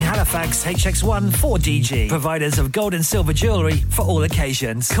Halifax HX1 4DG. Providers of gold and silver jewellery for all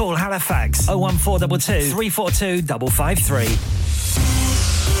occasions. Call Halifax 01422 342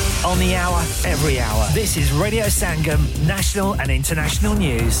 553. On the hour, every hour. This is Radio Sangam, national and international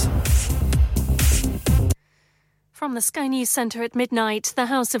news. From the Sky News Centre at midnight, the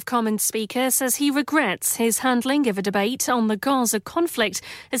House of Commons Speaker says he regrets his handling of a debate on the Gaza conflict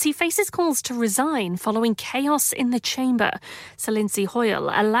as he faces calls to resign following chaos in the chamber. Sir Lindsay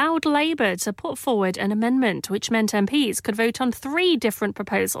Hoyle allowed Labour to put forward an amendment which meant MPs could vote on 3 different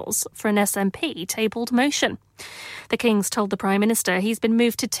proposals for an SNP-tabled motion. The Kings told the Prime Minister he's been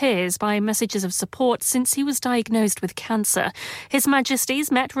moved to tears by messages of support since he was diagnosed with cancer. His Majesty's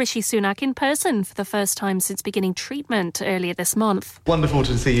met Rishi Sunak in person for the first time since beginning treatment earlier this month. Wonderful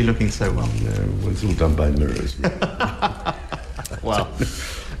to see you looking so well. Well, it's all done by mirrors. Well,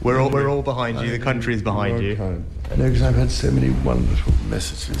 we're all behind you. The country is behind you. No, because I've had so many wonderful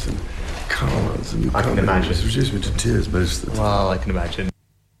messages and cards, and I can imagine. It's reduced me to tears most of the time. Well, I can imagine.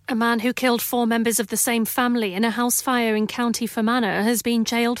 A man who killed 4 members of the same family in a house fire in County Fermanagh has been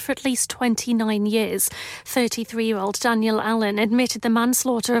jailed for at least 29 years. 33-year-old Daniel Allen admitted the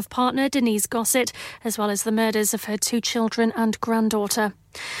manslaughter of partner Denise Gossett, as well as the murders of her 2 children and granddaughter.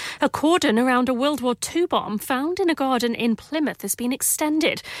 A cordon around a World War II bomb found in a garden in Plymouth has been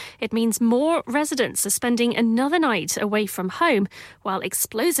extended. It means more residents are spending another night away from home, while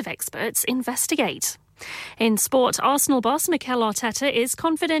explosive experts investigate. In sport, Arsenal boss Mikel Arteta is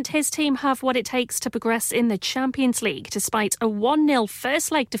confident his team have what it takes to progress in the Champions League, despite a 1-0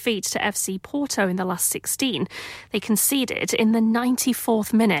 first-leg defeat to FC Porto in the last 16. They conceded in the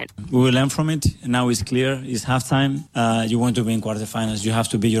 94th minute. We will learn from it. Now it's clear. It's half-time. You want to be in quarterfinals. You have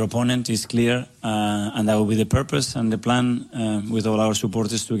to be your opponent. It's clear. And that will be the purpose and the plan with all our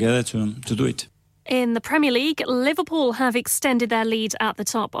supporters together to do it. In the Premier League, Liverpool have extended their lead at the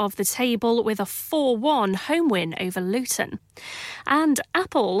top of the table with a 4-1 home win over Luton. And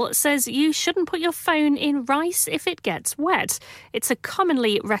Apple says you shouldn't put your phone in rice if it gets wet. It's a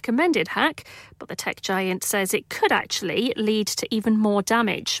commonly recommended hack, but the tech giant says it could actually lead to even more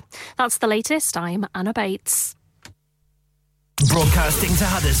damage. That's the latest. I'm Anna Bates. Broadcasting to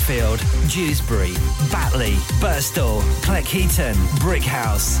Huddersfield, Dewsbury, Batley, Birstall, Cleckheaton,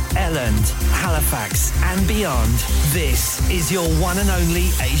 Brickhouse, Elland, Halifax and beyond. This is your one and only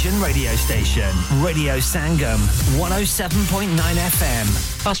Asian radio station. Radio Sangam, 107.9 FM.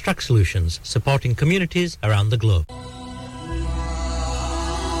 Fast Track Solutions, supporting communities around the globe.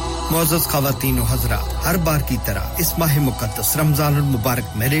 मोअज़्ज़ज़ ख़वातीन व हज़रात हर बार की तरह इस माह मुक़द्दस रमज़ानुल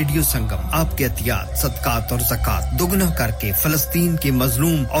मुबारक में radio संगम आपके अतियात सदक़ात और ज़कात दुगना करके फ़लस्तीन के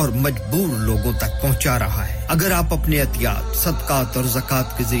मज़लूम और मजबूर लोगों तक पहुंचा रहा है अगर आप अपने अतियात सदक़ात और ज़कात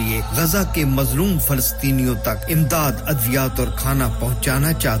के ज़रिए गज़ा के मज़लूम फ़लस्तीनियों तक इमदाद अद्वियात और खाना पहुंचाना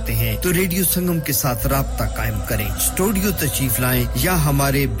चाहते हैं तो रेडियो संगम के साथ राब्ता कायम करें स्टूडियो तशरीफ लाएं या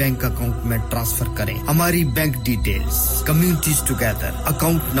हमारे बैंक अकाउंट में ट्रांसफर करें हमारी bank details communities together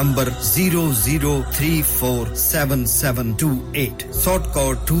account number 00347728 sort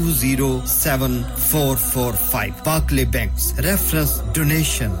code 207445 Barclays Banks reference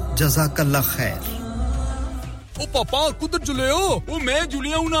donation jazakallah khair ओ पापा कुछ जुले हो ओ मैं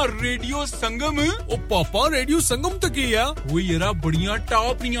जुलिया हूं ना रेडियो संगम ओ पापा रेडियो संगम तक ही है वो येरा बढ़िया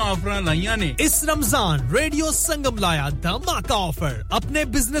टॉप नी ऑफर लाईया ने इस रमजान रेडियो संगम लाया धमाका ऑफर अपने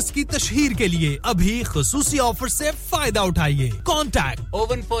बिजनेस की तशहीर के लिए अभी खुसूसी ऑफर से फायदा उठाइए कांटेक्ट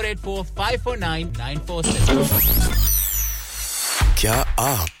 01484549947 क्या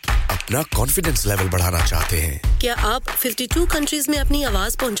आप अपना कॉन्फिडेंस लेवल बढ़ाना चाहते हैं क्या आप 52 कंट्रीज में अपनी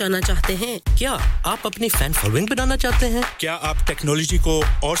आवाज पहुंचाना चाहते हैं क्या आप अपनी फैन फॉलोइंग बनाना चाहते हैं क्या आप टेक्नोलॉजी को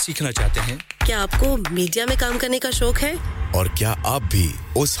और सीखना चाहते हैं क्या आपको मीडिया में काम करने का शौक है और क्या आप भी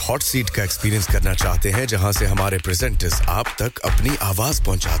उस हॉट सीट का एक्सपीरियंस करना चाहते हैं जहां से हमारे प्रेजेंटर्स आप तक अपनी आवाज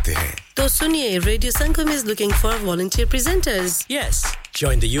पहुंचाते हैं तो सुनिए radio Sangam is looking for volunteer presenters yes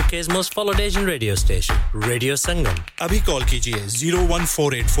join the UK's most followed Asian radio station Radio Sangam अभी कॉल कीजिए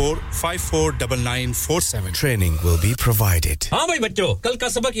 01484549947 training will be provided हां भाई बच्चों कल का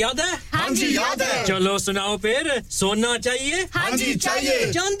सबक याद है हां जी याद है चलो सुनाओ फिर सोना चाहिए हां जी चाहिए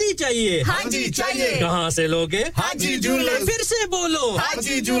चांदी चाहिए हां जी चाहिए कहां से लोगे हाजी जूलर्स फिर से बोलो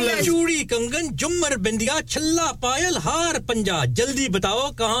हाजी जूलर्स चूड़ी कंगन झुमर बिंदिया छल्ला पायल हार पंजा जल्दी बताओ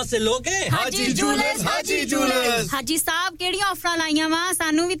कहां से लोगे हाजी जूलर्स हाजी साहब केड़ी ऑफर लाईया वा हां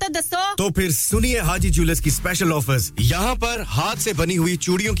सानू भी तो दसो तो फिर सुनिए हाजी ज्वेलर्स की स्पेशल ऑफर्स यहां पर हाथ से बनी हुई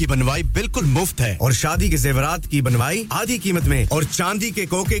चूड़ियों की बनवाई बिल्कुल मुफ्त है और शादी के जेवरात की बनवाई आधी कीमत में और चांदी के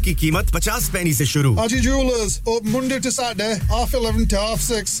कोके की कीमत 50 पैसे से शुरू Haji Jewellers open Monday to Saturday 11:30 to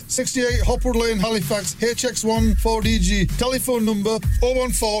 6:30 68 Hopwood Lane Halifax HX1 4DG telephone number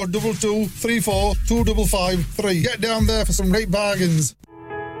 01422342553 get down there for some great bargains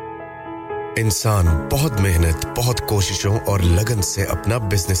इंसान बहुत मेहनत बहुत कोशिशों और लगन से अपना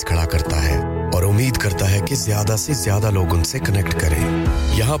बिजनेस खड़ा करता है और उम्मीद करता है कि ज्यादा से ज्यादा लोग उनसे कनेक्ट करें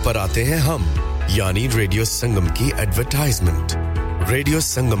यहां पर आते हैं हम यानी रेडियो संगम की एडवर्टाइजमेंट रेडियो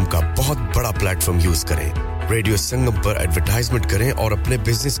संगम का बहुत बड़ा प्लेटफॉर्म यूज करें रेडियो संगम पर एडवर्टाइजमेंट करें और अपने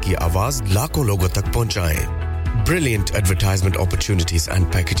बिजनेस की आवाज लाखों लोगों तक पहुंचाएं Brilliant advertisement opportunities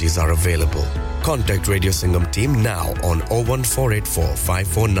and packages are available. Contact Radio Sangam team now on 01484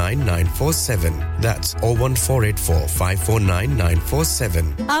 549 947. That's 01484 549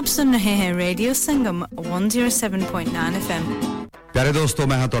 947. आप सुन रहे हैं रेडियो संगम 107.9 FM. प्यारे दोस्तों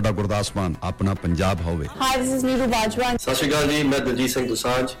मैं हां ਤੁਹਾਡਾ ਗੁਰਦਾਸ ਮਾਨ ਆਪਣਾ ਪੰਜਾਬ ਹੋਵੇ hi this is Neeru Bajwa सत श्री अकाल जी मैं दलजीत सिंह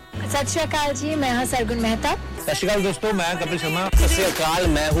दोसांझ सत श्री अकाल जी मैं हां सरगुन मेहता सत श्री अकाल दोस्तों मैं कपिल शर्मा सत श्री अकाल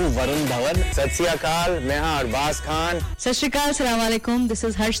मैं हूं वरुण धवन सत श्री अकाल मैं हां अरबाज खान सत श्री अकाल अस्सलाम वालेकुम this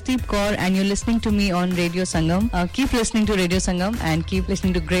is Harshdeep Kaur and you are listening to me on radio Sangam keep listening to radio Sangam and keep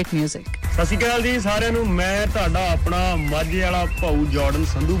listening to great music सत श्री अकाल जी साਰਿਆਂ ਨੂੰ ਮੈਂ ਤੁਹਾਡਾ ਆਪਣਾ ਮਾਝੇ ਵਾਲਾ ਭਾਊ ਜਾਰਡਨ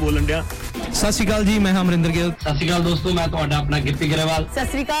ਸੰਧੂ ਬੋਲਣ ਡਿਆ सत श्री अकाल जी मैं अमरिंदर गिल सत श्री अकाल दोस्तों मैं ਤੁਹਾਡਾ ਆਪਣਾ ਗਿੱਪੀ ਗਰੇਵਾਲ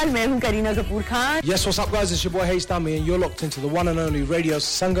सत श्री अकाल मैं हूं Kareena Kapoor Khan Yes what's up guys it's your boy Hayes Dami and you're locked into the one and only Radio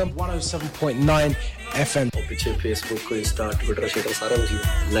Sangam 107.9 FM पीछे Facebook को Insta Twitter शेयर सारा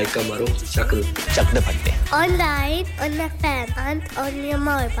कुछ लाइक का मारो चक दे फटते online on FM and on your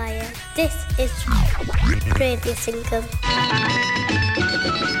mobile this is Radio Sangam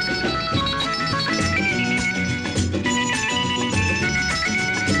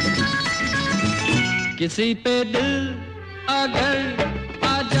किसी पे दिल अगर आ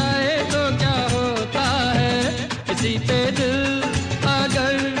जाए तो क्या होता है किसी पे दिल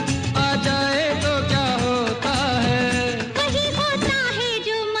अगर आ जाए तो क्या होता है वही होता है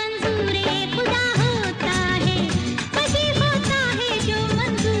जो मंजूरे खुदा होता है वही होता है जो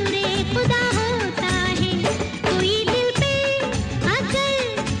मंजूरे खुदा होता है कोई दिल पे अगर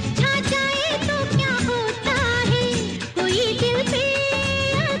छा जाए तो क्या होता है कोई दिल पे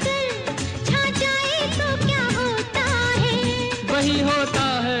वही होता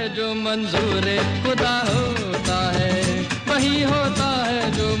है जो मंजूर खुदा होता है वही होता है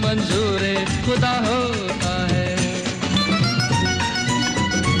जो मंजूर खुदा होता है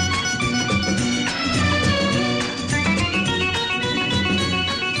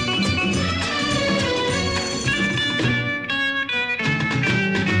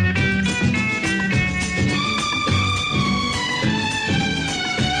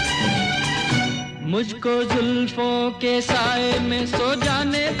मुझको जुल्फों के साए में सो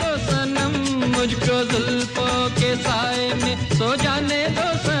जाने दो सनम मुझको जुल्फों के साए में सो जाने दो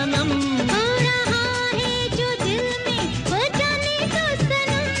सनम हो रहा है जो दिल में हो जाने दो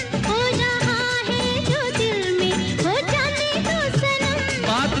सनम हो रहा है जो दिल में हो जाने दो सनम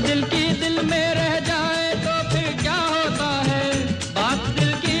बात दिल की दिल में रह जाए तो फिर क्या होता है बात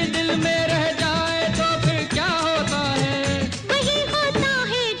दिल की दिल में रह जाए तो फिर क्या होता है वही होता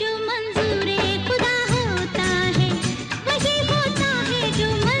है जो मंजूरे खुदा होता है वही होता है जो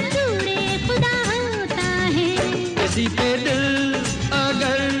मंजूरे खुदा होता है किसी पे दिल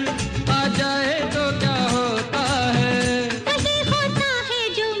अगर आ जाए तो क्या होता है वही होता है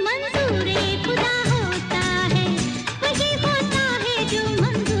जो मंजूरे खुदा होता है वही होता है जो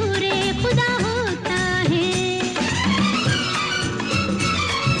मंजूरे खुदा होता है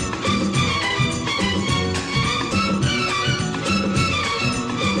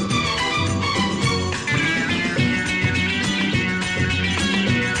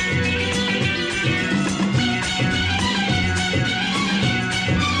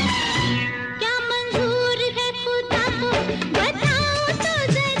क्या मंजूर है खुदा को बताओ तो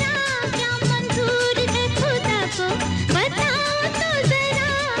जरा क्या मंजूर है खुदा को बताओ तो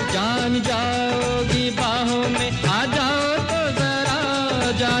जरा जान जाओगी बाहों में आ जाओ तो जरा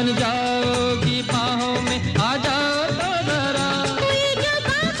जान जाओगी बाहों में आ जाओ तो जरा कोई जो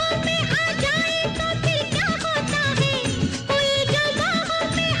बाहों में आ जाए तो फिर क्या होता है कोई जो बाहों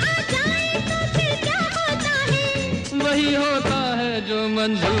में आ जाए तो फिर क्या होता है वही होता है जो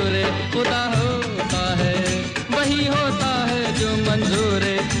मंजूर खुदा होता है वही होता है जो मंजूर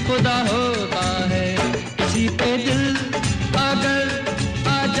खुदा होता है किसी पे दिल अगर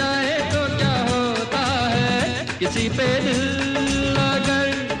आ जाए तो क्या होता है किसी पे दिल अगर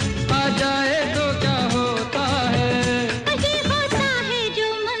आ जाए तो क्या होता है वही होता है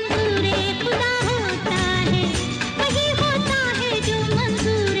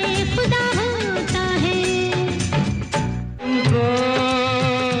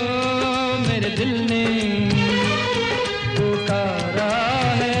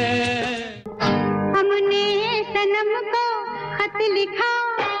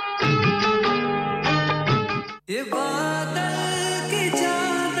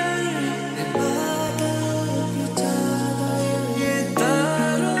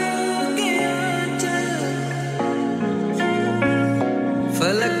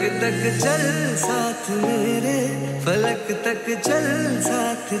तक चल साथ मेरे फलक तक चल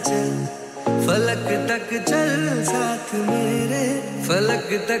साथ चल फलक तक चल साथ मेरे फलक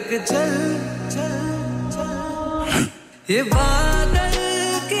तक चल चल चल ये बादल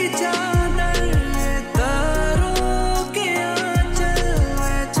की चादर ये तारों के आंचल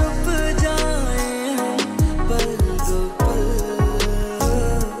में छुप जाए हम पल दो पल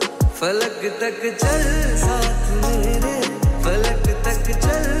फलक तक चल साथ मेरे फलक तक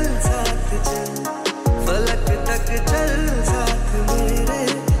चल साथ चल फलक तक चल साथ मेरे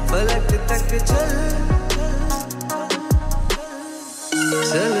फलक तक चल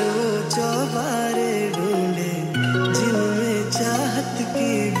चल वो चौबारे ढूंढे जिनमें चाहत की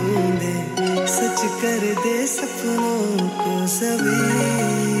बूंदे सच कर दे सपनों को सभी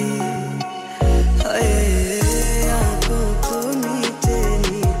हाय आंखों को नीचे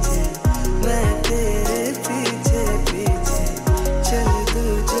नीचे मैं तेरे पीछे पीछे चल तू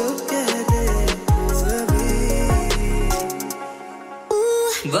जो कह दे तू अभी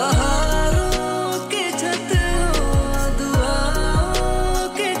बहारों के छत हो दुआओं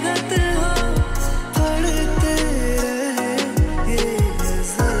के खत हो पढ़ते रहे ये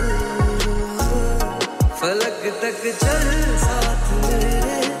गज़ल फलक तक चल साथ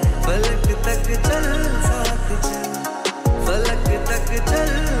मेरे फलक तक चल साथ चल फलक तक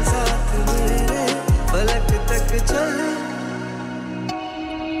चल साथ मेरे फलक तक चल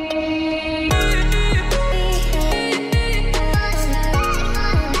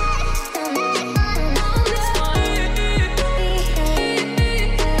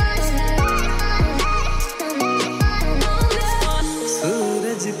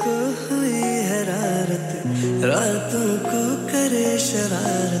सूरज को हुई हरारत रातों को करे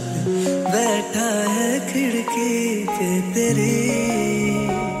शरारत बैठा है खिड़की पे तेरी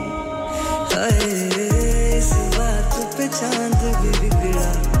हाय इस बात पे चांद भी बिगड़ा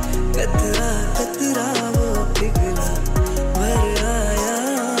कतरा कतरा वो पिघला भर आया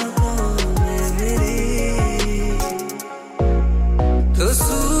आंखों में मेरी तो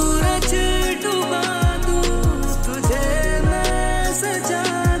सूरज डुबा दूं तुझे मैं सजा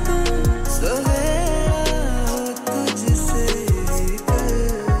दूं सवेरा हो तुझसे कल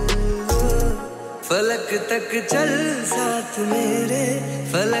फलक तक चल साथ मेरे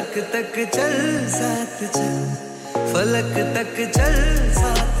फलक तक चल साथ चल फलक तक चल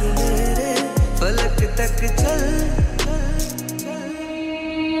साथ मेरे फलक तक चल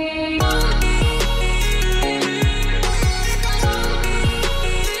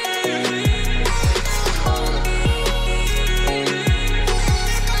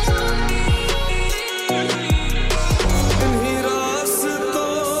इन्हीं रास्तों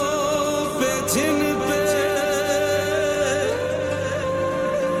पे जिन पे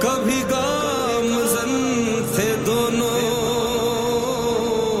कभी गामज़न थे दोनों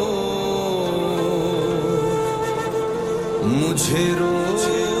मुझे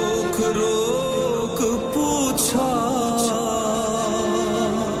रोक रोक पूछा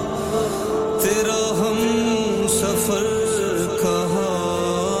तेरा हम सफर कहाँ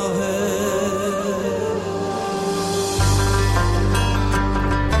है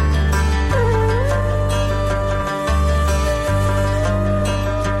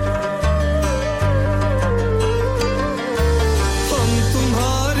हम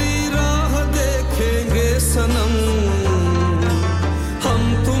तुम्हारी राह देखेंगे सनम हम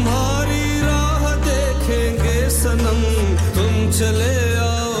तुम्हारी राह देखेंगे सनम तुम चले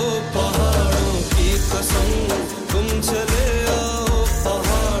आओ पहाड़ों की कसम तुम चले आओ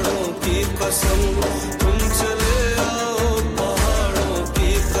पहाड़ों की कसम तुम चले आओ पहाड़ों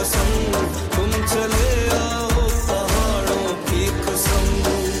की कसम तुम चले आओ पहाड़ों की कसम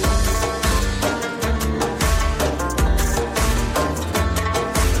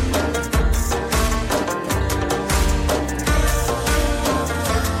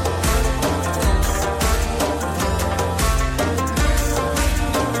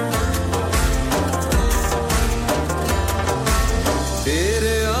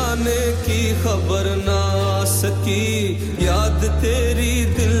तेरे आने की खबर ना आ सकी याद तेरी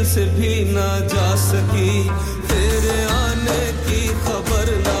दिल से भी ना जा सकी तेरे आने की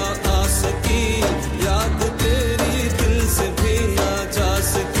खबर ना आ सकी याद तेरी दिल से भी ना जा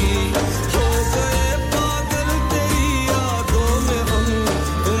सकी हो गए पागल तेरी यादों में हम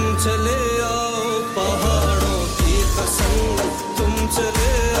तुम चले आओ पहाड़ों की कसम तुम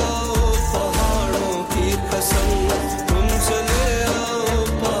चले आओ पहाड़ों की कसम तुम चले आओ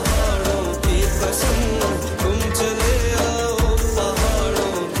पहाड़ों की कसम तुम चले आओ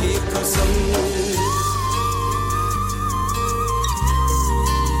पहाड़ों की कसम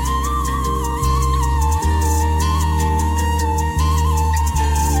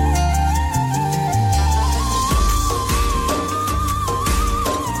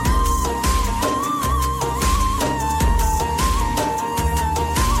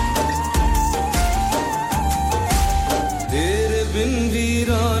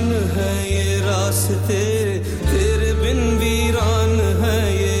रास्ते तेरे बिन वीरान है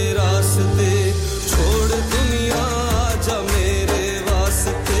ये रास्ते छोड़ दुनिया आजा मेरे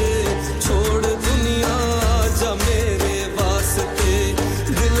वास्ते छोड़ दुनिया आजा मेरे वास्ते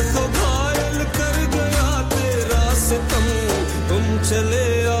दिल को घायल कर गया तेरा सितम तुम चले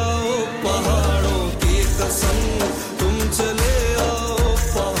आओ पहाड़ों की कसम तुम चले आओ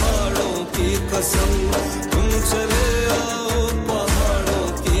पहाड़ों की कसम तुम चले आओ पहाड़ों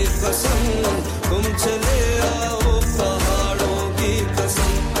की कसम तुम चले आओ पहाड़ों की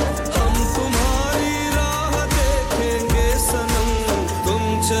कसम हम तुम्हारी राह देखेंगे सनम तुम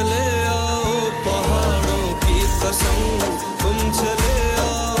चले आओ पहाड़ों की कसम तुम चले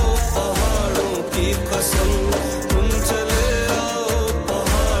आओ पहाड़ों की कसम तुम चले आओ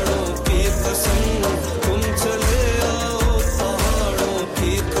पहाड़ों की कसम तुम चले आओ पहाड़ों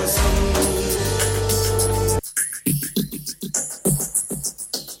की कसम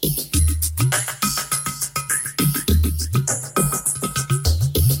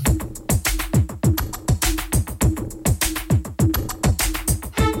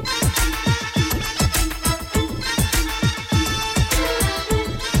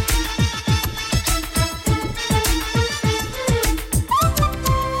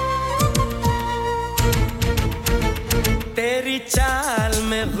तेरी चाल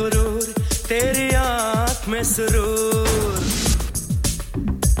में गुरूर तेरी आंख में सुरूर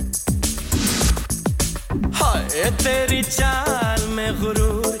हाय तेरी चाल में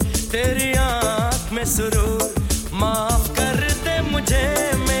गुरूर तेरी आंख में सुरूर माफ कर दे मुझे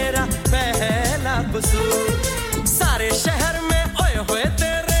मेरा पहला कसूर सारे शहर में ओए होए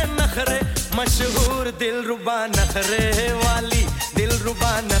तेरे नखरे मशहूर दिलरुबा नखरे वाली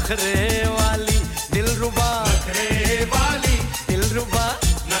दिलरुबा नखरे वाली दिलरुबा नखरे वाली दिलरुबा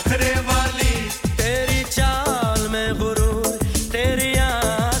नखरे वाली तेरी चाल में गुरूर तेरी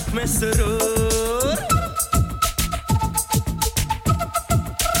आंख में सुरूर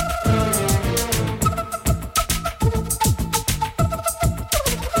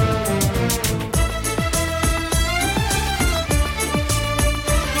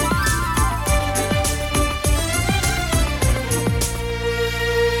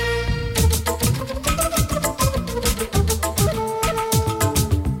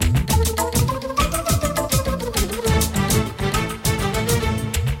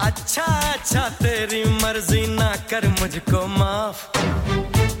अच्छा अच्छा तेरी मर्जी ना कर मुझको माफ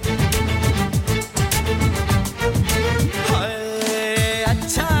हाय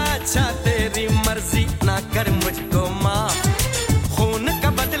अच्छा अच्छा तेरी मर्जी ना कर मुझको माफ खून का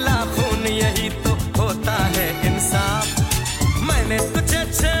बदला खून यही तो होता है इंसाफ मैंने तुझे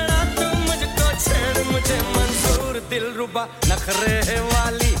छेड़ा तू मुझको छेड़ मुझे मंजूर दिलरुबा नखरे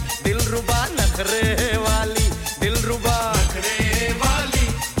वाली दिलरुबा नखरे वाली दिलरुबा नखरे वाली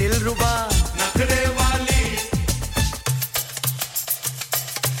दिलरुबा नखरे वाली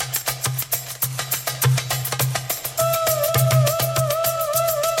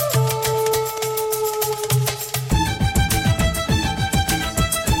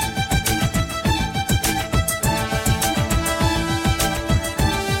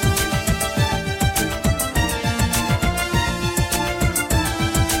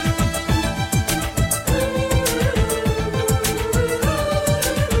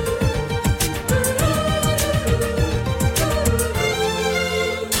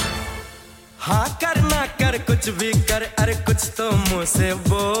हाँ करना कर कुछ भी कर अरे कुछ तो मुंह से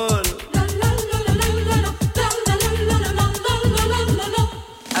बोल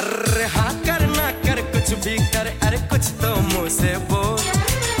अरे हाँ करना कर कुछ भी कर अरे कुछ तो मुंह से बोल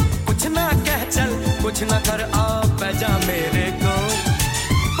कुछ ना कह चल कुछ ना कर आ बैजा मेरे को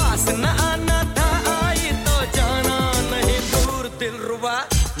पास न आना था आई तो जाना नहीं दूर दिलरुबा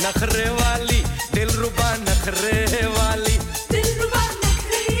नखरे वाली दिलरुबा नखरे वाली दिलरुबा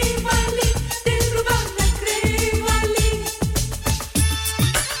नखरे वाली दिलरुबा नखरे वाली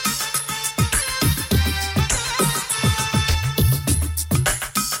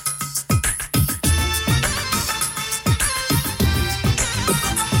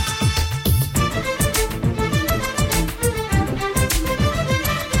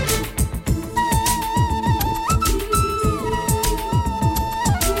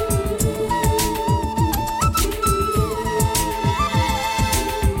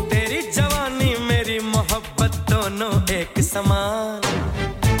एक समान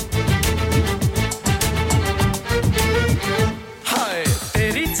हाय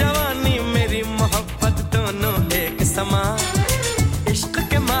तेरी जवानी मेरी मोहब्बत दोनों एक समान इश्क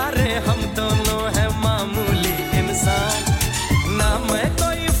के मारे हम दोनों हैं मामूली इंसान ना मैं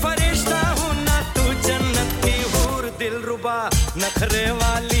कोई फरिश्ता हूँ ना तू जन्नत की हूर दिलरुबा नखरे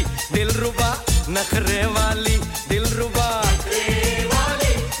वाली दिलरुबा नखरे वाली दिलरुबा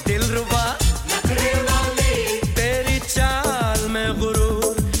दिलरुबा नखरे वाली तेरी चाल में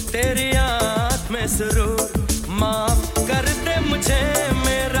गुरूर तेरी आंख में सुरूर माफ कर दे मुझे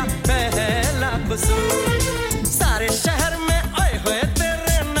मेरा पहला कसूर सारे शहर में आए हुए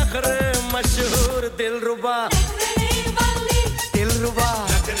तेरे नखरे मशहूर दिलरुबा दिलरुबा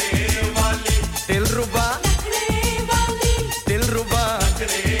दिलरुबा दिलरुबा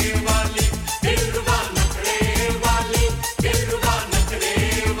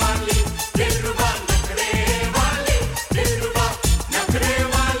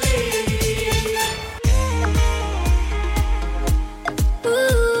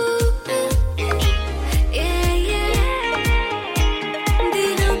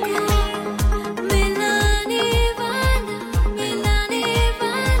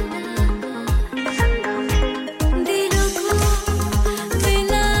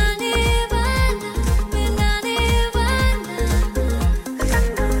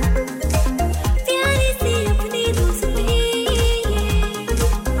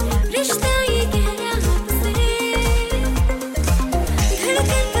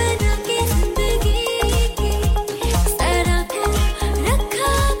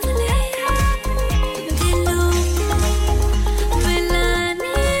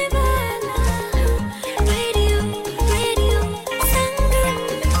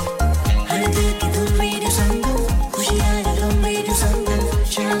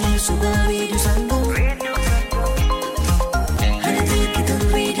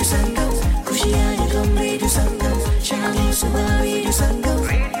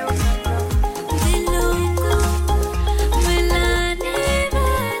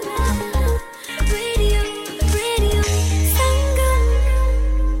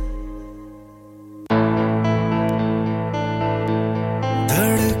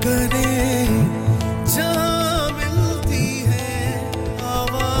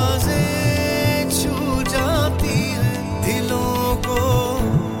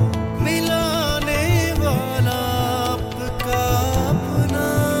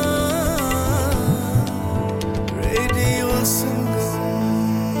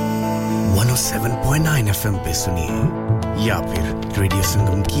या फिर रेडियो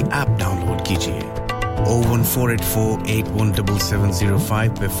संगम की ऐप डाउनलोड कीजिए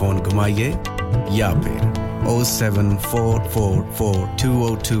 01484817705 पे फोन घुमाइए या फिर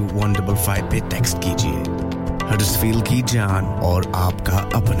 07444202155 पे टेक्स्ट कीजिए हडर्सफील्ड की जान और आपका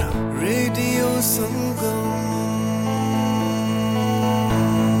अपना रेडियो संगम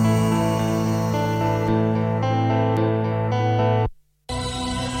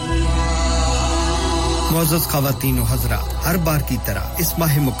मुअज़्ज़ज़ ख़वातीन व हज़रात हर बार की तरह इस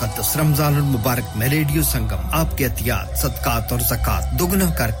माह मुक़द्दस रमज़ानुल मुबारक में रेडियो संगम आपके अतियात सदक़ात और ज़कात दुगना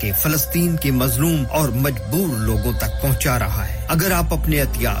करके फ़लस्तीन के मज़लूम और मजबूर लोगों तक पहुंचा रहा है अगर आप अपने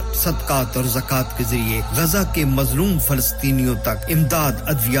अतियात सदक़ात और ज़कात के ज़रिए गज़ा के मज़लूम फ़लस्तीनियों तक इमदाद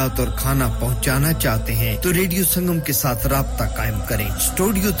अद्वियात और खाना पहुंचाना चाहते हैं तो रेडियो संगम के साथ राब्ता कायम करें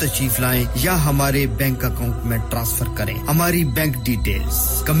स्टूडियो तशरीफ लाएं या हमारे बैंक अकाउंट में ट्रांसफर करें हमारी bank details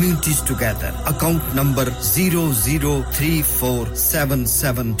communities together account number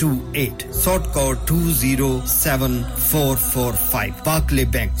 00347728 sort code 207445 Barclays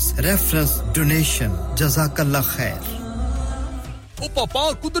banks reference donation जज़ाकल्लाह खैर ओ पापा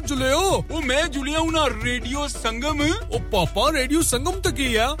कुदर जुले हो ओ मैं जुलिया हूं ना रेडियो संगम ओ पापा रेडियो संगम तक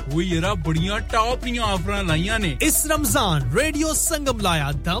गया वो येरा बढ़िया टॉप निया ऑफर लाईया ने इस रमजान रेडियो संगम लाया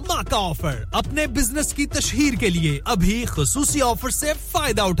धमाका ऑफर अपने बिजनेस की तशहीर के लिए अभी खुसूसी ऑफर से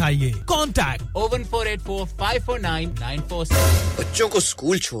फायदा उठाइए कांटेक्ट 01484549947 बच्चों को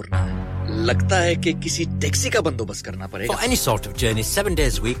स्कूल छोड़ना है लगता है कि किसी टैक्सी का बंदोबस्त करना पड़ेगा For any sort of journey 7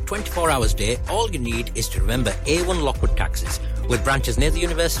 days a week 24 hours a day all you need is to remember A1 Lockwood Taxis with branches near the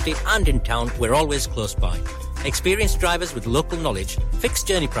university and in town we're always close by experienced drivers with local knowledge fixed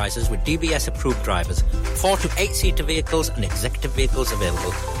journey prices with DBS approved drivers 4 to 8 seater vehicles and executive vehicles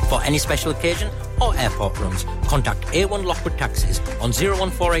available for any special occasion or airport runs contact A1 Lockwood Taxis on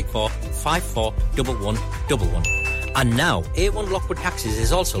 01484 541111 And now, A1 Lockwood Taxis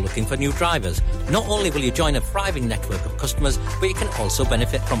is also looking for new drivers. Not only will you join a thriving network of customers, but you can also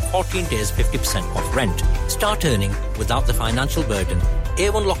benefit from 14 days 50% off rent. Start earning without the financial burden.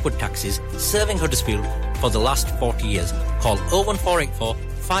 A1 Lockwood Taxis, serving Huddersfield for the last 40 years. Call 01484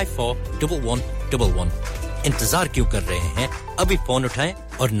 541111. इंतजार क्यों कर रहे हैं? अभी phone उठाएं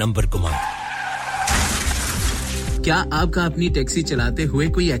और number घुमाएं. क्या आपका अपनी टैक्सी चलाते हुए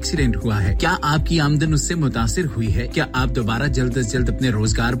कोई एक्सीडेंट हुआ है? क्या आपकी आमदन उससे मुतासिर हुई है? क्या आप दोबारा जल्द से जल्द अपने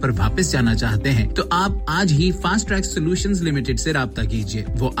रोजगार पर वापस जाना चाहते हैं? तो आप आज ही फास्ट ट्रैक सॉल्यूशंस लिमिटेड से राब्ता कीजिए।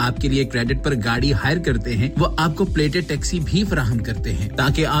 वो आपके लिए क्रेडिट पर गाड़ी हायर करते हैं। वो आपको प्लेटेड टैक्सी भी फराहम करते हैं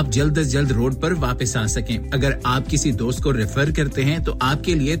ताकि आप जल्द से जल्द रोड पर वापस आ सकें। अगर आप किसी दोस्त को रेफर करते हैं तो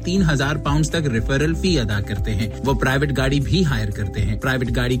आपके लिए 3000 पाउंड तक रेफरल फी अदा करते हैं। वो प्राइवेट गाड़ी भी हायर करते हैं।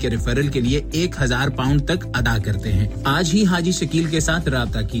 प्राइवेट गाड़ी के रेफरल के लिए 1000 पाउंड तक अदा करते हैं। आज ही हाजी शकील के साथ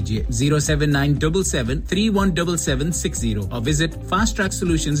राब्ता कीजिए 07977317760 और visit fast track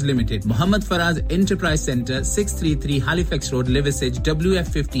solutions limited, Mohammed Faraz enterprise centre, 633 Halifax road, Liversedge,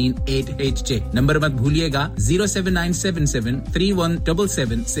 WF15 8HJ। Number मत भूलिएगा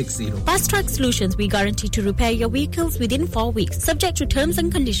 07977317760. Fast Track Solutions, we guarantee to repair your vehicles within 4 weeks, subject to terms and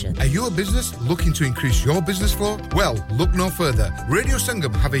conditions. Are you a business looking to increase your business flow? Well, look no further. Radio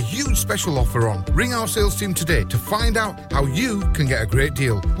Sangam have a huge special offer on. Ring our sales team today to find out how you can get a great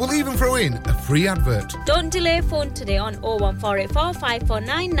deal. We'll even throw in a free advert. Don't delay, phone today on 01484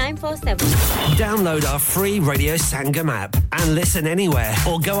 549 947. Download our free Radio Sangam app and listen anywhere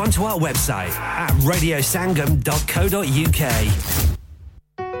or go onto our website at radiosangam.co.uk.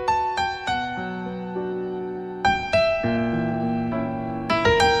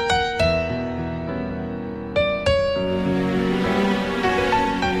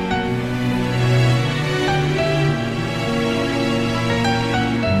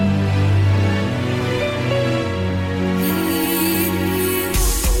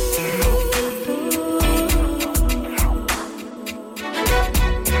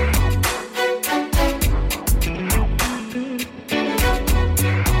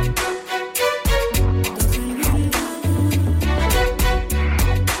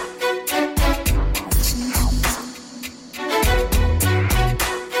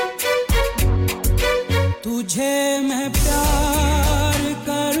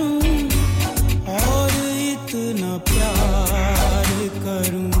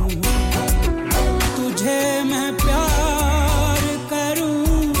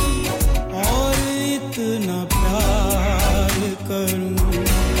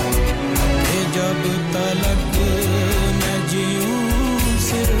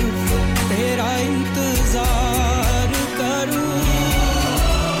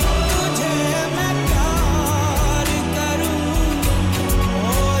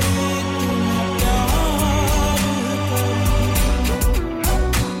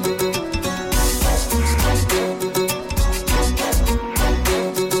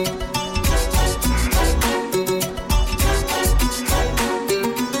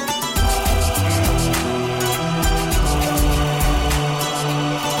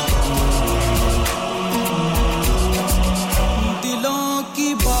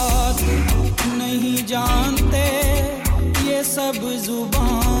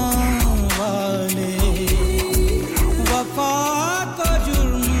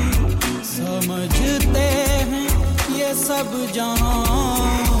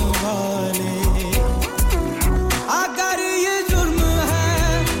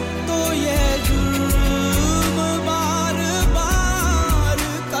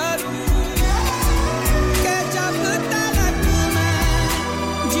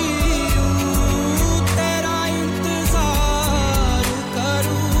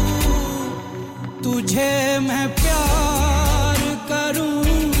 तुझे मैं प्यार करूं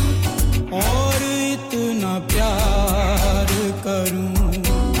और इतना प्यार करूं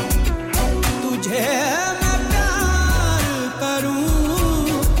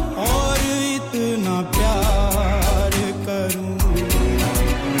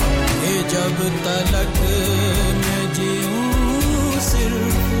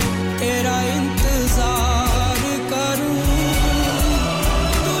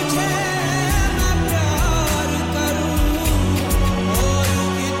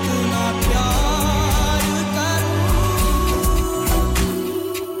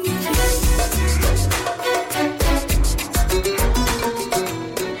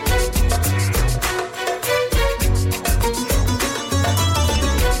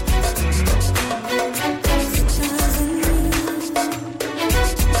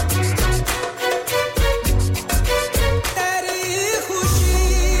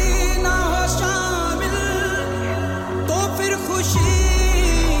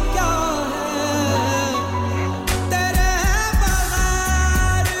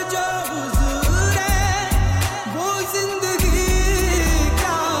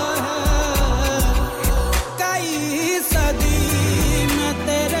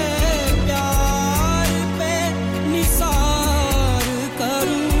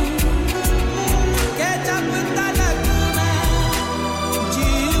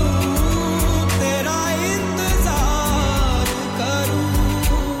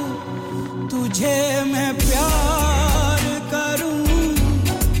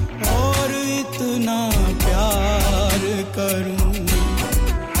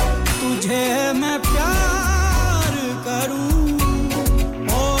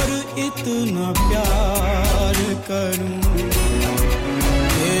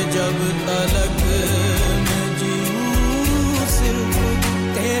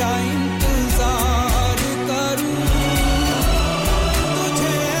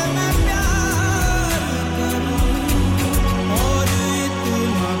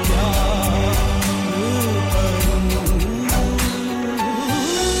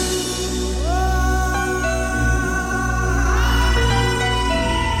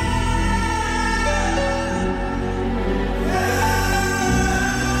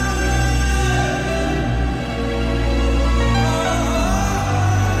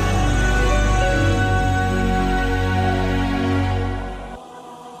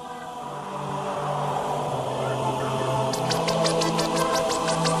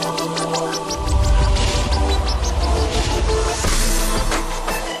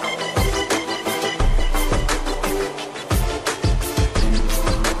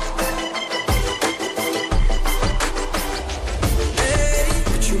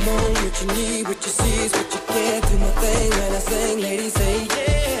what you need, what you see is what you get. Do my thing when I sing, ladies say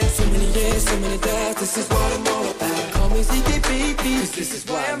yeah. So many years, so many doubts, this is what I'm all about. Call me ZK baby, 'cause this is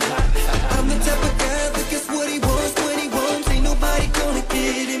why I'm hot. I'm the type of guy that gets what he wants, when he wants. Ain't nobody gonna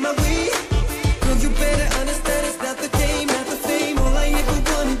get in my way. Girl, you better understand it's not the game, not the fame. All I ever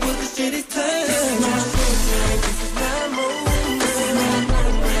wanted was the shit is time. This is my moment, this is my moment, this is my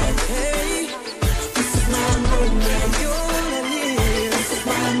moment. Hey, this is my moment. You're all I need. This is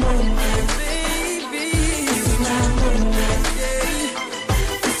my moment, baby. This is my moment, yeah.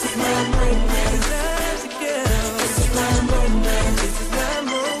 This is my moment. That's a girl. This is my moment. This is my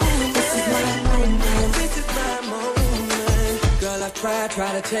moment. This is my moment. This is my moment. Girl, I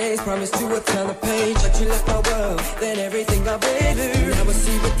tried to change, promised you a ton of page, but you left my world, then everything got better. Now I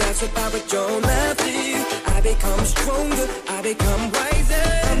see what that's about, but you're nothing. I become stronger, I become wiser.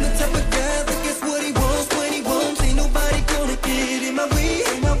 I'm the type of guy that gets what he wants, when he wants. Ain't nobody gonna get in my way,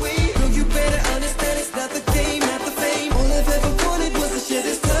 in my way. No, you better understand it's not the game, not the fame. All I've ever wanted was the shit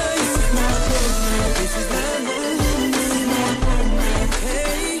this time. This is my moment, this is my moment, this is my moment.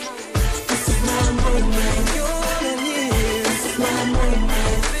 Hey, this is my moment. You're all I need. This is my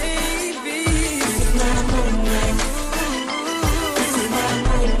moment, baby. This is my moment. This is my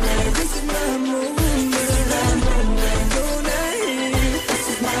moment. This is my moment. This is my moment. You're not here. This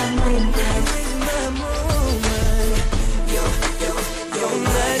is my moment. This is my moment. You're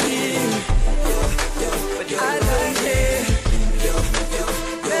not here. But I don't care.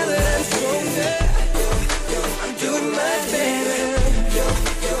 Now that I'm stronger, I'm doing much better.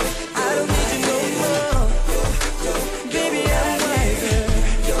 I don't need you no more. Baby, I'm wiser.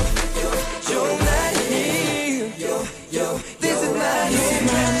 You're not here. This is my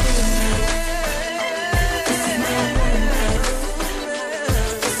moment. This is my moment.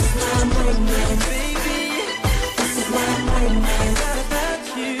 This is my moment, baby. This is my moment. It's not about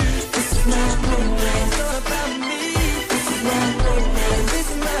you. This is my moment. It's all about me. This is my moment. This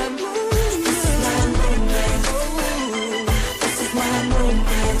is my moment. This is my moment. Oh, this is my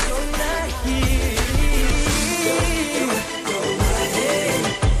moment. You're not here. You're not here.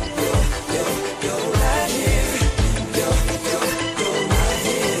 You're not here. You're not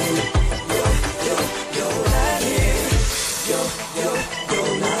here. You're not here. You're not here. You're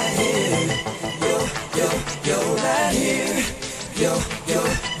not here. You're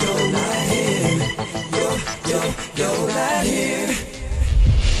not here. You're not here.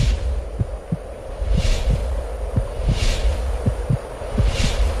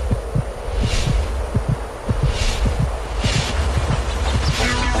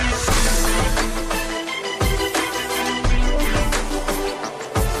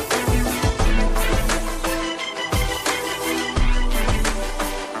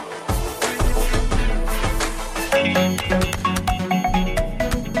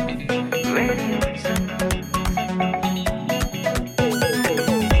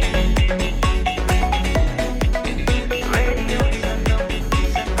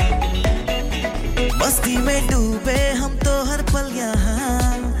 मस्ती में डूबे हम तो हर पल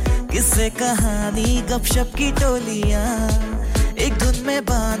यहाँ किस्से कहानी गपशप की टोलियाँ एक धुन में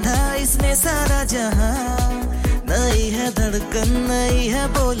बांधा इसने सारा जहां नई है धड़कन नई है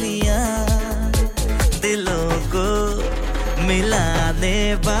बोलियाँ दिलों को मिलाने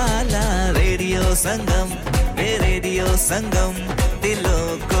वाला रेडियो संगम दिलों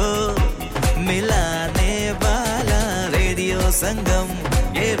को मिलाने वाला रेडियो संगम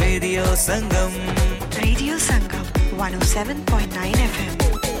ये रेडियो संगम 107.9 FM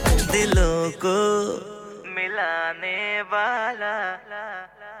दिलों को मिलाने वाला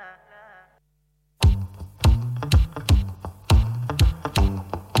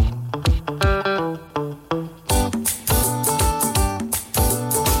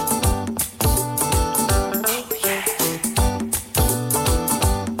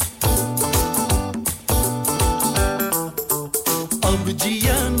अब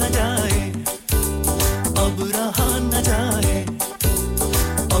जिया न जाए अब रहा न जाए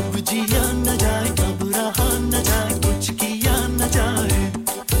अब जिया न जाए अब रहा न जाए कुछ किया न जाए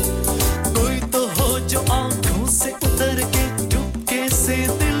कोई तो हो जो आंखों से उतर के चुपके से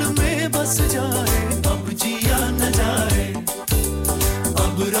दिल में बस जाए अब जिया न जाए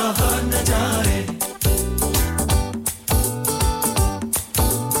अब रहा न जाए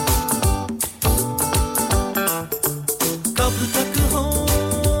कब तक हो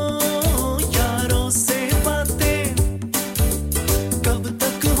यारों से बातें कब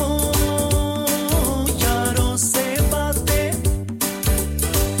तक हो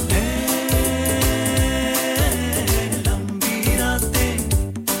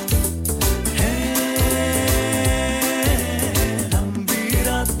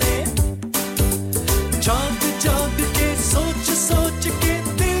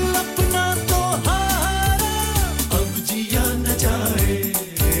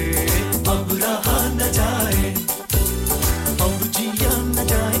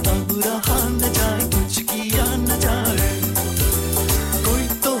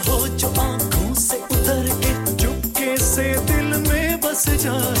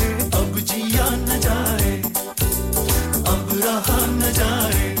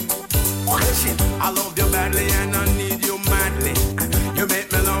badly and I need you madly. You make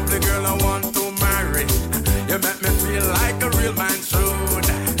me love the girl I want to marry. You make me feel like a real man should.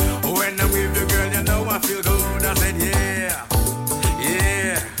 When I'm with you, girl, you know I feel good. I said, yeah,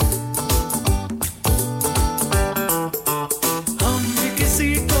 yeah. हम भी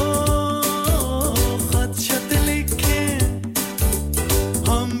किसी को खत शत लिखें,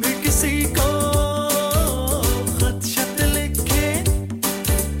 हम भी किसी को खत शत लिखें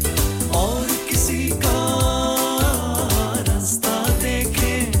और किसी का रास्ता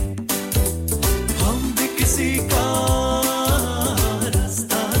देखें, हम भी किसी का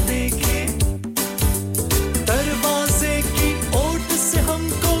रास्ता देखें, दरवाजे की ओट से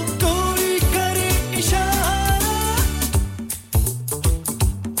हमको कोई करे इशारा,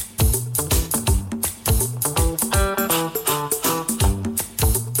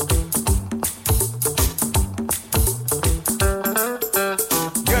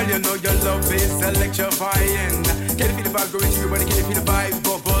 Girl, you know your love is electrifying. Can you feel the vibe going through your body? Can you feel the vibe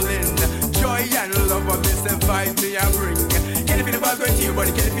bubbling? Joy and love of this vibe me I bring. Can you feel the vibe going through your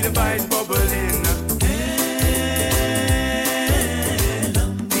body? Can you feel the vibe bubbling?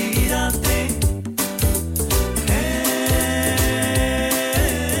 लंबी रातें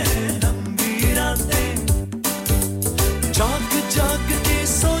लंबी रातें जाग जाग के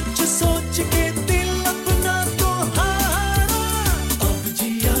सोच सोच के दिल अपना तो हारा, अब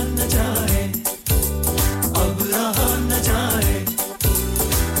जिया न जाए, अब रहा न जाए,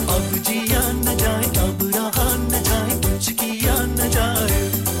 अब जिया न जाए, अब रहा न जाए, कुछ किया न जाए,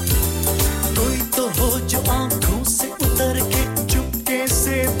 कोई तो हो जो आंखों से उतर के चुपके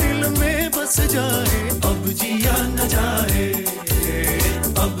से दिल में बस जाए, अब जिया न जाए,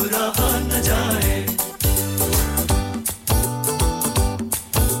 अब रहा न जाए.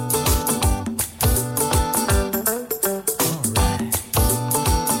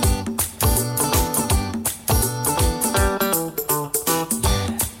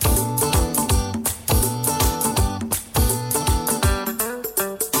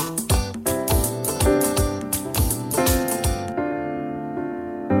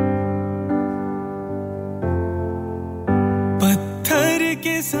 पत्थर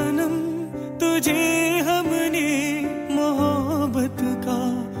के सनम तुझे हमने मोहब्बत का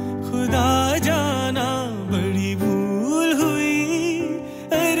खुदा जाना, बड़ी भूल हुई,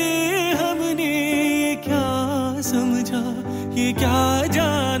 अरे हमने ये क्या समझा, ये क्या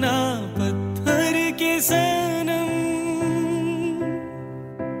जाना, पत्थर के सनम.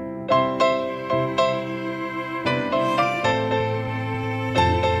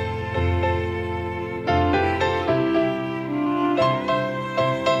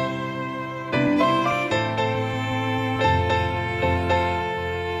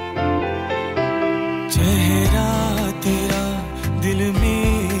 चेहरा तेरा दिल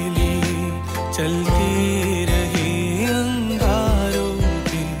में लिए चलते रहे अंगारों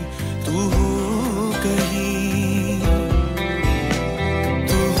पे, तू हो कहीं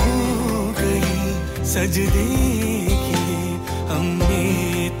सजदे किए हमने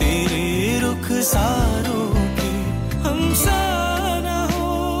तेरे रुखसारों के, हमसा न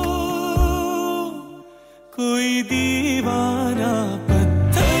हो कोई दीवाना,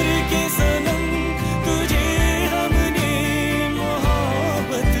 पत्थर के सनम तुझे हमने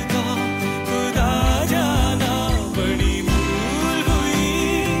मोहब्बत का खुदा जाना, बड़ी भूल हुई,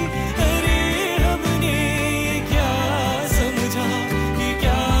 अरे हमने ये क्या समझा, ये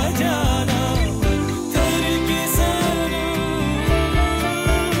क्या जाना, पत्थर के सनम.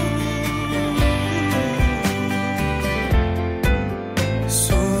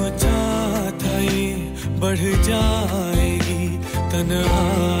 सोचा था ये बढ़ जाएगी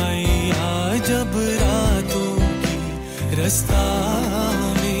तन्हाइयाँ जब रातों की रास्ता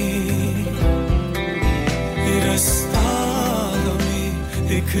हमें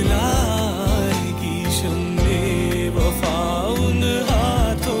दिखलाएगी शम्मे वफा उन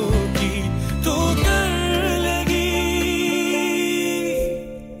हाथों की, तो कर लगी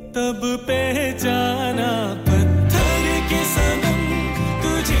तब पहचाना, पत्थर के सनम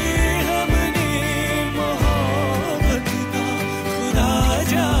तुझे हमने मोहब्बत का खुदा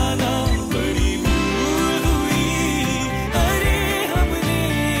जाना, बड़ी भूल हुई, अरे हमने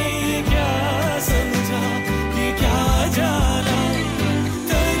ये क्या समझा, ये क्या जाना,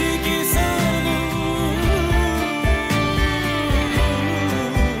 पत्थर के सनम.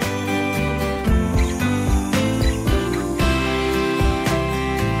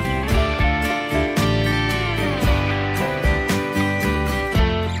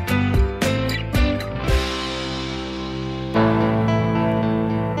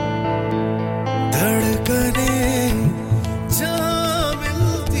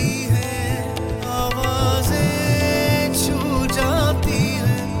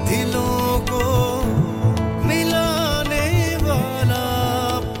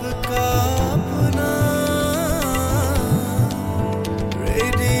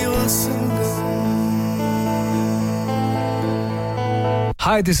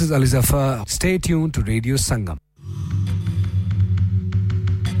 Hi, this is Ali Zafar. Stay tuned to Radio Sangam.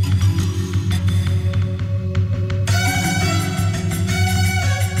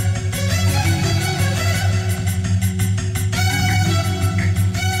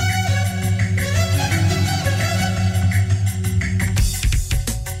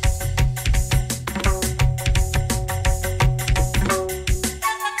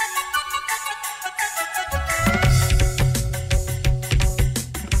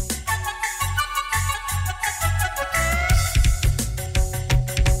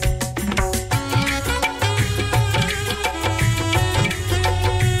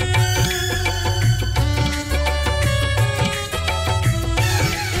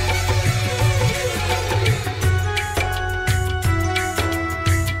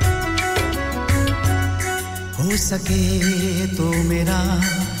 सके तो मेरा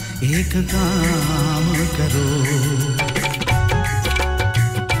एक काम करो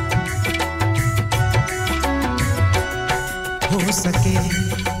हो सके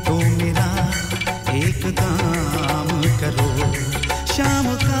तो मेरा एक काम करो शाम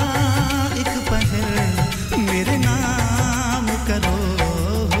का एक पहर मेरे नाम करो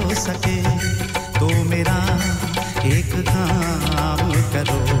हो सके तो मेरा एक काम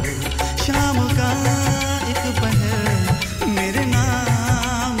करो शाम का पहर मेरे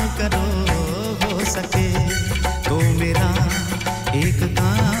नाम करो हो सके तो मेरा एक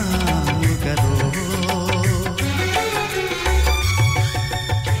काम करो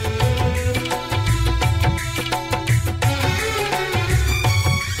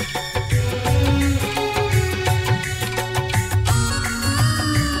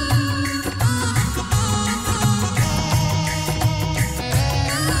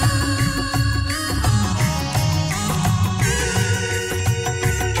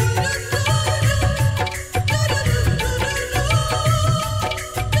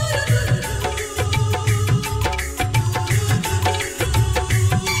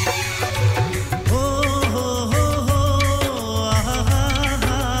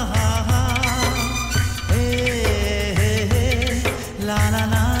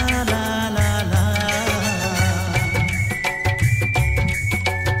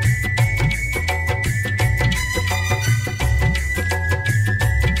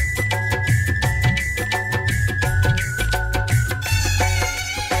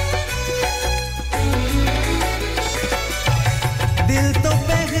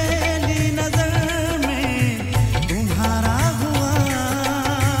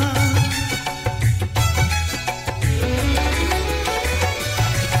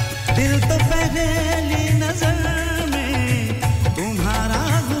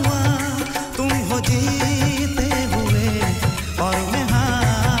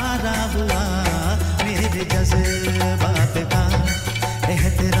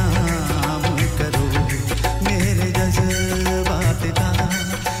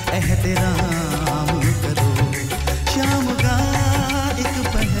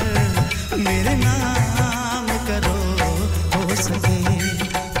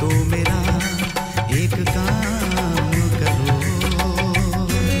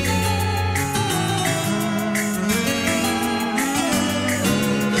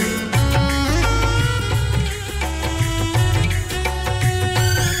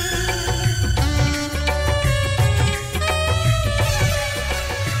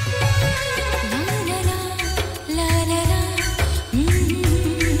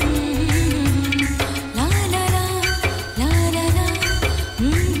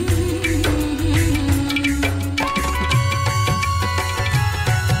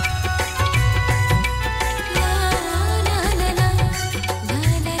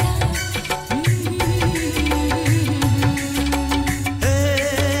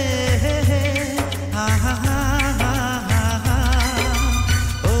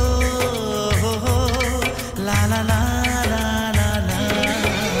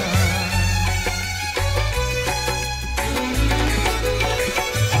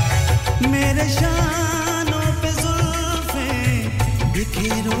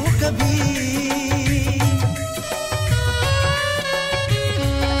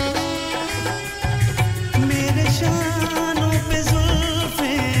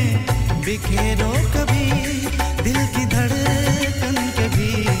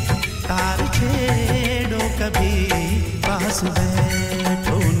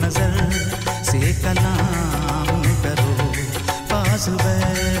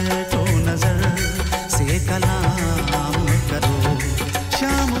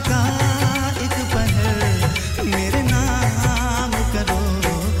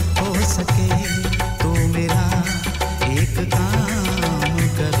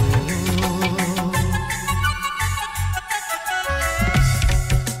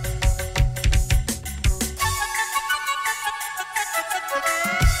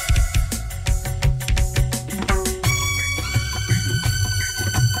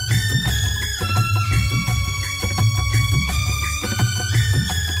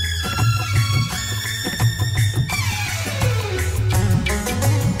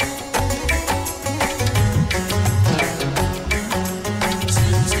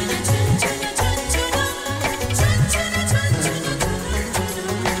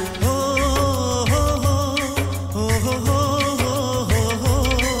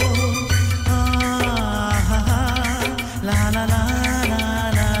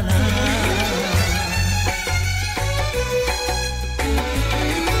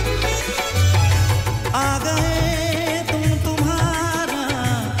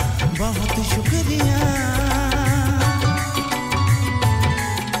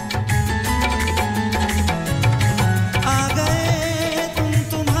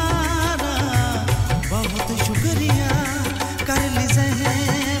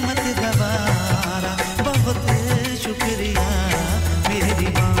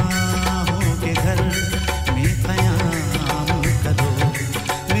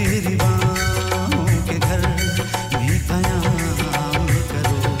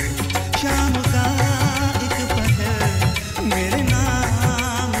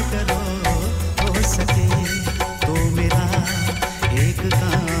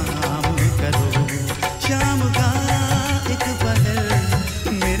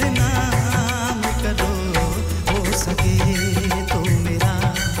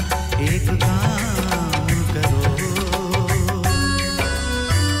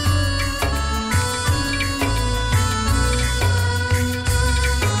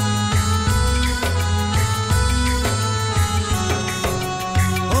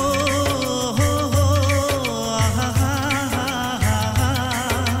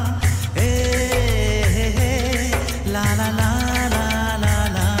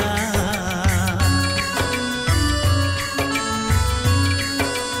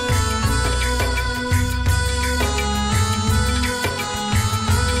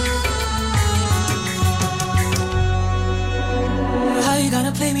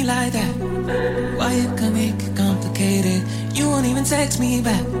me like that? Why you can make it complicated? You won't even text me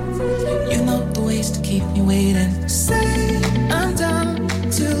back. You know the ways to keep me waiting. Say I'm down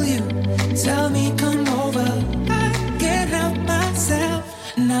till you tell me come over. I can't help myself.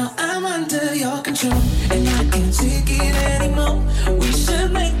 Now I'm under your control and I can't take it anymore. We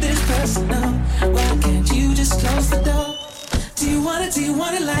should make this personal. Why can't you just close the door? Do you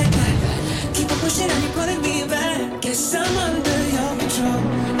want it like that? Keep on pushing and you're putting me back. Guess I'm under your control.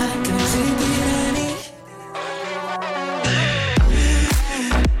 I can't take it anymore.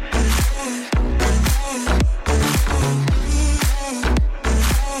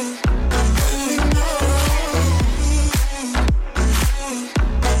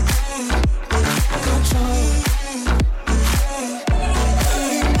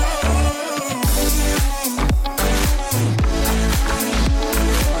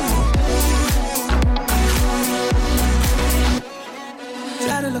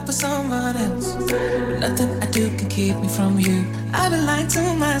 Someone else, but nothing I do can keep me from you. I've been lying to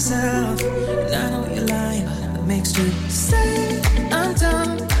myself, and I know you're lying. That makes you say I'm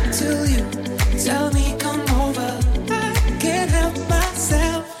down till you tell me come over. I can't help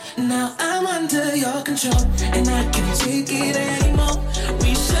myself. Now I'm under your control, and I can't take it anymore.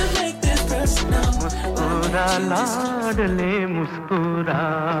 We should make this personal. मुस्कुरा लाडले मुस्कुरा,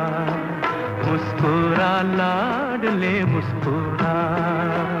 मुस्कुरा लाडले मुस्कुरा.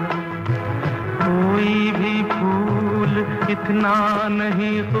 कोई भी फूल इतना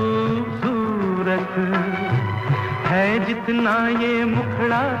नहीं खूबसूरत है जितना ये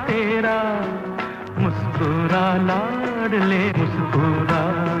मुखड़ा तेरा. मुस्कुरा लाडले मुस्कुरा.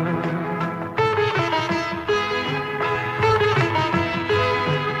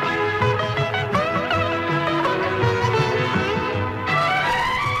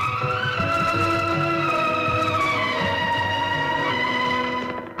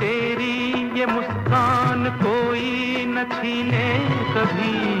 ये मुस्कान कोई न छीने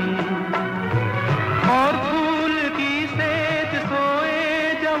कभी और फूल की सेज सोए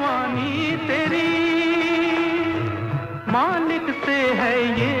जवानी तेरी. मालिक से है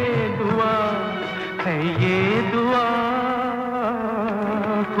ये दुआ, है ये दुआ.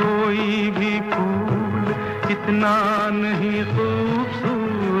 कोई भी फूल इतना नहीं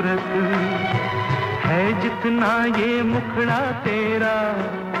खूबसूरत है जितना ये मुखड़ा तेरा.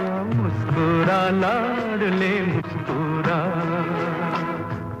 मुस्कुरा लाडले मुस्कुरा.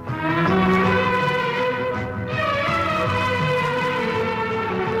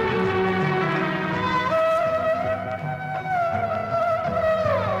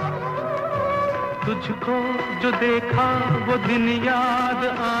 तुझको जो देखा वो दिन याद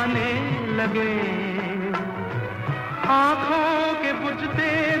आने लगे. आँखों के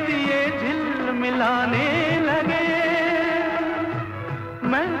बुझते दिए झिलमिलाने लगे.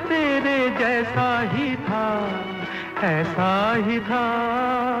 मैं तेरे जैसा ही था, ऐसा ही था.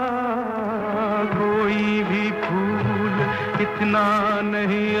 कोई भी फूल इतना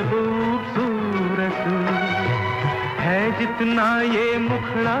नहीं खूबसूरत है जितना ये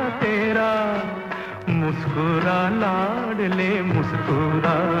मुखड़ा तेरा. मुस्कुरा लाडले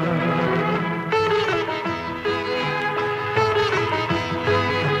मुस्कुरा.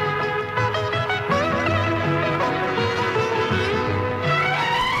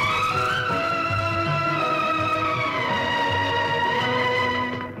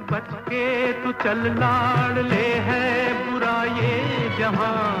 के तू चल लाडले है बुरा ये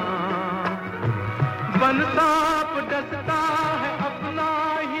जहां. बन सांप डसता है अपना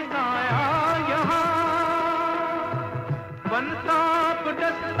ही साया यहाँ. बन सांप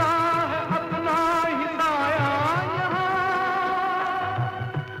डसता है अपना ही साया यहाँ.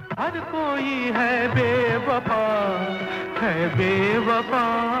 हर कोई है बेवफा, है बेवफा.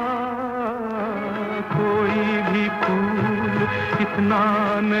 कोई भी फूल इतना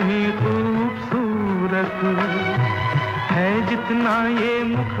नहीं खूबसूरत है जितना ये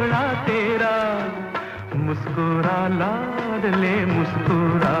मुखड़ा तेरा. मुस्कुरा लाडले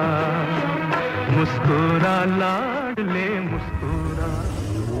मुस्कुरा, मुस्कुरा लाडले मुस्कुरा.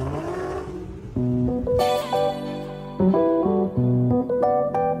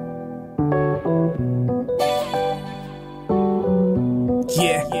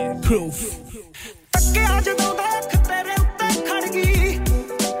 Yeah, proof. तक्के आज दो देख तेरे उत्ते खड़ गई.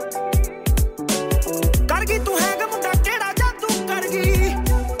 कर गई तू है मुंडा केड़ा जादू कर गई.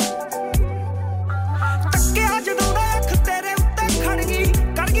 तक्के आज दो देख तेरे उत्ते खड़ गई.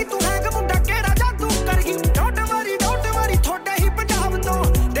 कर गई तू है मुंडा केड़ा जादू कर गई. डोंट वरी थोड़े ही पंजाब तो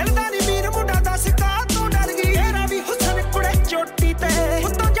दिल दा नी मीर मुंडा दस का तू डर गई. तेरा भी हुस्न कुड़े चोटी ते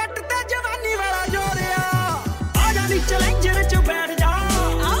उतों जट ते जवानी वाला जोरिया. आ जा नी चैलेंजर च बैठ जा.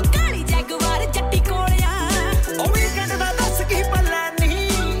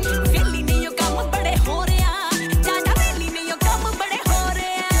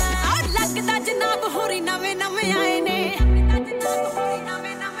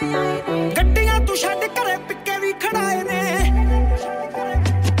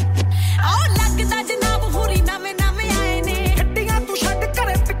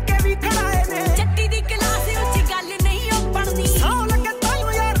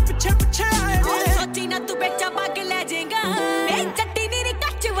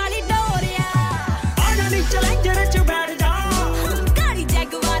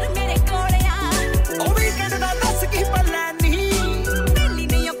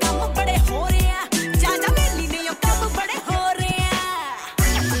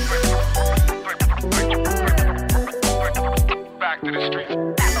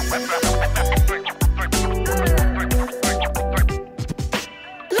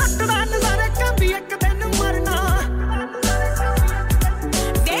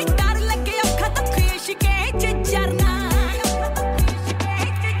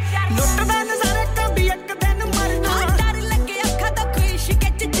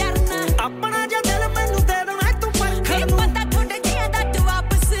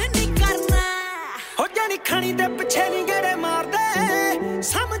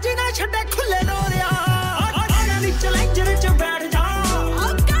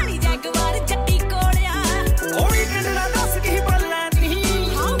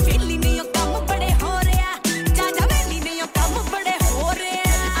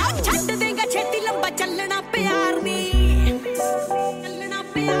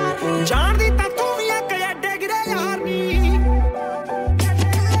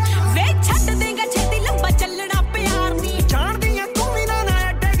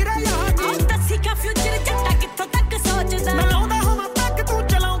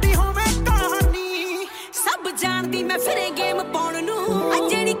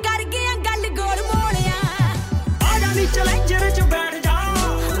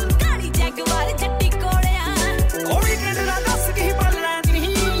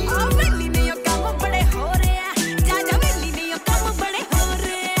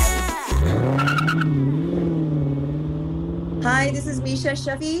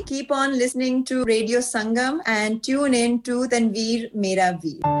 Shafi. Keep on listening to Radio Sangam and tune in to Tanveer Mera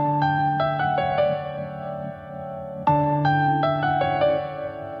Veer.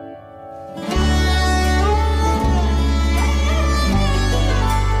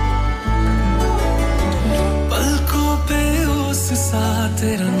 पलकों पे उस सा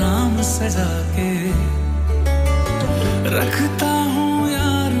तेरा नाम सजा के रखता हूँ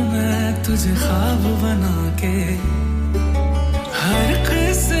यार मैं तुझे ख्वाब बना के हर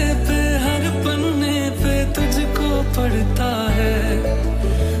किस्से पे हर पन्ने पे तुझको पढ़ता है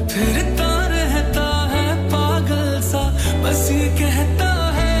फिरता रहता है पागल सा बस ये कहता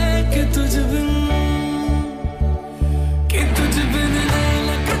है कि तुझ बिन नहीं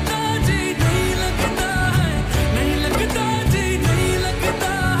लगता जी नहीं लगता है नहीं लगता जी नहीं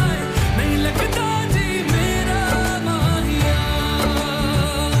लगता है नहीं लगता जी मेरा माहिया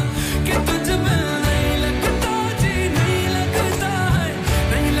कि तुझ बिन नहीं लगता जी नहीं लगता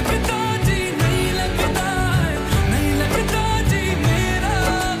नहीं लगता जी नहीं लगता है नहीं लगता जी मेरा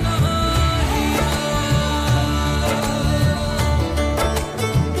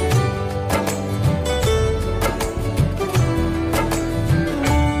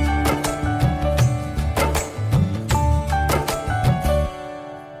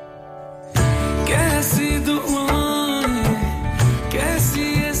कैसी दुआएं कैसी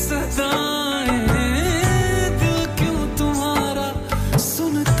ये सदाएं दिल क्यों तुम्हारा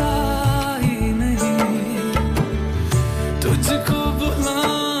सुनता ही नहीं तुझको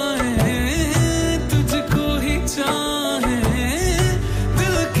बुलाए तुझको ही चाहे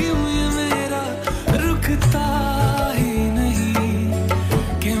दिल क्यों ये मेरा रुकता ही नहीं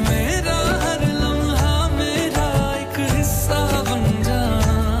कि मेरा हर लम्हा मेरा एक हिस्सा बन जा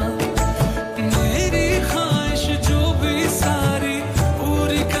मेरी ख्वाहिश जो भी सारी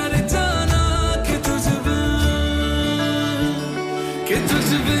पूरी कर जाना कि तुझ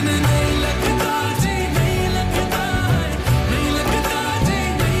बिन नहीं लगता जी नहीं लगता है नहीं लगता जी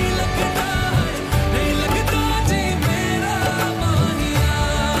नहीं लगता है नहीं लगता जी मेरा माहिया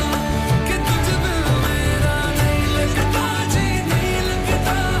कि तुझ बिन मेरा नहीं लगता जी नहीं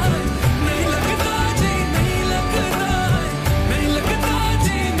लगता है नहीं लगता जी नहीं लगता है नहीं लगता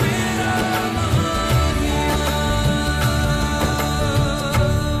जी मेरा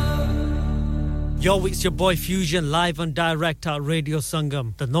Yo, it's your boy Fusion live and direct at Radio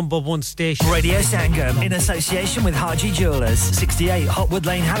Sangam, the #1 station. Radio Sangam in association with Haji Jewellers, 68 Hotwood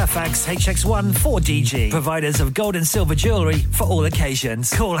Lane, Halifax, HX1 4DG. Providers of gold and silver jewellery for all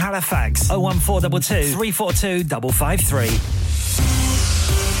occasions. Call Halifax 01422 342 553.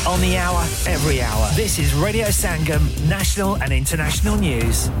 On the hour, every hour. This is Radio Sangam, national and international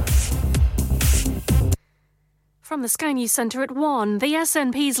news. From the Sky News Centre at 1, the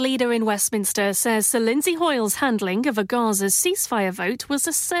SNP's leader in Westminster says Sir Lindsay Hoyle's handling of a Gaza's ceasefire vote was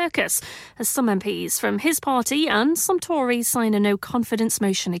a circus, as some MPs from his party and some Tories sign a no-confidence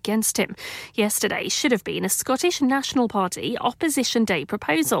motion against him. Yesterday should have been a Scottish National Party Opposition Day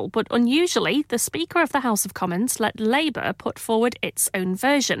proposal, but unusually, the Speaker of the House of Commons let Labour put forward its own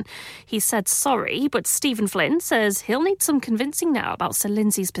version. He said sorry, but Stephen Flynn says he'll need some convincing now about Sir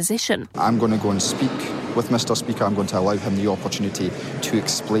Lindsay's position. I'm going to go and speak with Mr Speaker. I'm going to allow him the opportunity to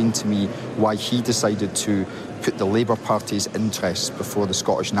explain to me why he decided to put the Labour Party's interests before the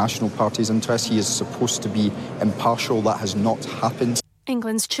Scottish National Party's interests. He is supposed to be impartial. That has not happened.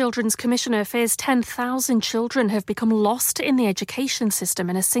 England's Children's Commissioner fears 10,000 children have become lost in the education system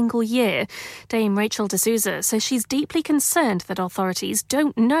in a single year. Dame Rachel D'Souza says she's deeply concerned that authorities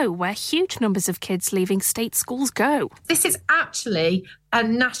don't know where huge numbers of kids leaving state schools go. This is actually a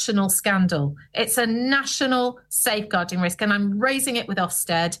national scandal. It's a national safeguarding risk, and I'm raising it with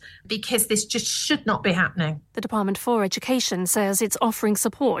Ofsted because this just should not be happening. The Department for Education says it's offering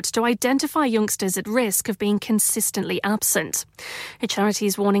support to identify youngsters at risk of being consistently absent. A charity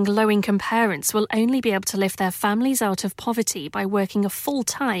is warning low-income parents will only be able to lift their families out of poverty by working a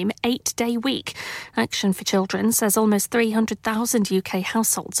full-time 8-day week. Action for Children says almost 300,000 UK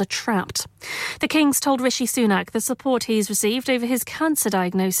households are trapped. The King's told Rishi Sunak the support he's received over his cancer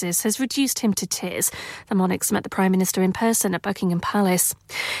diagnosis has reduced him to tears. The monarchs met the Prime Minister in person at Buckingham Palace.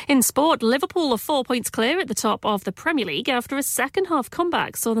 In sport, Liverpool are 4 points clear at the top of the Premier League after a second-half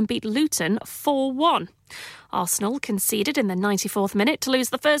comeback saw them beat Luton 4-1. Arsenal conceded in the 94th minute to lose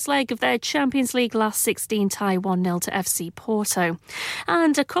the first leg of their Champions League last 16 tie 1-0 to FC Porto.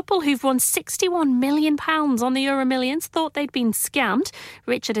 And a couple who've won £61 million on the Euro Millions thought they'd been scammed.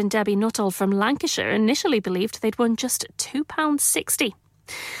 Richard and Debbie Nuttall from Lancashire initially believed they'd won just £2.60.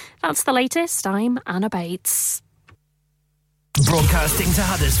 That's the latest. I'm Anna Bates. Broadcasting to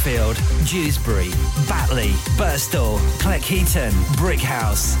Huddersfield, Dewsbury, Batley, Birstall, Cleckheaton,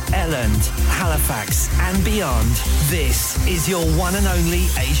 Brickhouse, Elland, Halifax and beyond. This is your one and only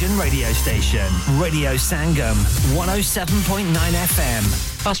Asian radio station. Radio Sangam, 107.9 FM.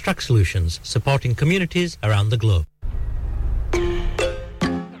 Fast Track Solutions, supporting communities around the globe.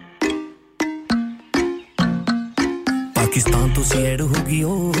 Pakistan तो सीएड होगी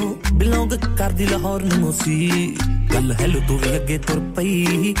ओ belong कर दी लाहौर नमोसी गल hello तो भी अगे तुर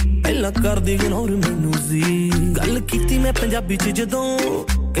पई पहला कर दी इग्नोर मैनू जी गल कीती मैं पंजाबी च जदों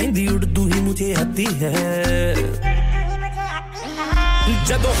कहंदी उर्दू ही मुझे आती है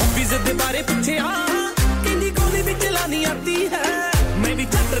जदों हॉबीज दे बारे पूछया कहंदी गोली भी चलानी आती है मैं भी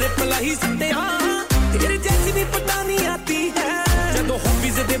चतरे पला ही सकते हां तेरे जैसी भी पता नहीं आती है जदों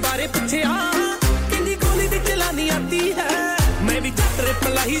हॉबीज दे बारे पूछया चलानी आती है मैं भी चतरे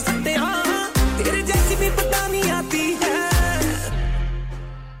पला ही सकते हां तेरे जैसी भी पता नहीं आती है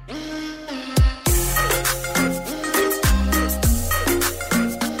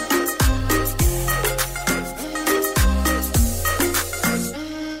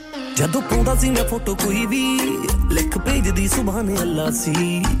ਜਦੋਂ ਪਾਉਂਦਾ ਸੀ ਮੈਂ ਫੋਟੋ ਕੋਈ ਵੀ ਲਿਖ ਭੇਜਦੀ ਸੁਭਾਨ ਅੱਲਾ ਸੀ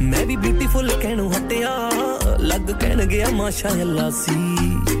ਮੈਂ ਵੀ ਬਿਊਟੀਫੁਲ ਕਹਿਣੋਂ ਹਟਿਆ ਲੱਗ ਕਹਿਣ ਗਿਆ ਮਾਸ਼ਾ ਅੱਲਾ ਸੀ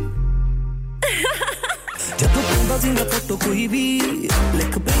ਜਦੋਂ ਪਾਉਂਦਾ ਸੀ ਮੈਂ ਫੋਟੋ ਕੋਈ ਵੀ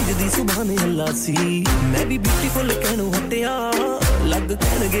ਲਿਖ ਭੇਜਦੀ ਸੁਭਾਨ ਅੱਲਾ ਸੀ ਮੈਂ ਵੀ ਬਿਊਟੀਫੁਲ ਕਹਿਣੋਂ ਹਟਿਆ ਲੱਗ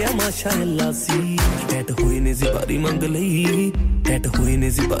ਕਹਿਣ ਗਿਆ ਮਾਸ਼ਾ ਅੱਲਾ ਸੀ ਟੈਟ ਹੋਏ ਨੇ ਜ਼ਿਬਾਰੀ ਮੰਗ ਲਈ ਟੈਟ ਹੋਏ ਨੇ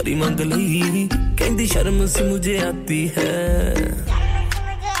ਜ਼ਿਬਾਰੀ ਮੰਗ ਲਈ ਕਹਿੰਦੀ ਸ਼ਰਮ ਸੀ ਮੁਝੇ ਆਤੀ ਹੈ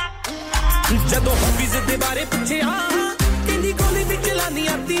ਜਦੋਂ ਹੌਬੀਜ਼ ਦੇ ਬਾਰੇ ਪੁੱਛਿਆ ਕਹਿੰਦੀ ਗੋਲੀ ਵੀ ਚਲਾਨੀ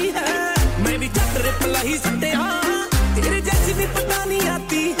ਆਤੀ ਹੈ ਮੈਂ ਵੀ ਜੱਟ ਰਿਪਲਾ ਹੀ ਸੱਟਿਆ ਤੇਰੇ ਜੈਸੀ ਵੀ ਪਤਾ ਨਹੀਂ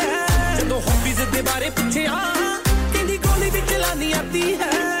ਆਤੀ ਹੈ ਜਦੋਂ ਹੌਬੀਜ਼ ਦੇ ਬਾਰੇ ਪੁੱਛਿਆ ਕਹਿੰਦੀ ਗੋਲੀ ਵੀ ਚਲਾਨੀ ਆਤੀ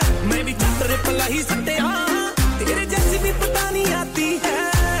ਹੈ ਮੈਂ ਵੀ ਜੱਟ ਰਿਪਲਾ ਹੀ ਸੱਟਿਆ ਤੇਰੇ ਜੈਸੀ ਵੀ ਪਤਾ ਨਹੀਂ ਆਤੀ ਹੈ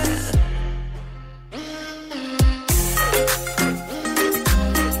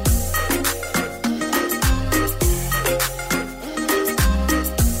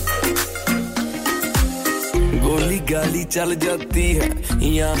गाली चल जाती है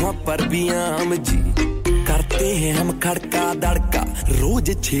यहाँ पर भी आम जी करते हैं हम खड़का दड़का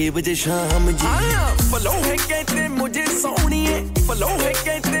रोज 6 बजे शाम जी फलो है कहते मुझे सोनिए फलो है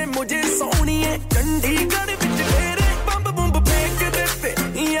कहते मुझे सोनिए चंडीगढ़ विच तेरे बम बम फेंक देते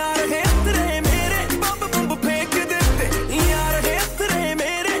यार है तेरे मेरे बम बम फेंक देते यार है तेरे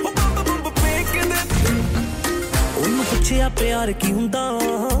मेरे बम बम फेंक देते उन्हें पूछया प्यार की हुंदा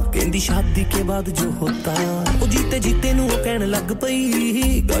कहंदी शादी के बाद जो होता ओ जीते जीते नु कहने लग पई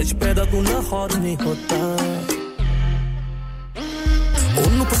गश पैदा तू लाहौर में होता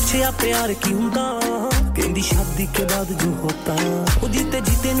ओनु पूछया प्यार की हुंदा कहंदी शादी के बाद जो होता ओ जीते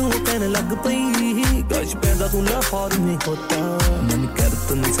जीते नु कहने लग पई गश पैदा तू लाहौर में होता मन कर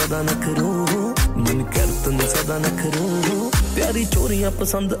तुम सदा न करो मन कर तुम सदा न करो प्यारी चोरियां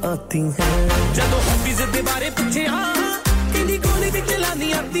पसंद आती हैं जदों हॉबीज दे बारे पूछया कहंदी गोली भी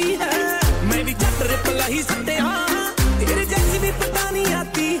चलानी आती है मैं भी जट रिपला ही सकते हां तेरे जैसी भी पता नहीं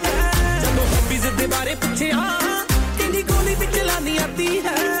आती है जब हॉबीज दे बारे पूछया कहंदी गोली भी चलानी आती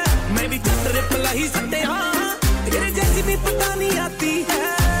है मैं भी जट रिपला ही सकते हां तेरे जैसी भी पता नहीं आती है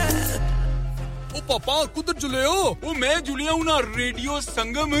पापा कुदर चले हो ओ मैं जुलिया हूं ना रेडियो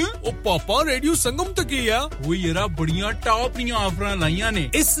संगम ओ पापा रेडियो संगम तक ही है वो येरा बढ़िया टॉप नी ऑफर लाईया ने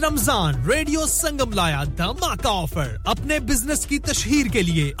इस रमजान रेडियो संगम लाया धमाका ऑफर अपने बिजनेस की तशहीर के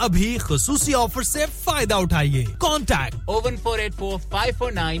लिए अभी खुसूसी ऑफर से फायदा उठाइए कॉन्टैक्ट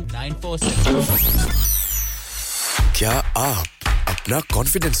 01484549946 क्या आप अपना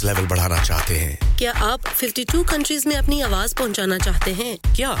कॉन्फिडेंस लेवल बढ़ाना चाहते हैं क्या आप 52 कंट्रीज में अपनी आवाज पहुंचाना चाहते हैं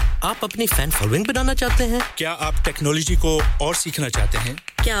क्या आप अपनी फैन फॉलोइंग बनाना चाहते हैं क्या आप टेक्नोलॉजी को और सीखना चाहते हैं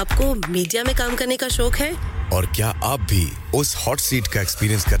क्या आपको मीडिया में काम करने का शौक है और क्या आप भी उस हॉट सीट का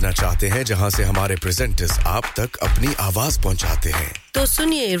एक्सपीरियंस करना चाहते हैं जहां से हमारे प्रेजेंटर्स आप तक अपनी आवाज पहुंचाते हैं तो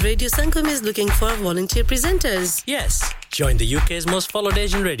सुनिए radio Sangam is looking for volunteer presenters Yes join the UK's most followed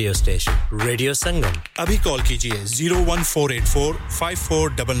Asian radio station Radio Sangam अभी कॉल कीजिए 01484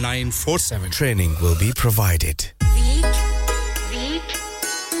 549947 Training will be provided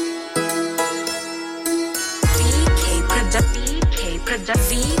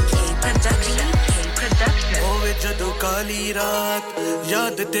ओवे जदों काली रात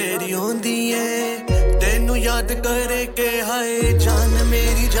याद तेरी होंदी है तेनू याद करे के हाय जान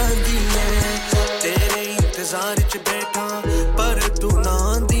मेरी जांदी है तेरे इंतजार च बैठा पर तू ना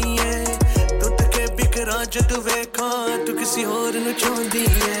आंदी है टूट के बिखरा जद वेखा तू किसी और नु चांदी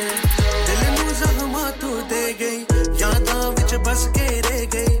है दिल नू ज़ख्मा तू दे गई यादां विच बस के रह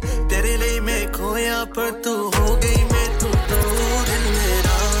गई तेरे लिए मैं खोया पर तू हो गई मैं तू दूर दिल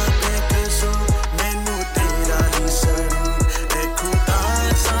मेरा बेकसूर मैनू तेरा ही सरूर ऐ खुदा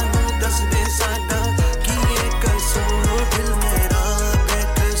सानू दस दे साडा की ये कसूर दिल मेरा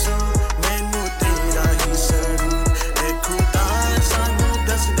बेकसूर मैनू तेरा ही सरूर ऐ खुदा सानू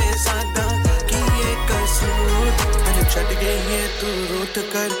दस दे साडा की ये कसूर मैनू छड़ गई है तू रूठ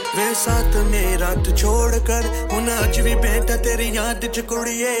कर वे साथ मेरा तू छोड़ कर हुन अज भी बैठा तेरी याद च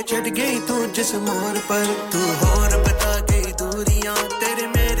कुड़िए छड़ गई तू जिस मोड़ पर तू होर बता गई दूरियां तेरे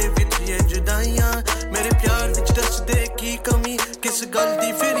मेरे विच ये जुदाइयां मेरे प्यार विच दस दे की कमी किस गल दी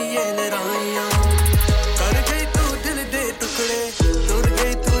फिर ये लड़ाइयां कर गई तू दिल दे टुकड़े टूट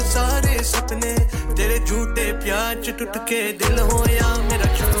गई तू सारे सपने तेरे झूठे प्यार च टूट के दिल होया मेरा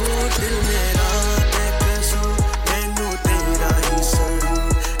झूठ दिल मेरा बेकसूर मैनू तेरा ही सरूर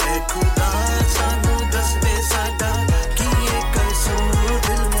ऐ खुदा सानू दस दे साडा की ये कसूर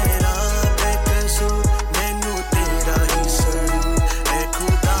दिल मेरा बेकसूर मैनू तेरा ही सरूर ऐ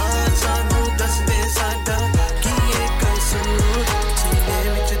खुदा सानू दस दे साडा की ये कसूर सीने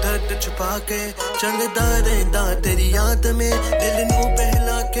विच दर्द छुपा के चलदा रहंदा तेरी याद में दिल नू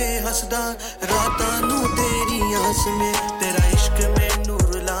बहला के हसदा रातां नू तेरी आस में तेरा इश्क मैनू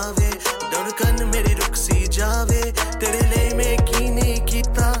रुलावे धड़कन मेरी रुक सी जावे तेरे लिए मैं की नहीं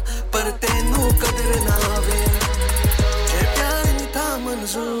कीता पर तेनू कदर ना आवे जे प्यार नहीं था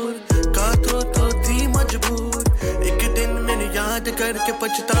मंजूर का तो थी मजबूर एक दिन मैंने याद करके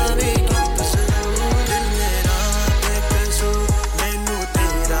पछतावेगी तो जरूर दिल मेरा बेकसूर मैनू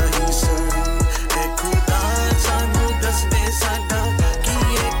तेरा ही सरूर ऐ खुदा सानू दस दे साडा की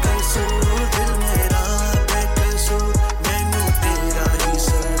ये कसूर दिल मेरा बेकसूर मैनू तेरा ही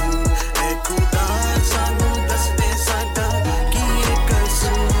सरूर ऐ खुदा सानू दस दे साडा की ये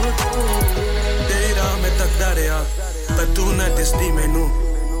कसूर तेरा मैं तकदा रहा पर तू ना दिसदी मैनू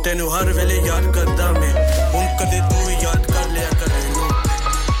तेनू हर वेले याद करदा मैं हुन कदे तू याद कर लिया कर मैनू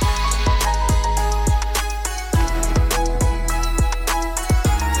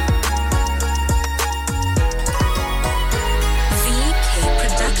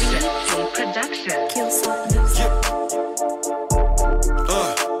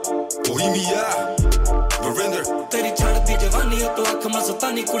तेरी छड़ती जवानी तो अख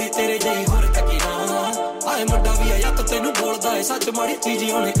मस्तानी कुड़ी तेरे जई होर तकी ना आए मुंडा भी आया तो तेनू बोलदा है सच माड़ी चीज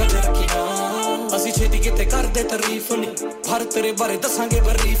ओने कदे रखी ना ਅਸੀਂ ਛੇਤੀ ਕਿਤੇ ਕਰਦੇ ਤਾਰੀਫ ਨਹੀਂ ਹਰ ਤੇਰੇ ਬਾਰੇ ਦੱਸਾਂਗੇ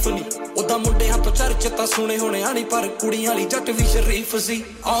ਬਰੀਫ ਨਹੀਂ ਉਦਾਂ ਮੁੰਡਿਆਂ ਤੋਂ ਚਰਚ ਤਾਂ ਸੁਣੇ ਹੋਣੇ ਆਣੀ ਪਰ ਕੁੜੀਆਂ ਵਾਲੀ ਜੱਟ ਵੀ ਸ਼ਰੀਫ ਸੀ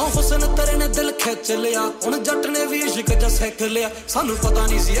ਆ ਹੁਸਨ ਤੇਰੇ ਨੇ ਦਿਲ ਖਿੱਚ ਲਿਆ ਹੁਣ ਜੱਟ ਨੇ ਵੀ ਇਸ਼ਕ ਜਾਂ ਸਿੱਖ ਲਿਆ ਸਾਨੂੰ ਪਤਾ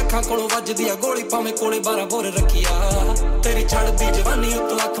ਨਹੀਂ ਸੀ ਅੱਖਾਂ ਕੋਲੋਂ ਵੱਜਦੀ ਆ ਗੋਲੀ ਭਾਵੇਂ ਕੋਲੇ 12 ਬੋਰ ਰੱਖਿਆ ਤੇਰੀ ਛੜਦੀ ਜਵਾਨੀ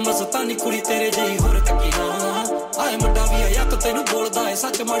ਉਤੋਂ ਅੱਖ ਮਸਤਾਨੀ ਕੁੜੀ ਤੇਰੇ ਜਿਹੀ ਹੋਰ ਤੱਕੀ ਨਾ ਆਏ ਮੁੰਡਾ ਵੀ ਆਇਆ ਤਾਂ ਤੈਨੂੰ ਬੋਲਦਾ ਹੈ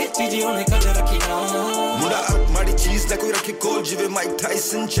ਸੱਚ ਮਾੜੀ ਚੀਜ਼ ਉਹਨੇ ਕਦੇ ਰੱਖੀ ਨਾ ਮੁੰਡਾ ਮਾੜੀ ਚੀਜ਼ ਨਾ ਕੋਈ ਰੱਖੇ ਕੋਲ ਜਿਵੇਂ ਮਾਈਕ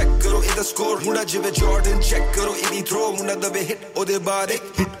ਟਾਇਸਨ ਚੈੱਕ ਕਰੋ ਇਹਦਾ ਸਕੋਰ ਮੁੰਡਾ ਜਿਵੇਂ ਜਾਰਡਨ ਚੈੱਕ ਕਰੋ ਇਹਦੀ ਥਰੋ ਮੁੰਡਾ ਦਵੇ ਹਿੱਟ ਉਹਦੇ ਬਾਅਦ ਇੱਕ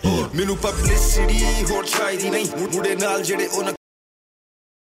ਹਿੱਟ ਮੈਨੂੰ ਪਬਲਿਸਿਟੀ ਹੋਰ ਚਾਹੀਦੀ ਨਹੀਂ ਮੁੰਡੇ ਨਾਲ ਜਿਹੜੇ ਉਹਨਾਂ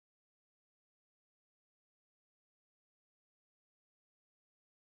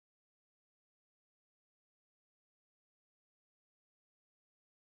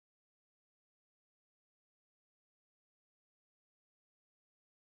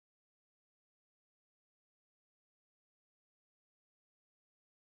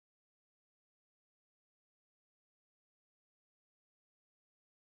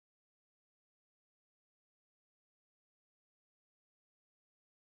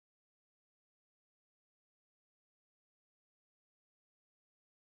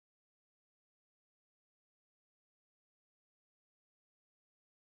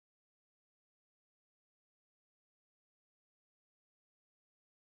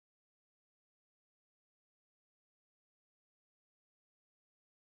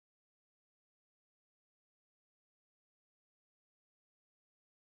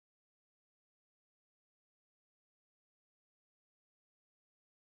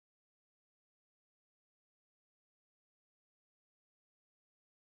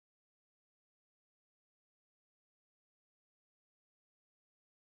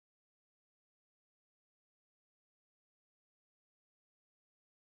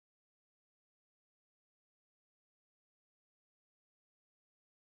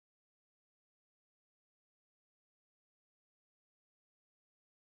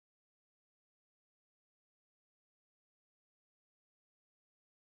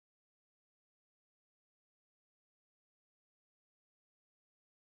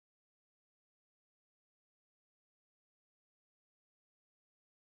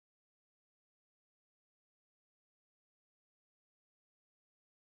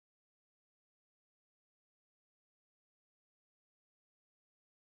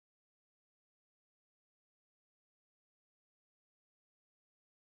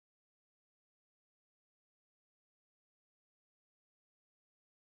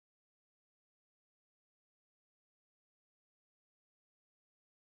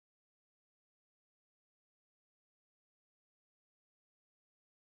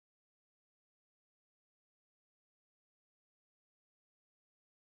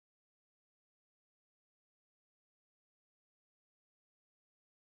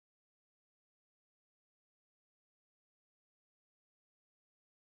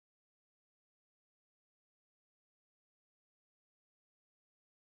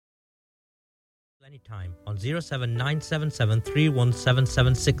Anytime on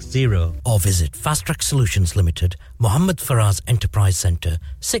 07977317760 or visit Fast Track Solutions Limited, Mohammed Faraz Enterprise Centre,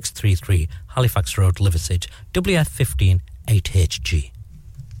 633 Halifax Road, Liversedge, WF15 8HG.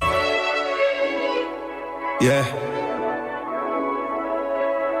 Yeah.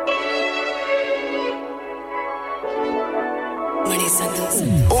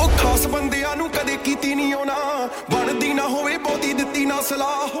 ਉਹ ਖਾਸ ਬੰਦਿਆਂ ਨੂੰ ਕਦੇ ਕੀਤੀ ਨਹੀਂ ਹੋਣਾ ਬਣਦੀ ਨਾ ਹੋਵੇ ਬਹੁਤੀ ਦਿੱਤੀ ਨਾ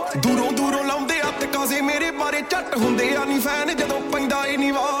ਸਲਾਹ ਦੂਰੋਂ ਦੂਰੋਂ ਲਾਉਂਦੇ ਹੱਥ ਕਾਜ਼ੇ ਮੇਰੇ ਬਾਰੇ ਝੱਟ ਹੁੰਦੇ ਆ ਨਹੀਂ ਫੈਨ ਜਦੋਂ ਪੈਂਦਾ ਏ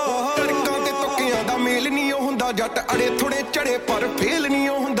ਨੀ ਵਾਹ ਟੜਕਾਂ ਤੇ ਤੁੱਕਿਆਂ ਦਾ ਮੇਲ ਨਹੀਂ ਉਹ ਹੁੰਦਾ ਜੱਟ ਅੜੇ ਥੋੜੇ ਚੜੇ ਪਰ ਫੇਲ ਨਹੀਂ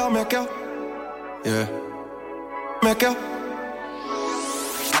ਉਹ ਹੁੰਦਾ ਮੈਂ ਕਿਹਾ ਮੈਂ ਕਿਹਾ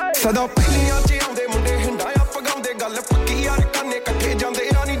ਸਦਾ ਪਹਿਲੀਆਂ ਚ ਆਉਂਦੇ ਮੁੰਡੇ ਹੰਡਾਇਆ ਪਗਾਉਂਦੇ ਗੱਲ ਪੱਕੀ ਯਾਰ ਕੰਨੇ ਇਕੱਠੇ ਜਾਂਦੇ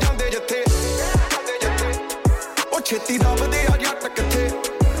ਆ ਨਹੀਂ ਜਾਂਦੇ ਜਿੱਥੇ ਉਹ ਛੇਤੀ ਦੱਬਦੇ ਆ ਜੱਟ ਕਿੱਥੇ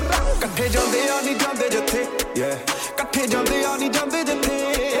ਇਕੱਠੇ ਜਾਂਦੇ ਆ ਨਹੀਂ ਜਾਂਦੇ ਜਿੱਥੇ ਇਕੱਠੇ ਜਾਂਦੇ ਆ ਨਹੀਂ ਜਾਂਦੇ ਜਿੱਥੇ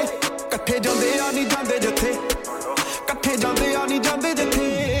ਇਕੱਠੇ ਜਾਂਦੇ ਆ ਨਹੀਂ ਜਾਂਦੇ ਜਿੱਥੇ ਇਕੱਠੇ ਜਾਂਦੇ ਆ ਨਹੀਂ ਜਾਂਦੇ ਜਿੱਥੇ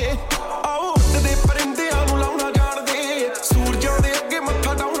ਆਓ ਉੱਡਦੇ ਪਰਿੰਦਿਆਂ ਨੂੰ ਲਾਉਣਾ ਜਾਣਦੇ ਸੂਰਜਾਂ ਦੇ ਅੱਗੇ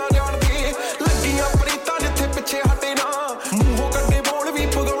ਮੱਥਾ ਡਾਉਣਾ ਜਾਣਦੇ ਲੱਗੀਆਂ ਪ੍ਰੀਤਾਂ ਜਿੱਥੇ ਪਿੱਛੇ ਹਟੇ ਨਾ ਮੂੰਹੋਂ ਕੱਢੇ ਬੋਲ ਵੀ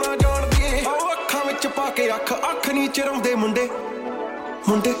ਪਗਾਉਣਾ ਜਾਣਦੇ ਆਓ ਅੱਖਾਂ ਵਿੱਚ ਪਾ ਕੇ ਅੱਖ ਨਹੀਂ ਚਿਰਾਉਂਦੇ ਮੁੰਡੇ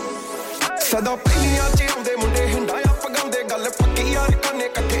ਸਦਾ ਪਹਿਲੀਆਂ ਚ ਆਉਂਦੇ ਮੁੰਡੇ ਹੰਡਾਇਆ ਪਗਾਉਂਦੇ ਗੱਲ ਪੱਕੀ ਯਾਰ ਕੰਨੇ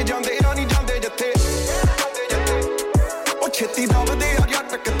ਇਕੱਠੇ ਜਾਂਦੇ ਆ ਨਹੀਂ ਜਾਂਦੇ ਜਿੱਥੇ ਉਹ ਛੇਤੀ ਦੱਬਦੇ ਆ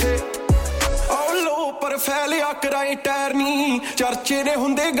ਜੱਟ ਕਿੱਥੇ ਆਓ ਲੋ ਪਰ ਫੈਲਿਆ ਕਰਾਏ ਟਾਇਰ ਨੀ ਚਰਚੇ ਨੇ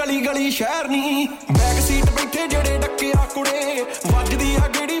ਹੁੰਦੇ ਗਲੀ ਗਲੀ ਸ਼ਹਿਰ ਨੀ ਬੈਕ ਸੀਟ ਬੈਠੇ ਜਿਹੜੇ ਡੱਕਿਆ ਕੁੜੇ ਵੱਜਦੀ ਆ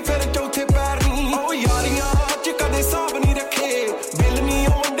ਗੇੜੀ ਫਿਰ ਚੌਥੇ ਪੈਰ ਨੀ ਉਹ ਯਾਰੀਆਂ ਚ ਕਦੇ ਹਿਸਾਬ ਨਹੀਂ ਰੱਖੇ ਬਿੱਲ ਨੀ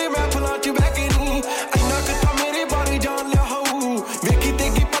ਉਹ ਮੁੰਡੇ ਮਹਿਫਲਾਂ ਚ ਬਹਿ ਕੇ ਨੀ ਇੰਨਾ ਕੁ ਤਾਂ ਮੇਰੇ ਬਾਰੇ ਜਾਣ ਲਿਆ ਹੋਊ ਵੇਖੀ ਤੇ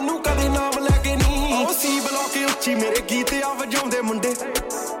ਕੀ ਪੰਨੂ ਕਦੇ ਨਾਮ ਲੈ ਕੇ ਨੀ ਉਹ ਸੀ ਬਲੌਕ ਉੱਚੀ ਮੇਰੇ ਗੀਤ ਆ ਵਜਾਉਂਦੇ ਮੁੰਡੇ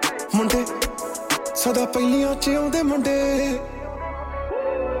ਸਦਾ ਪਹਿਲੀਆਂ ਚ ਆਉਂਦੇ ਮੁੰਡੇ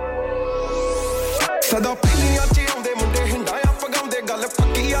ਸਦਾ ਪਹਿਲੀਆਂ ਚ ਆਉਂਦੇ ਮੁੰਡੇ ਹੰਡਾਇਆ ਪਗਾਉਂਦੇ ਗੱਲ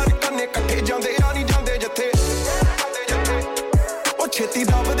ਪੱਕੀ ਯਾਰ ਕੰਨੇ ਇਕੱਠੇ ਜਾਂਦੇ ਆ ਨਹੀਂ ਜਾਂਦੇ ਜਿੱਥੇ ਉਹ ਛੇਤੀ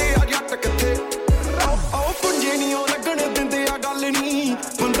ਦੱਬਦੇ ਆ ਜੱਟ ਕਿੱਥੇ ਆਓ ਪੁੰਜੇ ਨਹੀਂ ਉਹ ਲੱਗਣ ਦਿੰਦੇ ਆ ਗੱਲ ਨਹੀਂ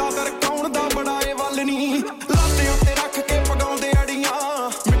ਬੰਦਾ ਦਰਕਾਉਣ ਦਾ ਬੜਾ ਏ ਵੱਲ ਨਹੀਂ ਲਾਤੇ ਉੱਤੇ ਰੱਖ ਕੇ ਪਗਾਉਂਦੇ ਅੜੀਆਂ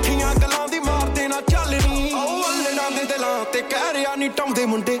ਮਿੱਠੀਆਂ ਗੱਲਾਂ ਦੀ ਮਾਰਦੇ ਨਾ ਚੱਲਣੀ ਆਓ ਅੱਲੜਾਂ ਦੇ ਦਿਲਾਂ ਤੇ ਕਹਿ ਰਿਆ ਨਹੀਂ ਟਾਉਂਦੇ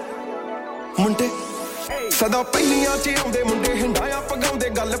ਮੁੰਡੇ ਸਦਾ ਪਹਿਲੀਆਂ ਚ ਆਉਂਦੇ ਮੁੰਡੇ ਹੰਡਾਇਆ ਪਗਾਉਂਦੇ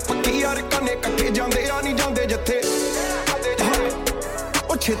ਗੱਲ ਪੱਕੀ ਯਾਰ ਕੰਨੇ ਇਕੱਠੇ ਜਾਂਦੇ ਆ ਨਹੀਂ ਜਾਂਦੇ ਜਿੱਥੇ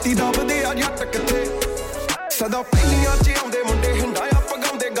ਉਹ ਛੇਤੀ ਦੱਬਦੇ ਆ ਜੱਟ ਕਿੱਥੇ ਸਦਾ ਪਹਿਲੀਆਂ ਚ ਆਉਂਦੇ ਮੁੰਡੇ ਹੰਡਾਇਆ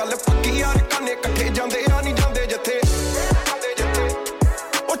ਪਗਾਉਂਦੇ ਗੱਲ ਪੱਕੀ ਯਾਰ ਕੰਨੇ ਇਕੱਠੇ ਜਾਂਦੇ ਆ ਨਹੀਂ ਜਾਂਦੇ ਜਿੱਥੇ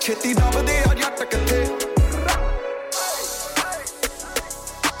ਉਹ ਛੇਤੀ ਦੱਬਦੇ ਆ ਜੱਟ ਕਿੱਥੇ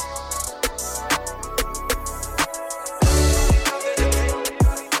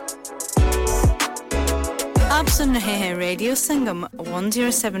आप सुन रहे हैं रेडियो संगम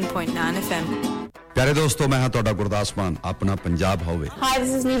 107.9 FM। प्यारे दोस्तों मैं हाँ तोड़ा गुरदास मान अपना पंजाब होवे। Hi, this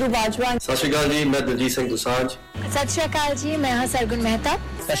is Neeru Bajwa। सत श्री अकाल जी मैं दलजीत सिंह दुसांझ। सत श्री अकाल जी मैं हाँ सरगुन मेहता।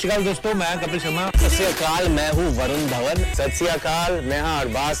 सत श्री अकाल दोस्तों मैं कपिल शर्मा। सत श्री अकाल मैं हूँ वरुण धवन। सत श्री अकाल मैं हाँ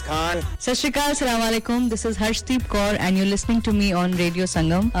अरबाज खान। सत श्री अकाल अस्सलाम वालेकुम this is Harshdeep Kaur and you're listening to me on Radio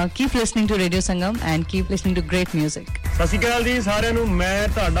Sangam. Keep listening to Radio Sangam and keep listening to great music. ਸਤ ਸ਼੍ਰੀ ਅਕਾਲ ਜੀ ਸਾਰਿਆਂ ਨੂੰ ਮੈਂ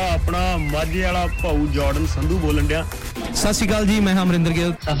ਤੁਹਾਡਾ ਆਪਣਾ ਮਾਝੇ ਵਾਲਾ ਭਾਊ ਜਾਰਡਨ ਸੰਧੂ ਬੋਲਣ ਡਿਆ ਸਤ ਸ਼੍ਰੀ ਅਕਾਲ ਜੀ ਮੈਂ ਹਾਂ ਅਮਰਿੰਦਰ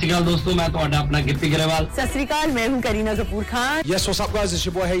ਗਿੱਲ ਸਤ ਸ਼੍ਰੀ ਅਕਾਲ ਦੋਸਤੋ ਮੈਂ ਤੁਹਾਡਾ ਆਪਣਾ ਗਿੱਪੀ ਗਰੇਵਾਲ ਸਤ ਸ਼੍ਰੀ ਅਕਾਲ ਮੈਂ ਹੂੰ Kareena Kapoor Khan Yes what's up guys it's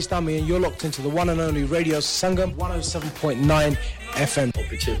your boy Hayes Dami and you're locked into the one and only Radio Sangam 107.9 FM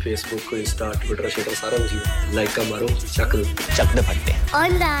पीछे फेसबुक को इंस्टा ट्विटर शेटर सारा कुछ लाइक का मारो चक दे फटते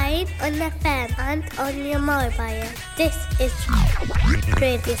online on the FM and on your mobile this is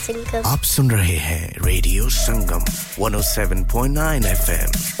Radio Sangam आप सुन रहे हैं रेडियो संगम 107.9 FM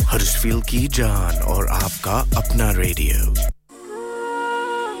हर्षफील की जान और आपका अपना रेडियो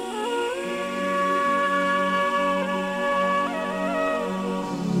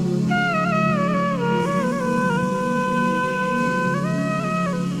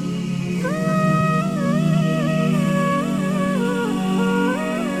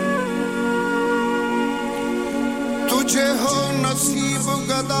नसीब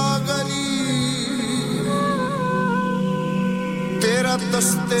गदागरी तेरा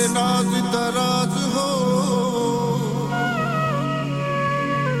दस्ते नाज दराज हो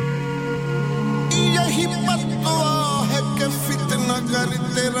यही बद्दुआ है कि फितना कर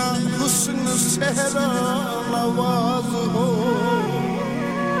तेरा हुस्न सहरा नवाज हो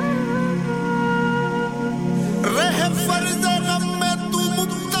रहे फर्ज गम में तू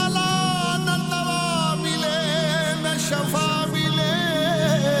मुब्तला न दवा मिले न शफा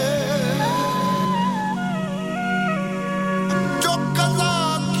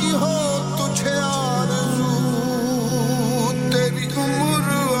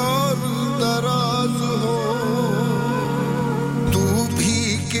दराज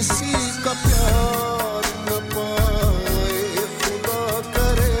किसी का प्यार न पाए खुदा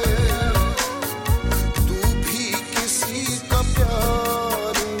करे तू भी किसी का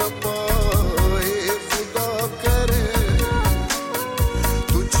प्यार न पाए खुदा करे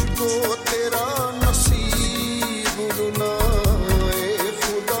तुझको तेरा नसीब रुलाए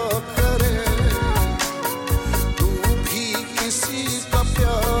खुदा करे तू भी किसी का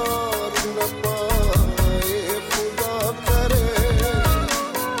प्यार न पाए खुदा करे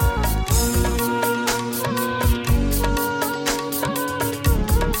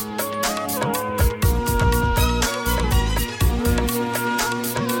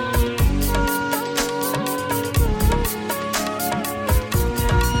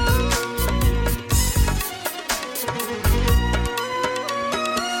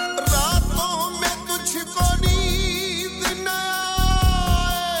रातों में तुझको नींद न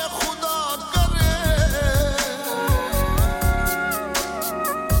आए खुदा करे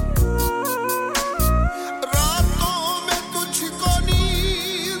रातों में तुझको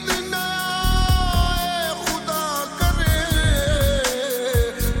नींद न आए खुदा करे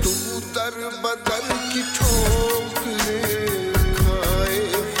तू दर बदर की ठोकरें खाए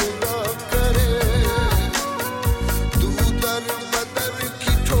खुदा करे तू दर बदर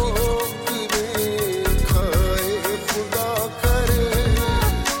की ठोकरें खाए खुदा करे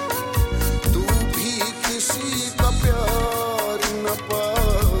तू भी किसी का प्यार न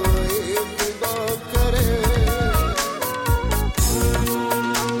पाए खुदा करे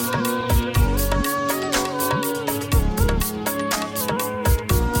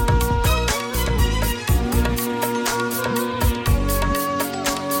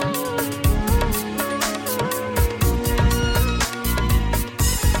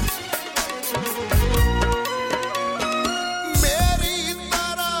मेरी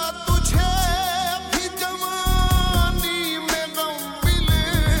तरह तुझे भी जवानी में गम मिले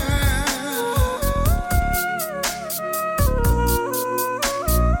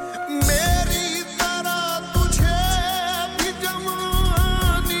मेरी तरह तुझे भी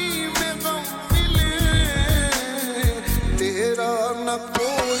जवानी में गम मिले तेरा न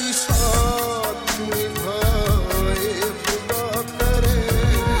कोई साथ निभाए खुदा करे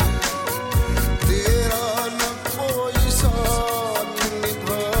तेरा न कोई साथ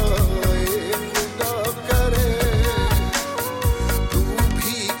निभाए खुदा करे तू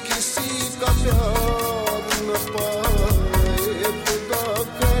भी किसी का प्यार न पाए खुदा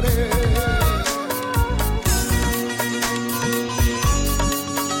करे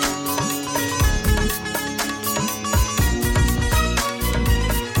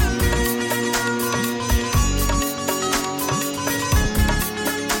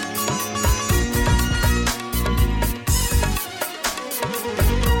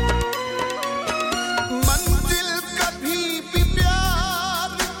मंजिल कभी भी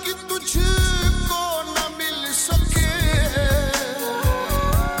प्यार की तुझको न मिल सके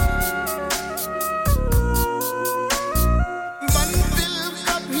मंजिल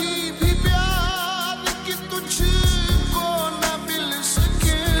कभी भी प्यार की तुझको न मिल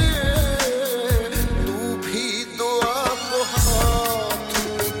सके तू भी दुआ को हाथ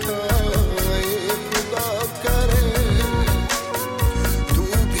उठाए खुदा करे तू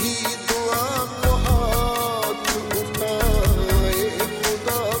भी दुआ को हाथ उठाए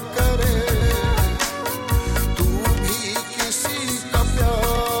खुदा करे तू भी किसी का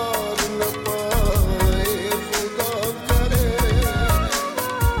प्यार न पाए खुदा करे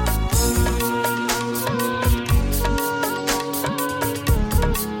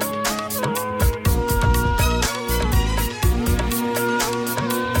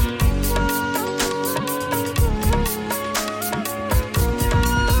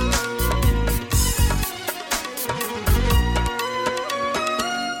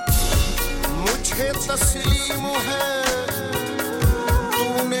मुझे तस्लीम है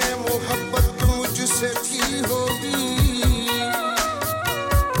तूने मोहब्बत मुझसे की होगी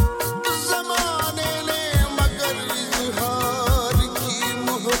ज़माने ने मगर इज़हार की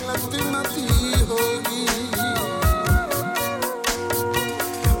मोहलत न दी होगी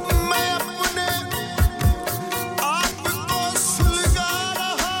मैं अपने आप को सुलगा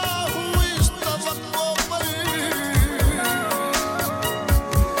रहा हूँ इस तवक्को पर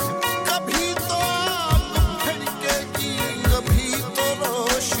कभी तो आग फड़केगी कभी तो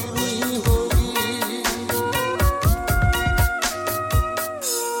रोशनी होगी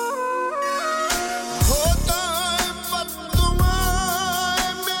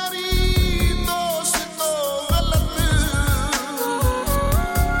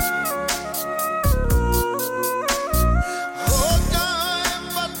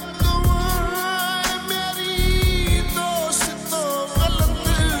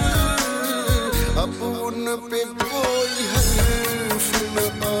उन पे कोई हर्फ न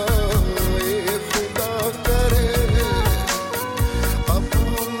आए खुदा करे अब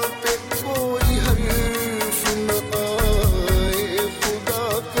उन पे कोई हर्फ न आए खुदा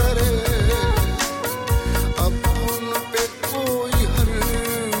करे अब उन पे कोई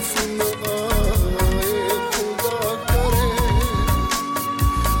हर्फ न आए खुदा करे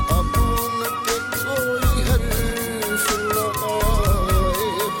अब उन पे कोई हर्फ न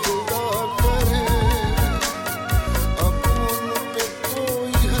आए खुदा करे अब उन पे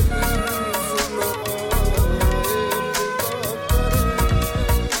कोई हर्फ न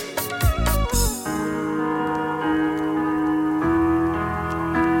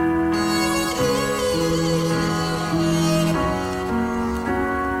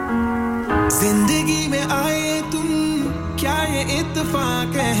जिंदगी में आए तुम क्या ये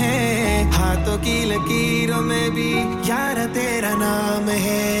इत्तेफाक है हाथों की लकीरों में भी यार तेरा नाम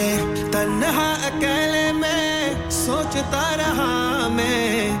है तन्हा अकेले में सोचता रहा मैं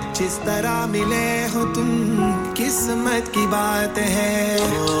जिस तरह मिले हो तुम किस्मत की बात है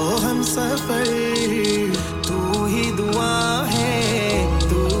ओ हम सफर तू ही दुआ है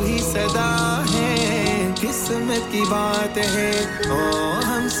तू ही सदा है किस्मत की बात है ओ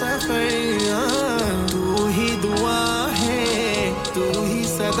हम सफर तू ही दुआ है तू ही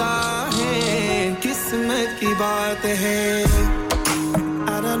सदा है किस्मत की बात है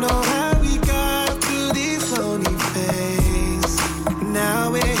I don't know how we got to this lonely phase now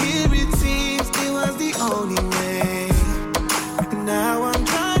we're here it seems it was the only way now I'm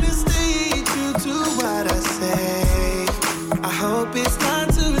trying to stay true to what I say I hope it's not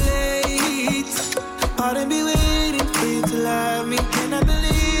too late pardon me waiting for you to love me can I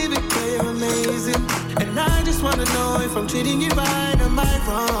believe it girl you're amazing and I just wanna know if I'm treating you right or am I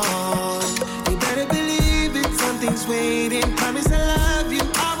wrong you better believe it something's waiting promise I love you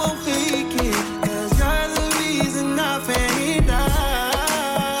I won't fake it cause you're the reason I fell in love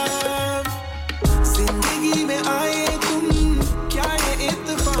जिंदगी में आए तुम क्या ये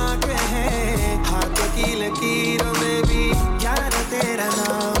इत्तेफाक है हाथों की लकीरों में भी यार तेरा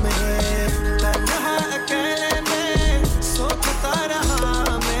नाम है तन्हा अकेले में सोचता रहा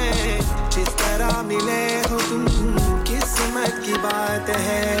मैं जिस तरह मिले हो तुम किस्मत की बात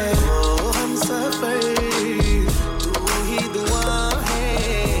है ओ हम सफर तू ही दुआ है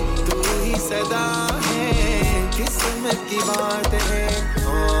तू ही सदा है किस्मत की बात है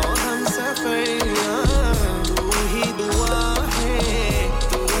ओ हम सफर तू ही दुआ है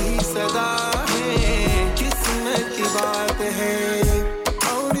तू ही सदा है किस्मत की बात है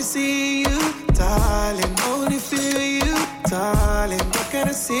only see you darling only feel you darling what can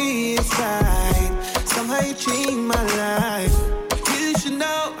I see it's right somehow you changed my life you should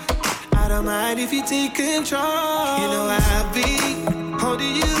know I don't mind if you take control you know I'll be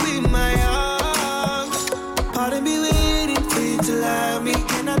holding you in my arms pardon me waiting for you to love me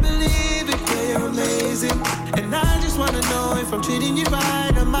can I believe it girl you're amazing and I just wanna know if I'm treating you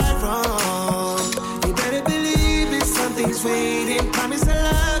right or am I wrong you better believe it something's waiting promise I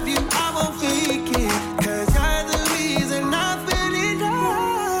love you I won't fake it cause you're the reason I fell in love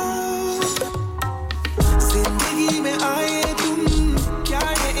जिंदगी में आए तुम क्या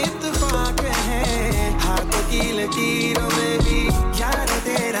ये इत्तेफाक है हाथों की लकीरों में भी यार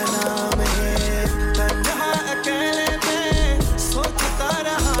तेरा नाम है तन्हा अकेले में सोचता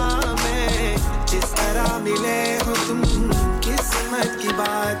रहा मैं जिस तरह मिले हो तुम किस्मत की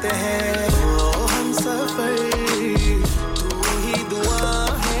बात है ओ हम सफर तू ही दुआ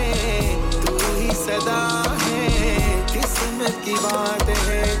है तू ही सदा है किस्मत की बात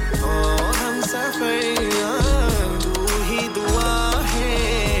है ओ हम सफर तू ही दुआ है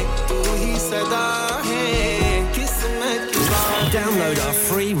तू ही सदा है किस्मत की बात Download our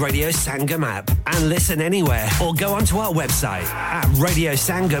free Radio Sangam app and listen anywhere or go onto our website at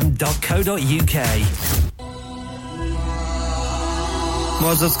radiosangam.co.uk.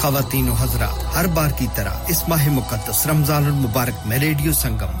 मुअज़्ज़ज़ ख़वातीन व हज़रात हर बार की तरह इस माह मुक़द्दस रमज़ानुल मुबारक में रेडियो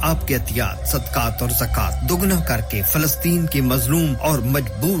संगम आपके अतियात सदक़ात और ज़कात दुगना करके फ़लस्तीन के मज़लूम और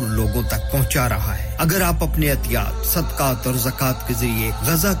मजबूर लोगों तक पहुंचा रहा है अगर आप अपने अतियात सदक़ात और ज़कात के ज़रिए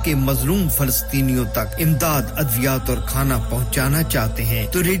गज़ा के मज़लूम फ़लस्तीनियों तक इमदाद अद्वियात और खाना पहुंचाना चाहते हैं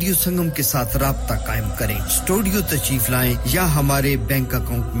तो रेडियो संगम के साथ राब्ता कायम करें स्टूडियो तशरीफ लाएं या हमारे बैंक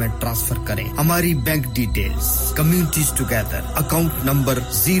अकाउंट में ट्रांसफर करें हमारी bank details communities together account number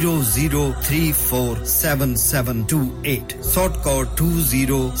 00347728 sort code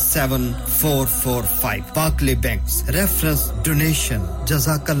 207445 Barclays Banks reference donation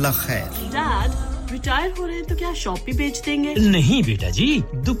jazakallah khair Dad retire हो रहे हैं तो क्या शॉप भी बेच देंगे? नहीं बेटा जी,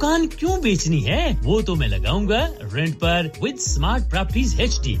 दुकान क्यों बेचनी है? वो तो मैं लगाऊंगा रेंट पर with smart properties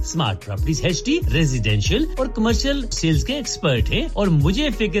HD. Smart properties HD residential और कमर्शियल सेल्स के एक्सपर्ट हैं और मुझे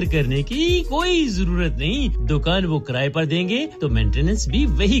फिक्र करने की कोई जरूरत नहीं। दुकान वो किराए पर देंगे तो मेंटेनेंस भी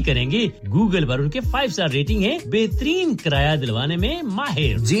वही करेंगे। गूगल पर उनके 5 स्टार रेटिंग है, बेहतरीन किराया दिलवाने में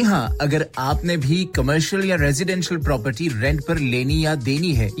माहिर। जी हां, अगर आपने भी कमर्शियल या रेजिडेंशियल प्रॉपर्टी रेंट पर लेनी या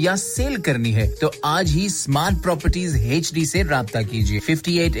देनी है या सेल करनी है तो आज ही स्मार्ट प्रॉपर्टीज एचडी से राब्ता कीजिए।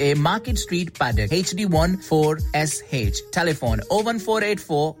 58A market street, Paddock, HD14SH। Telephone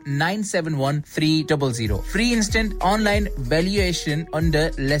 01484 971 300। Free instant online valuation under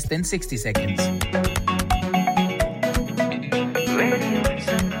less than 60 seconds.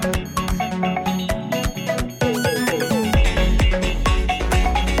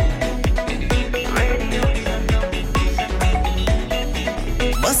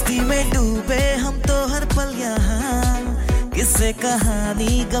 मस्ती में डूबे हम तो हर पल यहाँ, किस्से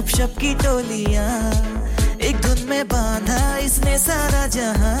कहानी गपशप की टोलियाँ, एक धुन में बांधा इसने सारा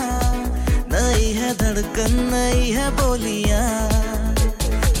जहां। नई है धड़कन, नई है बोलियां,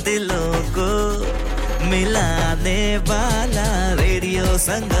 दिलों को मिलाने वाला रेडियो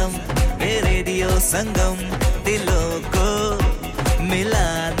संगम, ये रेडियो संगम। दिलों को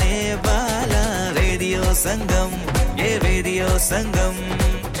मिलाने वाला रेडियो संगम, ये रेडियो संगम।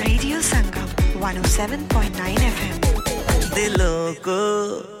 Radio Sangam 107.9 FM। दिलों को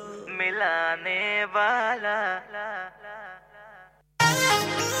मिलाने वाला।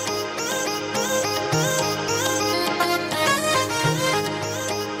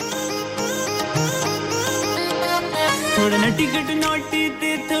 थोड़ा ना टिकट नोटी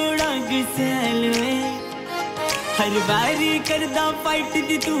ते थोड़ा गुस्सैल वे, हर बारी करदा फाइट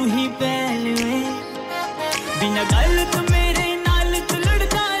दी तू ही पहल वे, बिना गल तो मेरे नाल तू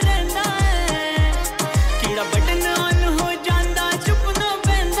लड़दा रहंदा है, कीड़ा बटन ऑन हो जांदा चुप ना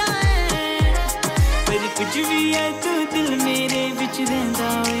पैंदा है, पर कुछ भी है तू दिल मेरे विच रहंदा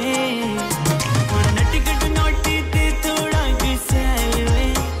वे। थोड़ा ना टिकट नोटी ते थोड़ा गुस्सैल वे,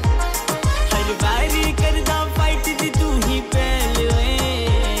 हर बारी करदा फाइट दी तू ही पहल वे।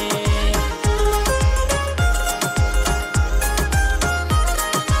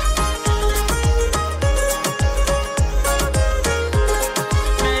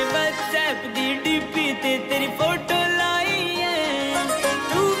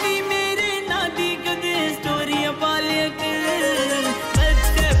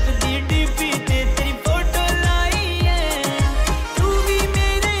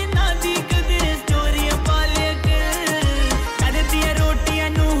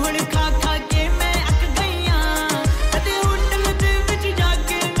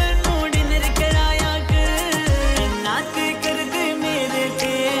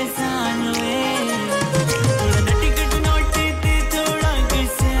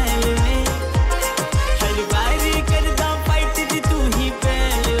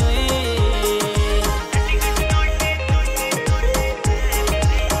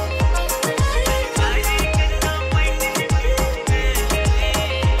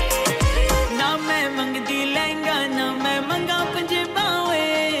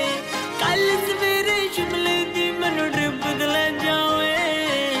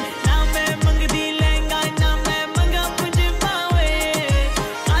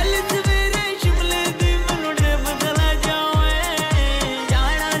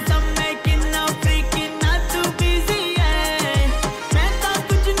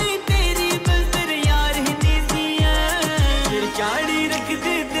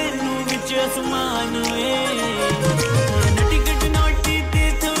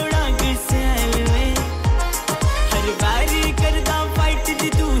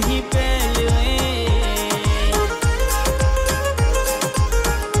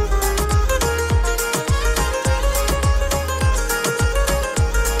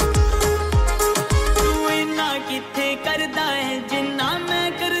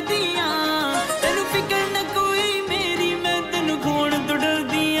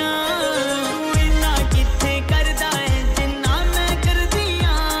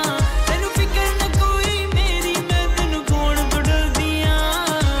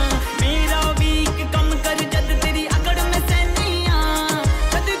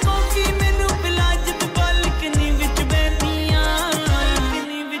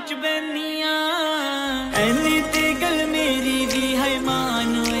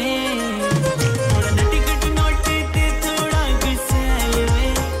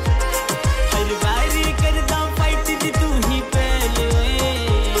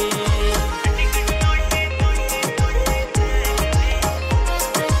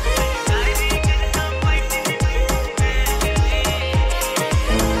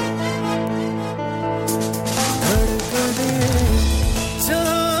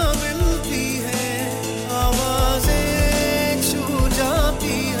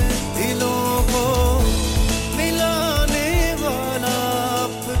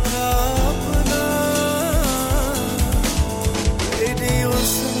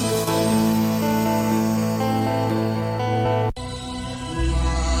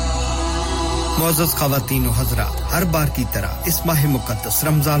 मुअज़्ज़ज़ ख़वातीन व हज़रात हर बार की तरह इस माह मुक़द्दस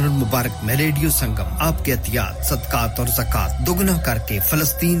रमज़ान मुबारक में रेडियो संगम आपके अतियात सदकात और ज़कात दुगना करके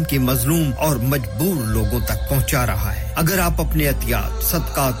फ़लस्तीन के मज़लूम और मजबूर लोगों तक पहुंचा रहा है अगर आप अपने अतियात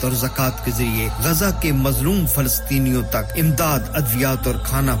सदकात और ज़कात के जरिए गज़ा के मज़लूम फ़लस्तीनियों तक इमदाद अद्वियात और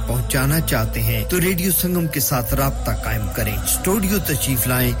खाना पहुंचाना चाहते हैं तो रेडियो संगम के साथ राब्ता कायम करें स्टूडियो तशरीफ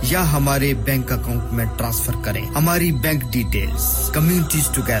लाएं या हमारे बैंक अकाउंट में ट्रांसफर करें हमारी bank details communities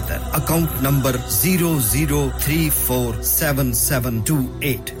together account number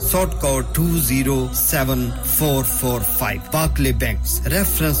 00347728 sort code 207445 Barclays banks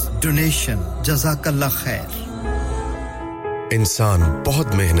reference donation जज़ाकल्लाह खैर इंसान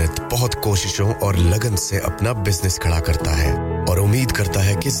बहुत मेहनत बहुत कोशिशों और लगन से अपना बिजनेस खड़ा करता है और उम्मीद करता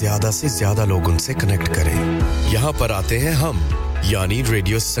है कि ज्यादा से ज्यादा लोग उनसे कनेक्ट करें यहाँ पर आते हैं हम यानी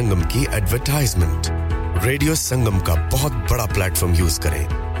रेडियो संगम की एडवर्टाइजमेंट रेडियो संगम का बहुत बड़ा प्लेटफॉर्म यूज करें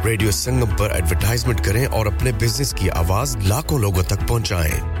रेडियो संगम पर एडवर्टाइजमेंट करें और अपने बिजनेस की आवाज लाखों लोगों तक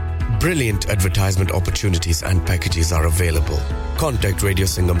पहुंचाएं Brilliant advertisement opportunities and packages are available. Contact Radio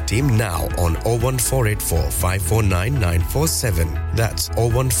Singham team now on 01484 549 947. That's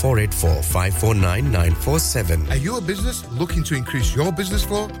 01484 549 947. Are you a business looking to increase your business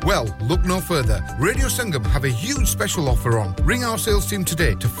flow? Well, look no further. Radio Singham have a huge special offer on. Ring our sales team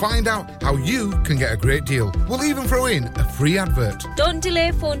today to find out how you can get a great deal. We'll even throw in a free advert. Don't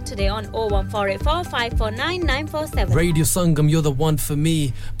delay, phone today on 01484 549 947. Radio Sangam, you're the one for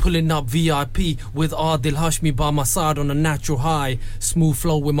me. Pulling up VIP with Adil Hashmi by my side on a natural high. Smooth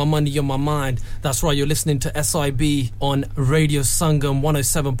flow with my money on my mind. That's right, you're listening to SIB on Radio Sangam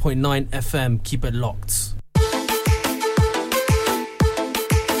 107.9 FM. Keep it locked.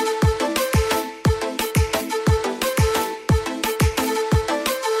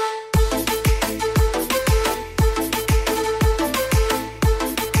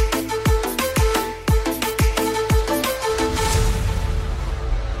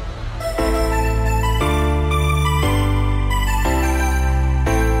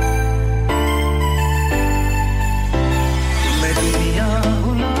 मैं दुनिया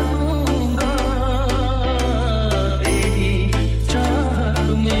भुला दूंगा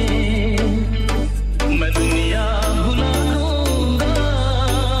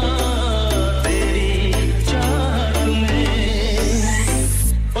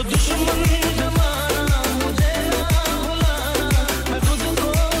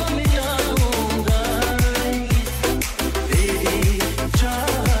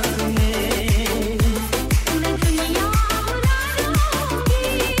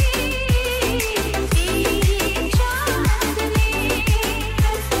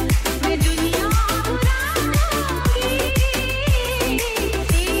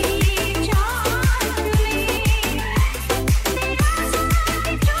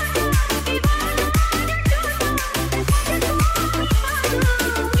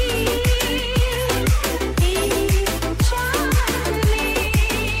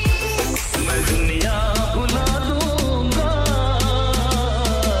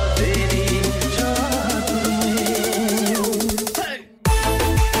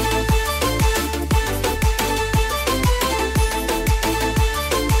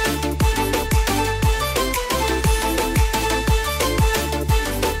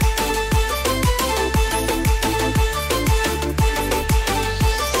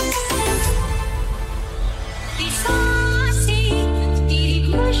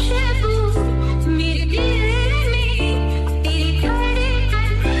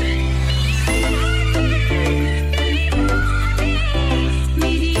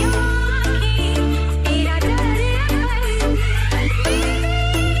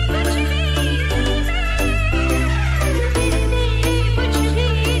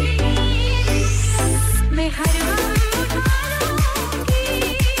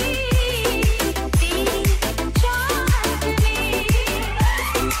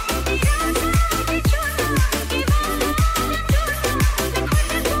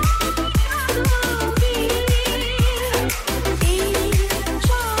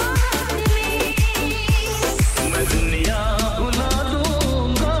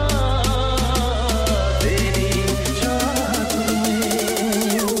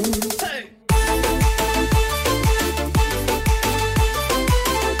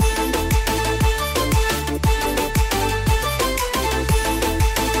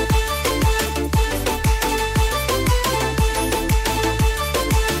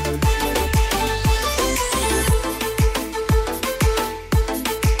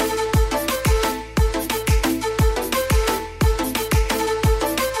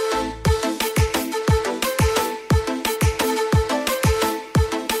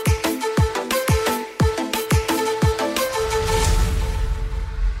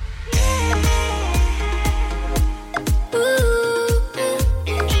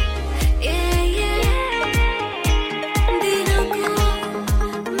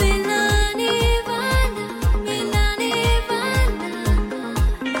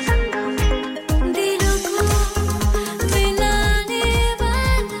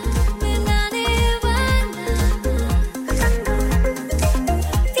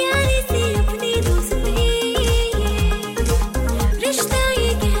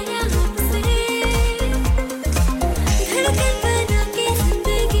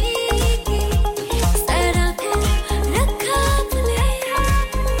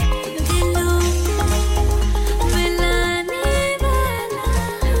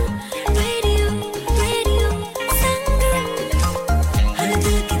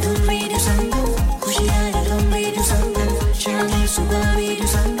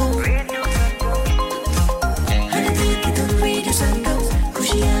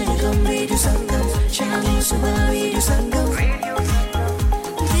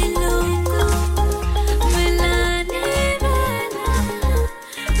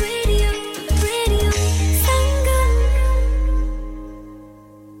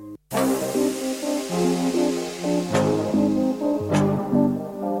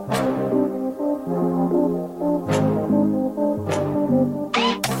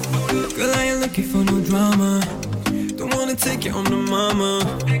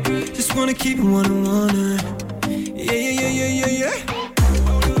wanna keep it one-on-one. Yeah.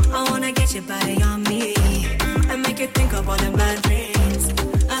 I wanna get your body on me and make you think of all the bad dreams.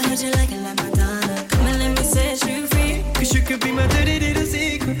 I heard you like it like Madonna. Come and let me set you free. Cause you could be my dirty little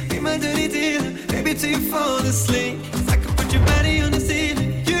secret, be my dirty dealer, baby till you fall asleep. I can put your body on the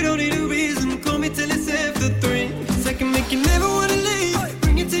ceiling. You don't need a reason, call me till it's after 3. Cause I can make you never wanna leave,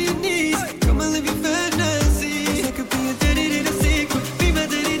 bring you to your knees. Come and live your fantasy. I could be a dirty little secret, be my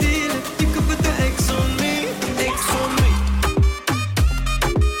dirty dealer. You could put the X on me, X on me.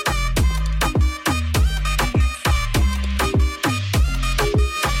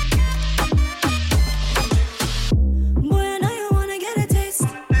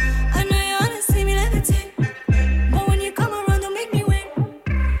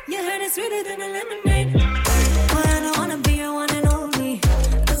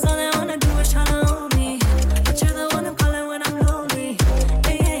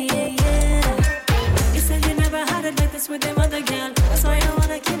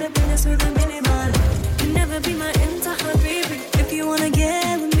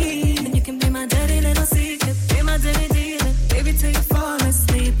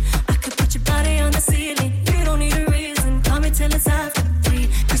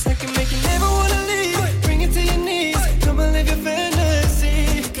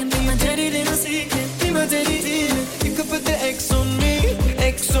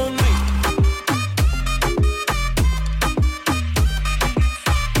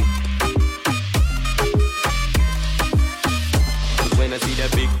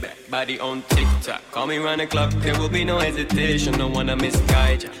 On TikTok, call me round the clock, there will be no hesitation. Don't wanna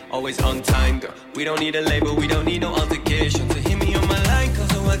misguide ya, always on time, girl. We don't need a label, we don't need no altercation. So hit me on my line,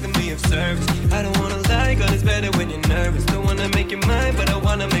 cause I welcome me of service. I don't wanna lie, girl, it's better when you're nervous. Don't wanna make you mine, but I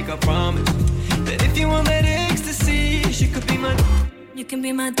wanna make a promise that if you want that ecstasy, she could be my. You can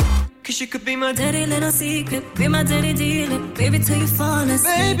be my. Cause you could be my dirty little secret, be my dirty dealer, baby till you fall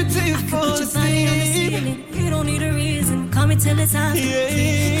asleep. Baby till you fall asleep. Put your body on the ceiling, you don't need a reason, call me till it's after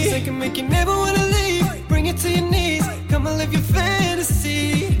 3. Cause I can make you never wanna leave, bring it to your knees, come and live your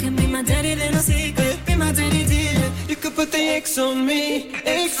fantasy. You can be my dirty little secret, be my dirty dealer. You could put the X on me,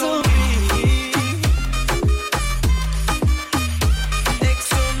 X on me.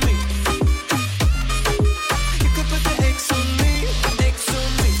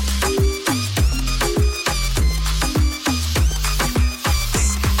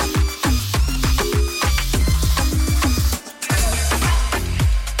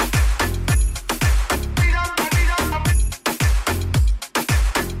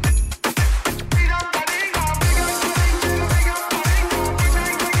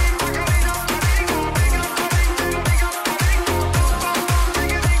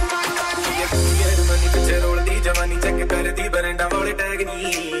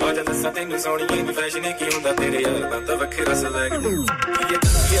 ਸੋਹਣੀਏ ਦੀ fashion ਕੀ ਹੁੰਦਾ ਤੇਰੇ ਯਾਰ ਦਾ ਤਾਂ ਵੱਖਰਾ swag ਇਹ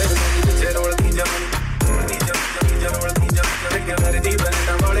ਪਿੱਛੇ ਰੋਲਦੀ ਜਮਨੀ ਰੋਲਦੀ ਜਮਨੀ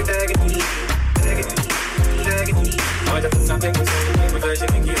ਬੰਦਾ ਵਾਲੇ ਟੈਗ ਨਹੀਂ ਆ ਜਾ something ਸੋਹਣੀਏ ਦੀ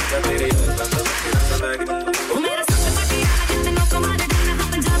ਫੈਸ਼ਨ ਕੀ ਹੁੰਦਾ ਤੇਰੇ ਯਾਰ ਦਾ ਤਾਂ ਵੱਖਰਾ ਸਵੈਗ ਉਹ ਮੇਰਾ ਸੱਚ ਪਟਿਆ ਜਿੰਦ ਨੋ ਕਮਾਲ ਦੇਣਾ ਹਾਂ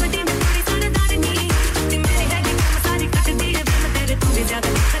ਪੰਜਾਬ ਦੀ ਮੈਂ ਥੋੜੀ ਸਰਦਾਰ ਨਹੀਂ ਤੇ ਮੇਰੀ ਹੈਗੀ ਮੈਂ ਸਾਰੀ ਕੱਟਦੀ ਹੈ ਮੈਂ ਤੇਰੇ ਤੋਂ ਵੀ ਜ਼ਿਆਦਾ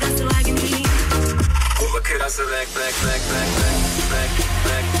ਵੱਖਰਾ ਸਵੈਗ ਨਹੀਂ ਉਹ ਵੱਖਰਾ ਸਵੈਗ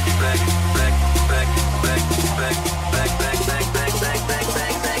back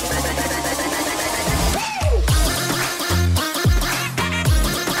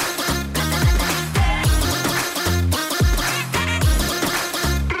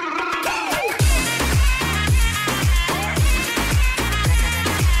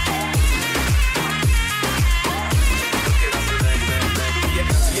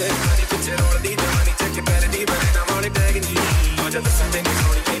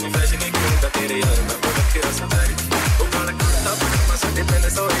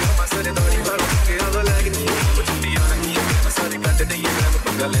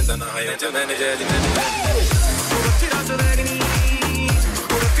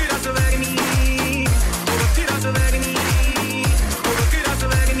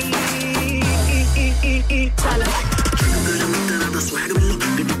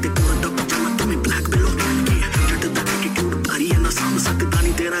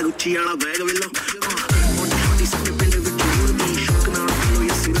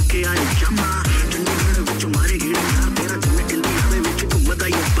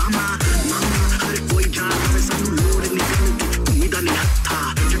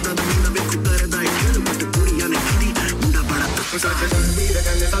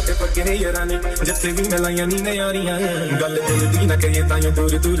ਜਿੱਥੇ ਵੀ ਮਿਲਾਈਆਂ ਨੀ ਨਿਆਰੀਆਂ ਗੱਲ ਦਿਲ ਦੀ ਨਾ ਕਹੇ ਤਾਂ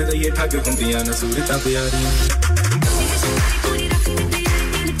ਦੂਰ ਦੂਰ ਰਹੀਏ ਠੱਗ ਹੁੰਦੀਆਂ ਨਾ ਸੂਰਤਾਂ ਪਿਆਰੀਆਂ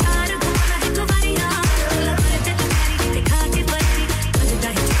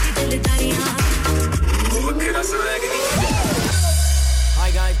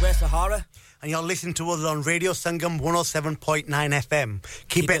and you're listening to us on Radio Sangam 107.9 FM.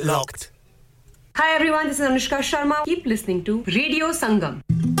 Keep it locked. Hi everyone, this is Anushka Sharma. Keep listening to Radio Sangam.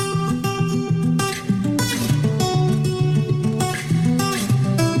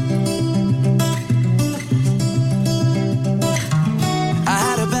 I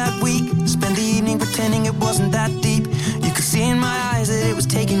had a bad week, spent the evening pretending it wasn't that deep. You could see in my eyes that it was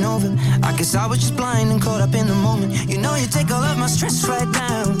taking over. I guess I was just blind and caught up in the moment. You know you take all of my stress right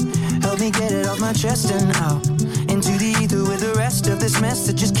down. Help me get it off my chest and out into the ether with the rest of this mess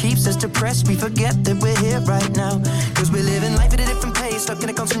that just keeps us depressed. We forget that we're here right now, cause we're living life at a different pace, stuck in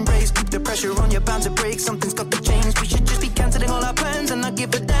a constant race. Keep the pressure on, you're bound to break. Something's got to change. We should just be cancelling all our plans and not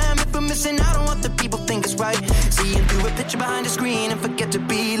give a damn if we're missing out on what the people think is right. Seeing through a picture behind a screen and forget to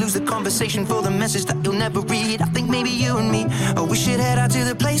be. Lose the conversation for the message that you'll never read. I think maybe you and me, oh, we should head out to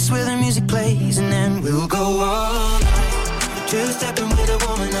the place where the music plays, and then we'll go all night, two-stepping with a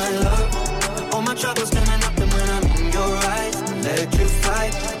woman I love. All my troubles coming up, and when I'm in your eyes,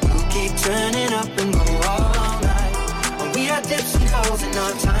 electrified. We'll keep turning up and go all night. And we had dips and falls in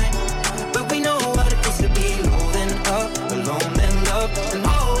our time, but we know what it is to be low then up, alone then love. And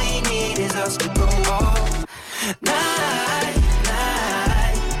all we need is us to go all night,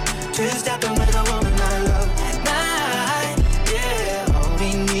 night. Two-stepping with a woman I love. Night, yeah. All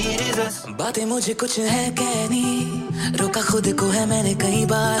we need is us. बातें मुझे कुछ है कहनी, रोका खुद को है मैंने कई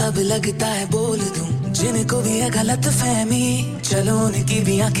बार, अब लगता है बोल दूं जिनको भी है गलत फहमी। चलो उनकी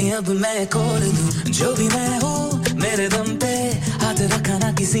भी आंखें अब मैं खोल दूं। जो भी मैं हूँ मेरे दम पे, हाथ रखा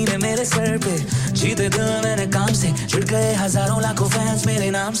ना किसी ने मेरे सर पे। जीते दिल मैंने काम से, जुड़ गए हजारों लाखों फैंस मेरे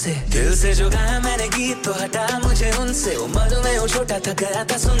नाम से। दिल से जो गाया मैंने गीत तो हटा मुझे उनसे। उम्र में वो छोटा था गया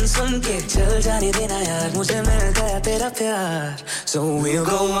था सुन सुन के। चल जाने देना यार, मुझे मिल गया तेरा प्यार। So we'll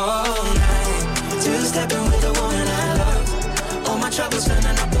go all night, two-stepping with the woman I love. All my troubles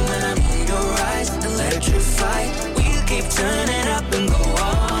turning up, and when I'm in your eyes, electrified. We'll keep turning up and go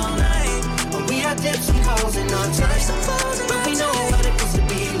all night. When we had dips and falls in our time, but we know what it is to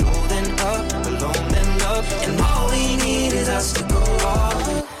be low then up, alone then love. And all we need is us to go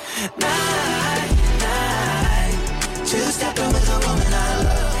all night, night. Two-stepping with the woman I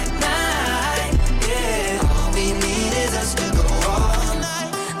love. Night, yeah. All we need is us to go all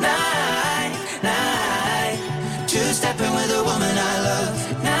night, night, night. Two-stepping with the woman I love.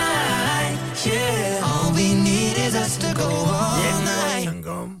 Night, yeah. All we need is us to go all night.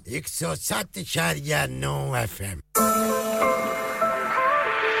 Sangam 107.9 FM.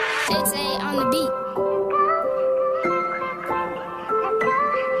 It's A on the beat.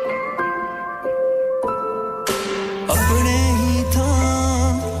 अपने ही था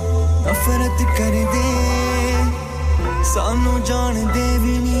नफरत कर दे, सानू जान दे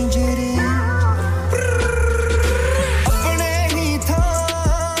भी नहीं जरे। अपने ही था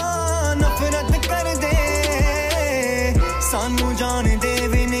नफरत कर दे, सानू जान दे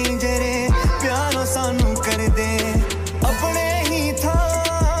भी नहीं जरे। प्यारो सानू कर दे। अपने ही था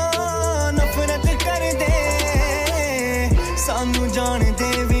नफरत कर दे, सानू जान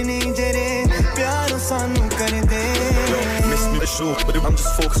दे भी नहीं जरे। प्यारो सानू कर दे। But I'm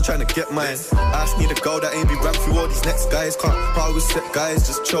just focused trying to get mine. I just need a girl that ain't be ran through all these next guys. Can't power with set guys,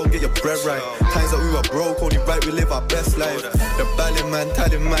 just chill, get your bread right. Times that we were broke, only right, we live our best life. The balling man,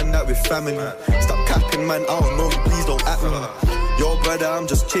 telling man that we're family. Stop capping man, I don't know you, please don't act me. Yo brother, I'm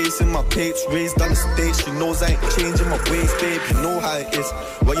just chasing my papes. Raised on the stage, she knows I ain't changing my ways, babe. You know how it is.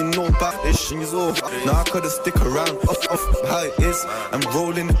 What you know about this shit is over. Now I could've stick around, off, how it is. I'm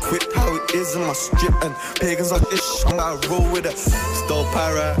rolling the quick, how it is in my strip. And pagans on this shit, I roll with it. Still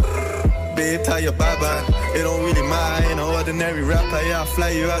para, babe, tell you bye-bye. It don't really matter, ain't no ordinary rapper. Yeah, I fly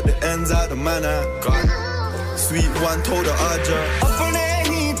you out the ends, out the manor. God, sweet one told the Aja. अपने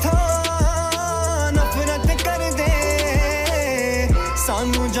ही था नफरत कर दे,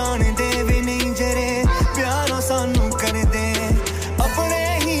 सानू जान दे भी नहीं जरे। प्यारो सानू कर दे। अपने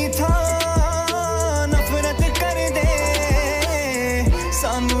ही था नफरत कर दे,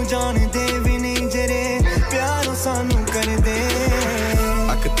 सानू जान दे भी नहीं जरे। प्यारो सानू कर दे।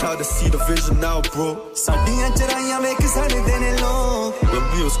 I could tell to see the vision now, bro. साडियां चराइयां वेख सड़दे ने लोग। When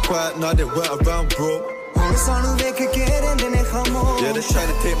we was quiet, now they went around, bro. हुण सानू वेख के रहंदे ने खामोश। Yeah, they trying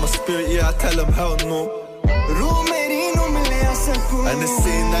to take my spirit, yeah, I tell them hell no. रूह मेरी नू मिलिया सकून। And they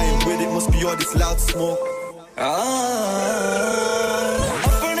saying I ain't with it, must be all this loud smoke.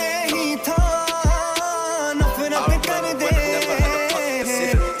 अपने ही था नफरत कर दे,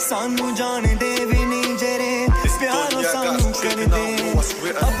 सानू जान दे भी नहीं जरे। प्यारो सानू कर दे।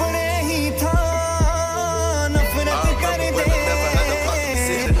 अपने ही था नफरत कर दे,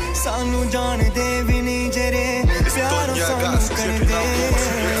 सानू जान दे भी नहीं जरे। प्यारो सानू कर दे।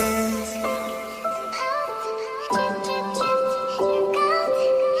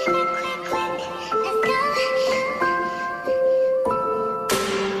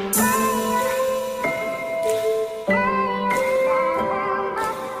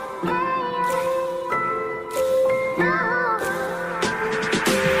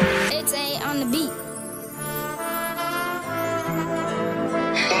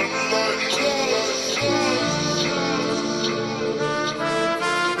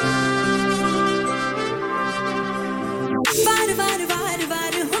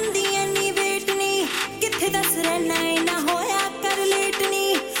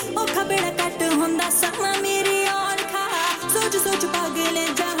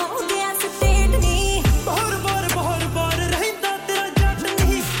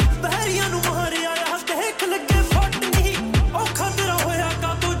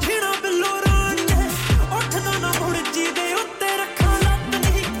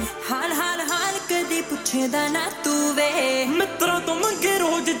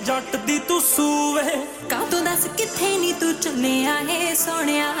 ਸੁਸੂ ਵੇ ਕਾ ਤੂੰ ਦੱਸ ਕਿੱਥੇ ਨੀ ਤੂੰ ਚੱਲਿਆ ਏ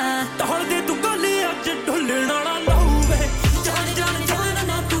ਸੋਹਣਿਆ ਟਹਲ ਦੇ ਤੂੰ ਗੱਲ ਅੱਜ ਢੁੱਲਣ ਵਾਲਾ ਲਾਉ ਵੇ ਜਾਨ ਜਾਨ ਜਾਨ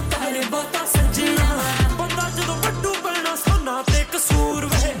ਨਾ ਤੂੰ ਕਰ ਬਹੁਤਾ ਸੱਜਣਾ ਬੰਦਾ ਜਦੋਂ ਵੱਡੂ ਪੈਣਾ ਸੋਨਾ ਤੇ ਕਸੂਰ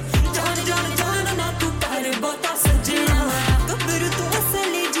ਵੇ ਜਾਨ ਜਾਨ ਜਾਨ ਨਾ ਤੂੰ ਕਰ ਬਹੁਤਾ ਸੱਜਣਾ ਗੱਭਰੂ ਤੂੰ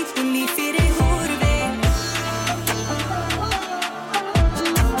ਅਸਲੀ ਜੀ ਤੁਲੀ ਫਿਰੇ ਹੋਰ ਵੇ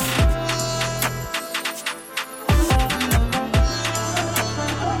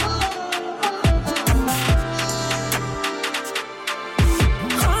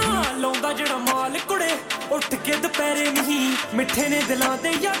ਜਿਹੜਾ ਮਾਲ ਕੁੜੇ ਉੱਠ ਕੇ ਦੁਪਹਿਰੇ ਨਹੀਂ ਮਿੱਠੇ ਨੇ ਦਿਲਾਂ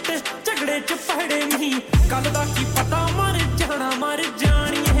ਦੇ ਜੱਟ ਝਗੜੇ ਚ ਪਹੜੇ ਨਹੀਂ ਕੱਲ ਦਾ ਕੀ ਪਤਾ ਮਰ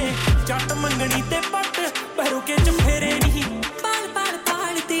ਜਾਣੀਏ ਜੱਟ ਮੰਗਣੀ ਤੇ ਪੱਟ ਬਹਿਰੋਕੇ ਚ ਫੇਰੇ ਨਹੀਂ ਪਾਲ ਪਾਲ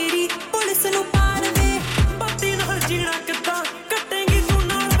ਪਾਲ ਤੇਰੀ ਪੁਲਿਸ ਨੂੰ ਪਾਲ ਵੇ ਬਾਤੀ ਨਾਲ ਜੀਣਾ ਕਿੱਦਾਂ ਕੱਟੇਂਗੀ ਤੂੰ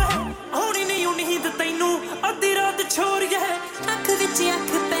ਨਾਲ ਵੇ ਹੋਣੀ ਨਹੀਂ ਨੀਂਦ ਤੈਨੂੰ ਅੱਧੀ ਰਾਤ ਛੋਰੀਏ ਅੱਖ ਵਿੱਚ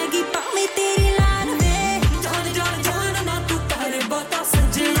ਅੱਖ ਪੈ ਗਈ ਭਾਵੇਂ ਤੇਰੀ ਲਾਲ ਵੇ ਜਾਨ ਜਾਨ ਜਾਨ ਨਾ ਤੂੰ ਕਰ ਬਹੁਤਾ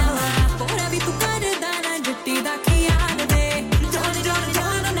ਸੱਜਣਾ ਵੀ ਤੂੰ ਕਰਦਾ ਨਾ ਜੱਟੀ ਦਾ ਖਿਆਲ ਵੇ ਜਾਨ ਜਾਨ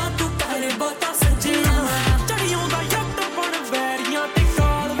ਜਾਨ ਨਾ ਤੂੰ ਕਰ ਬਹੁਤਾ ਸੱਜਣਾ ਚੜੀਆਂ ਦਾ ਜੱਟ ਬਣ ਵੈਰੀਆਂ ਤੇ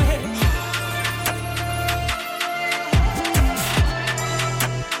ਕਾਲ ਵੇ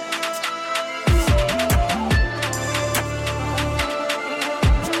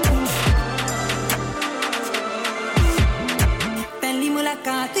ਪਹਿਲੀ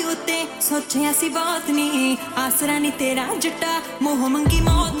ਮੁਲਾਕਾਤ ਉੱਤੇ ਸੋਚਿਆ ਸੀ ਬਾਤ ਨਹੀਂ ਆਸਰਾ ਨਹੀਂ ਤੇਰਾ ਜੱਟਾ ਮੋਹ ਮੰਗੀ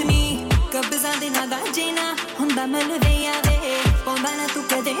ਮੌਤ ਨਹੀਂ ਕਬਜ਼ਾਂ ਦੇ ਨਾ ਦਾਜੇ ਨਾ ਹੁੰਦਾ ਮਲਵਿਆ ਵੇ ਪਾਉਂਦਾ ਨਾ ਤੂੰ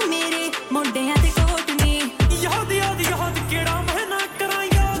ਕਦੇ ਮੇਰੇ ਮੋਢਿਆਂ ਤੇ ਕੋਟ ਨੀ ਯਾਦ ਕਿਹੜਾ ਮੈਂ ਨਾ ਕਰਾਂ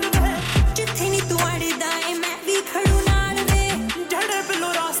ਯਾਦ ਵੇ ਜਿੱਥੇ ਨੀ ਤੂੰ ਅੜਦਾ ਏ ਮੈਂ ਵੀ ਖੜੂ ਨਾਲ ਵੇ ਜਿਹੜੇ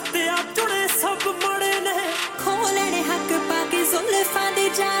ਬਿੱਲੋ ਰਾਸਤੇ ਆ ਜੁੜੇ ਸਭ ਮੜੇ ਨੇ ਖੋਲਣੇ ਹੱਕ ਪਾ ਕੇ ਜ਼ੁਲਫਾਂ ਦੇ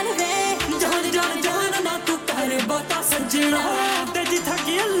ਜਾਲ ਵੇ ਜਾਨ ਜਾਨ ਜਾਨ ਨਾ ਤੂੰ ਕਰ ਬਹੁਤਾ ਸੱਜਣਾ ਤੇ ਜਿੱਥਾ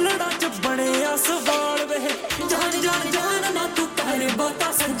ਕੀ ਲੜਾ ਚ ਬਣਿਆ ਸਵਾਲ ਵੇ ਜਾਨ ਜਾਨ ਜਾਨ ਨਾ ਤੂੰ ਕਰ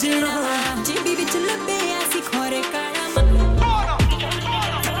ਬਹੁਤਾ ਸੱਜਣਾ ਜੀਬੀ ਵਿੱਚ ਲੱਭਿਆ ਸੀ ਖੋਰੇ ਕਾਲਾ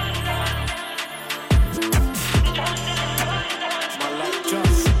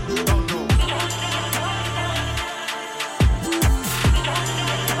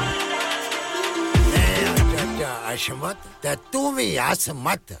अशमत ते तू भी हस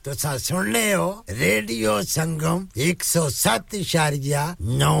मत तुसा सुन ले हो radio Sangam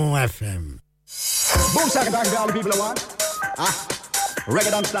 107.9 FM Boom shaka dang all the people I want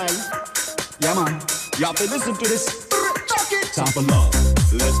reggae dance style yeah man you have to listen to this time for love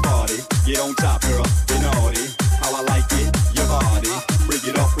let's party get on top girl be naughty how I like it your body bring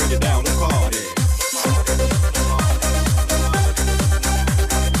it up bring it down let's party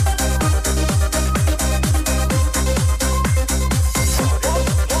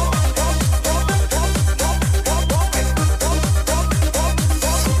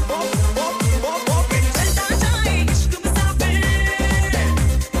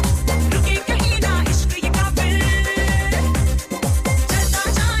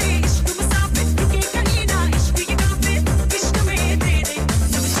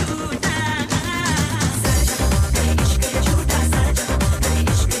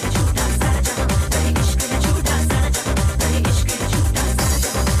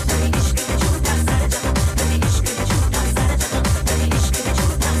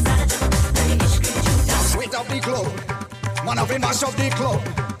Mash up the club,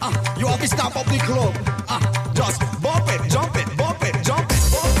 you have to stamp up the club, just bump it, jump it, bump it, jump it,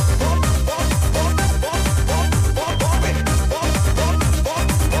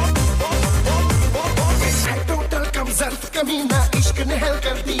 total कम ज़र्फ़ कमीना इश्क ने हल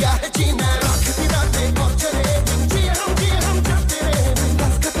कर दिया है जीना रात की रातें और चले जी हम जाते रहे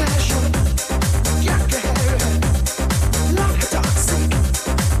लव का पैशन क्या कहर है लव है टॉक्सिक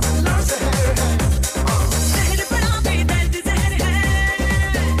लव ज़हर है जहर पड़ा बेदर्द जहर है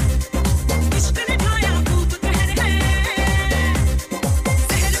इश्क ने ढाया खूब कहर है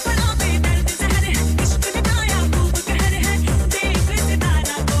जहर पड़ा बेदर्द जहर है इश्क ने ढाया खूब कहर है देख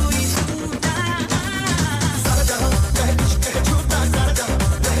सितारा कोई छूटा सारा जहां कहे इश्क है झूठा सारा जहां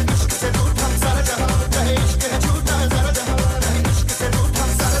कहे इश्क से रूठा सारा जहां कहे इश्क है झूठा सारा जहां कहे इश्क से रूठा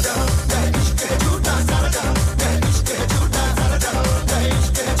सारा जहां कहे इश्क है झूठा सारा जहां कहे इश्क है झूठा सारा जहां कहे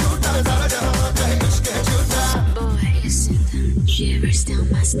इश्क है झूठा सारा जहां कहे इश्क है झूठा Boy, listen, shivers down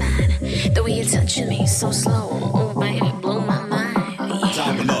my spine. The way you're touching me so slow, oh baby, blow my mind. Yeah.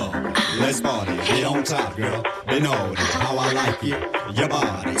 time for love let's party get on top girl be naughty how I like it your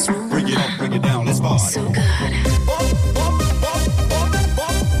body bring it up bring it down let's party So good.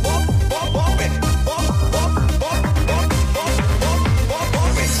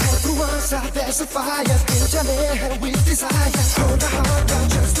 There's a fire, feel your hair with desire. Hold the heart down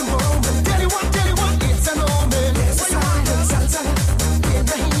just a moment.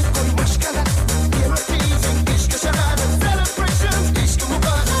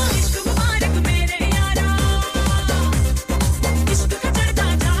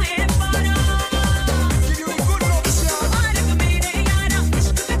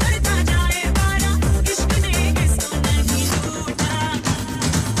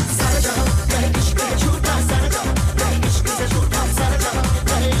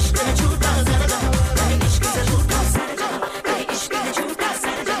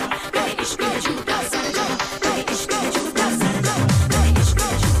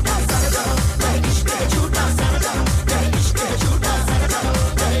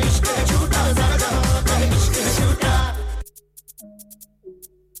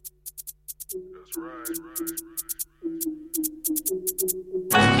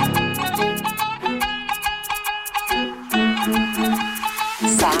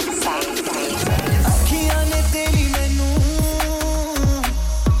 ਅੱਖੀਆਂ ਨੇ ਤੇਰੀ ਮੈਨੂੰ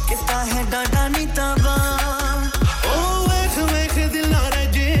ਕਿਤਾ ਹੈ ਡਾਡਾ ਨੀ ਤਾਵਾ ਉਹ ਵੇਖ ਵੇਖ ਦਿਲਾਂ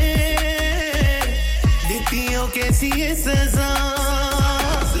ਰਜੇ ਦਿੱਤੀਓ ਕੈਸੀ ਹੈ ਸਜ਼ਾ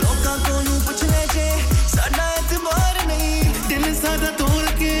ਲੋਕਾਂ ਕੋਲੋਂ ਪੁੱਛ ਲੈ ਜੇ ਸਾਡਾ ਇਤਬਾਰ ਨਹੀਂ ਦਿਲ ਸਾਡਾ ਤੋੜ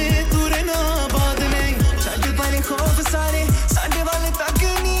ਕੇ ਤੁਰੇ ਨਾ ਬਾਦ ਨਹੀਂ ਛੱਡ ਪਰੇ ਖੌਫ ਸਾਰੇ ਸਾਡੇ ਵੱਲ ਤੱਕ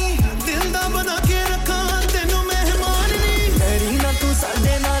ਨਹੀਂ ਦਿਲ ਦਾ ਬਣਾ ਕੇ ਰੱਖਾਂ ਤੈਨੂੰ ਮਹਿਮਾਨ ਨਹੀਂ ਡਰੀ ਨਾ ਤੂੰ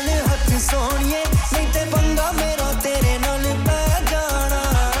ਸਾਡੇ ਨਾਲ ਹੱਥ ਸੋਣੀਏ ਨਹੀਂ ਤੇ ਬੰਦਾ ਮੇਰਾ ਤੇਰੇ ਨਾਲ ਪੈ ਜਾਣਾ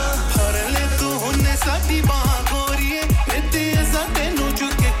ਹਰ ਲੈ ਤੂੰ ਹੁਣੇ ਸਾਡੀ ਬਾਹ ਗੋਰੀਏ ਤੇ ਅਸਾਂ ਤੈਨੂੰ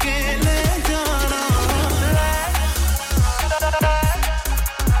ਚੁੱਕ ਕੇ ਲੈ ਜਾਣਾ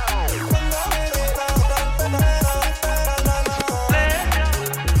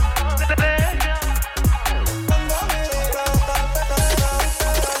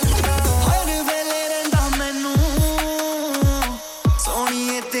ਹਰ ਵੇਲੇ ਰਹਿੰਦਾ ਮੈਨੂੰ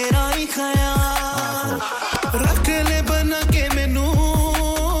ਸੋਹਣੀਏ ਤੇਰਾ ਹੀ ਖਿਆਲ ਰੱਖ ਲੈ ਬਣਾ ਕੇ ਮੈਨੂੰ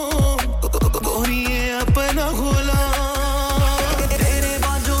ਗੋਰੀਏ ਆਪਣਾ ਗੁਲਾਮ ਤੇਰੇ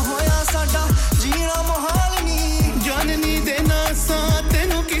ਬਾਝੋਂ ਹੋਇਆ ਸਾਡਾ ਜੀਣਾ ਮੁਹਾਲ ਨਹੀਂ ਜਾਨ ਨਹੀਂ ਦੇਣਾ ਸਾਂ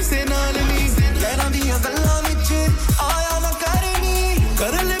ਤੈਨੂੰ ਕਿਸੇ ਨਾਲ ਨਹੀਂ ਲਹਿਰਾਂ ਦੀਆਂ ਗੱਲਾਂ ਵਿੱਚ ਆਇਆ ਨਾ ਕਰਨੀ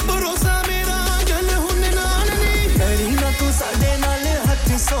ਕਰ ਲੈ ਭਰੋਸਾ ਮੇਰਾ ਜਲ ਹੁਣ ਨਾਲ ਨਹੀਂ ਡਰੀ ਨਾ ਤੂੰ ਸਾਡੇ ਨਾਲ ਹੱਥ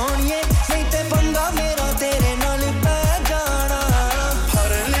ਸੋਣੀਏ ਨਹੀਂ ਤੇ ਬੰਦਾ ਮੇਰਾ ਤੇਰੇ ਨਾਲ ਪੈ ਜਾਣਾ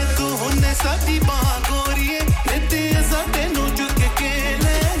ਫੜ ਲੈ ਤੂੰ ਹੁਣ ਸਾਡੀ ਬਾਹ ਗੋਰੀਏ ਤੇ ਅਸਾਂ ਤੈਨੂੰ ਚੁੱਕ ਕੇ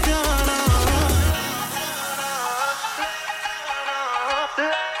ਲੈ ਜਾਣਾ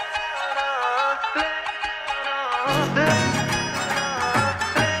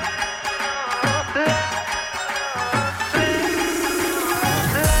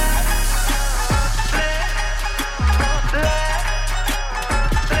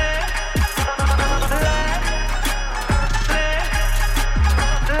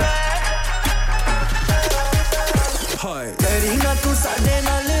ਡਰੀ ਨਾ ਤੂੰ ਸਾਡੇ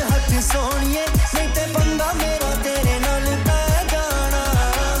ਨਾਲ ਹੱਥ ਸੋਣੀਏ ਨਹੀਂ ਤੇ ਬੰਦਾ ਮੇਰਾ ਤੇਰੇ ਨਾਲ ਪੈ ਜਾਣਾ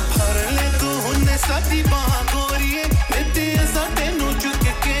ਫੜ ਲੈ ਤੂੰ ਹੁਣ ਸਾਡੀ ਬਾਹ ਗੋਰੀਏ ਤੇ ਅਸਾਂ ਤੈਨੂੰ ਚੁੱਕ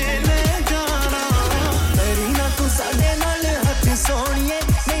ਕੇ ਲੈ ਜਾਣਾ ਡਰੀ ਨਾ ਤੂੰ ਸਾਡੇ ਨਾਲ ਹੱਥ ਸੋਣੀਏ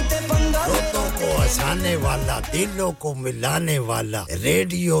ਨਹੀਂ ਤੇ ਬੰਦਾ रोतों को हंसाने वाला दिलों को मिलाने वाला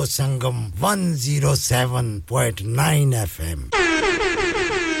radio Sangam 107.9 FM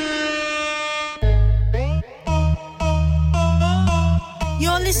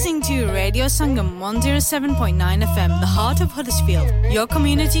You're listening to Radio Sangam 107.9 FM, the heart of Huddersfield. Your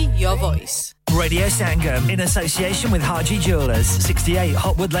community, your voice. Radio Sangam, in association with Haji Jewellers, 68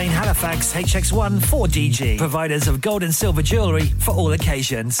 Hotwood Lane, Halifax, HX1 4DG. Providers of gold and silver jewellery for all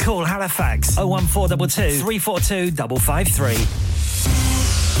occasions. Call Halifax 01422 342 553.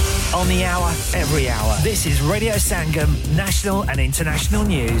 On the hour, every hour. This is Radio Sangam, national and international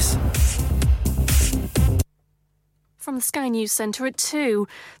news. From the Sky News Centre at 2,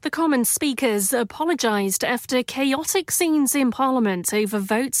 the Commons speakers apologised after chaotic scenes in Parliament over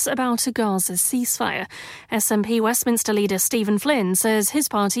votes about a Gaza ceasefire. SNP Westminster leader Stephen Flynn says his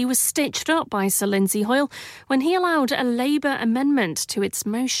party was stitched up by Sir Lindsay Hoyle when he allowed a Labour amendment to its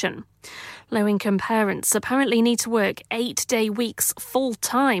motion. Low-income parents apparently need to work 8-day weeks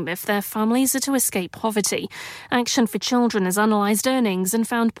full-time if their families are to escape poverty. Action for Children has analysed earnings and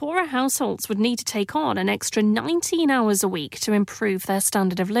found poorer households would need to take on an extra 19 hours a week to improve their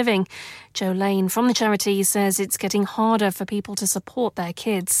standard of living. Joe Lane from the charity says it's getting harder for people to support their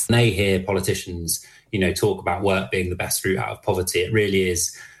kids. When they hear politicians, talk about work being the best route out of poverty, it really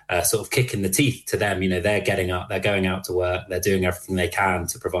is sort of kick in the teeth to them. They're getting up, they're going out to work, they're doing everything they can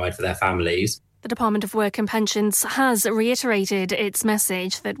to provide for their families. The Department of Work and Pensions has reiterated its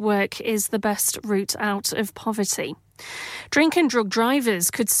message that work is the best route out of poverty. Drink and drug drivers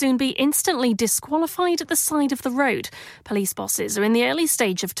could soon be instantly disqualified at the side of the road. Police bosses are in the early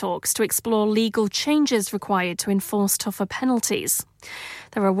stage of talks to explore legal changes required to enforce tougher penalties.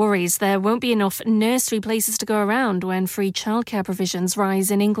 There are worries there won't be enough nursery places to go around when free childcare provisions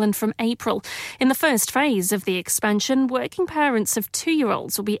rise in England from April. In the first phase of the expansion, working parents of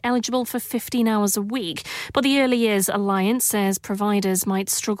 2-year-olds will be eligible for 15 hours a week, but the Early Years Alliance says providers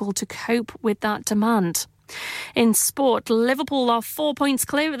might struggle to cope with that demand. In sport, Liverpool are 4 points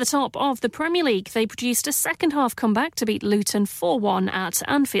clear at the top of the Premier League. They produced a second-half comeback to beat Luton 4-1 at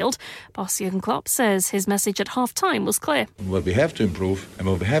Anfield. Boss Jurgen Klopp says his message at half-time was clear. What we have to improve and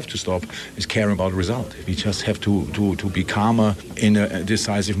what we have to stop is caring about the result. We just have to be calmer in a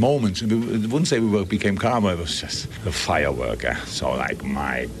decisive moment. We wouldn't say we became calmer, it was just a firework. So,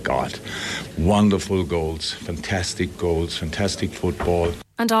 my God, wonderful goals, fantastic football.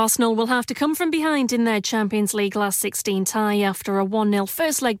 And Arsenal will have to come from behind in their Champions League last 16 tie after a 1-0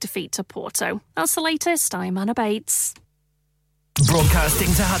 first leg defeat to Porto. That's the latest. I'm Anna Bates.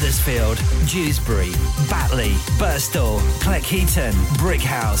 Broadcasting to Huddersfield, Dewsbury, Batley, Birstall, Cleckheaton,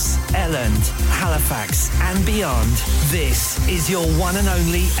 Brickhouse, Elland, Halifax and beyond. This is your one and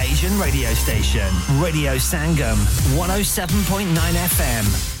only Asian radio station. Radio Sangam, 107.9 FM.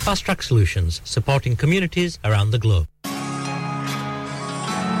 Fast Track Solutions, supporting communities around the globe.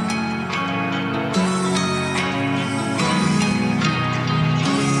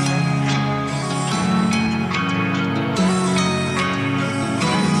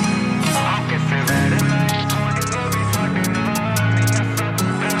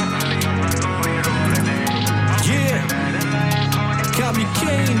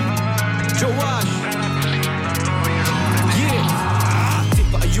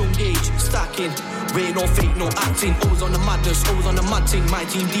 Always on the madness, always on the mad thing. My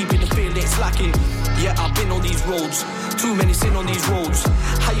team deep in the field, ain't slacking. Yeah, I've been on these roads. Too many sin on these roads.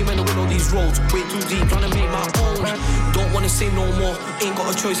 How you meant to win on these roads? Way too deep, trying to make my own. Don't wanna say no more. Ain't got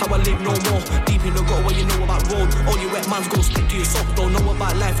a choice how I live no more. Deep in the gutter, what you know about road. All you wet mans go stick to your socks. Don't know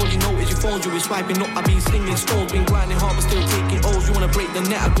about life, all you know is your phones. You be swiping up, I be slinging stones. Been grinding hard, but still taking O's. You wanna break the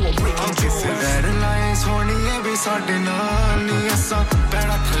net, I go and break the jaws. Lines horny, every Saturday night. Niyasa,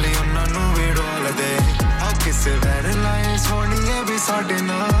 pera thali unna nu vidol de. Kisse red lines horny, every Saturday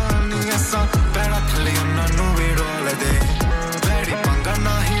night. Niyasa, pera thali unna nu vidol de. Very panga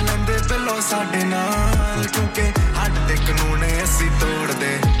nahi lende below Saturday night. Kyunke had de kanoon aisi tod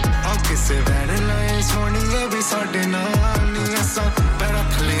de. Kisse red lines horny, every Saturday night. Niyasa, pera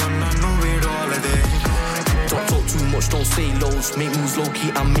thali unna nu vidol de. Don't talk too much, don't say loads. Make moves low-key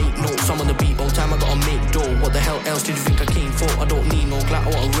and make notes. I'm on the beat all time, I gotta make dough. What the hell else did you think I came for? I don't need no glatt, I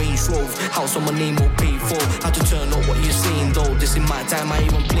want a Range Rover. House on my name or paid for. Had to turn up what you're saying though. This in my time, I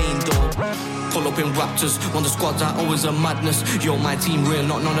even playing though. Pull up in Raptors, on the squads are always a madness. Yo, my team real,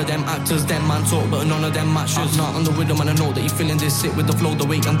 not none of them actors. Them man talk, but none of them matches. Not on the rhythm and I know that you're feeling this. Sit with the flow, the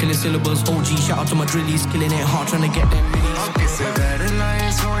weight, I'm killing syllables. OG, shout out to my drillies, killing it hard, trying to get them millies. Kisse red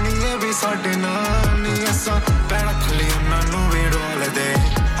lines horny, every Saturday night. Niyasa, pera thali unna nu vidol de.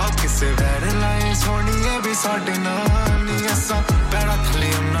 Kisse red lines horny, every Saturday night. Niyasa, pera thali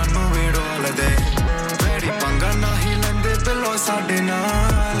unna nu vidol de. Very panga nahi lende below Saturday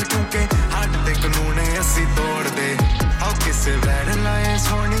night. Kyunke had de kanoon aisi tod de. Kisse red lines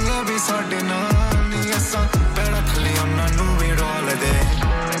horny, every Saturday night. Niyasa, pera thali unna nu vidol de.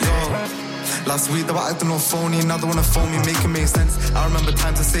 Last week, there were acting all phony. Now they wanna phone me, make it make sense. I remember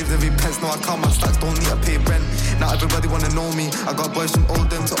times I saved every pence. Now I count my stacks, don't need to pay rent. Now everybody wanna know me. I got boys from old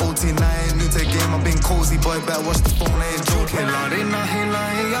them to OT9. New to the game, I've been cozy. Boy, better watch the phone, I ain't joking. Lare nahi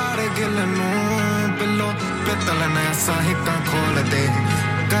lae yaar gilnu billo petal na sahika khol de.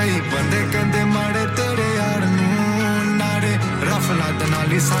 Kai bande kande mare tere yaar nu nare rafla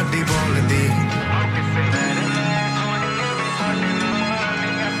danali saadi bol de.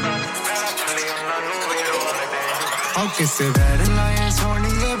 Kisse red lines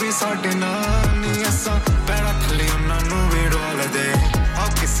horny, every Saturday night. Niyasa, pera thali unna nu vidol de.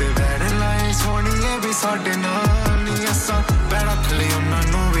 Kisse red lines horny, every Saturday night. Niyasa, pera thali unna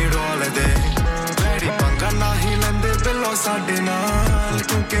nu vidol de. Very panga nahi lende below Saturday night.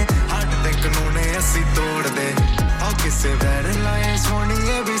 Kyunke had de kanoon aisi tod de. Kisse red lines horny,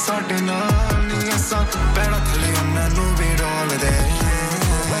 every Saturday night. Niyasa, pera thali unna nu vidol de.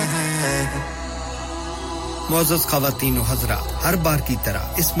 मुअज़्ज़ज़ ख़वातीन व हज़रात, हर बार की तरह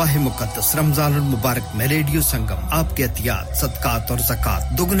इस माह मुक़द्दस रमज़ानुल मुबारक में radio संगम आपके अतियात, सदकात और ज़कात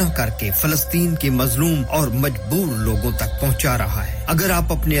दुगना करके फ़लस्तीन के मज़लूम और मजबूर लोगों तक पहुंचा रहा है। अगर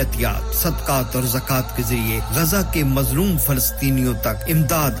आप अपने अतियात, सदकात और ज़कात के ज़रिए गज़ा के मज़लूम फ़लस्तीनियों तक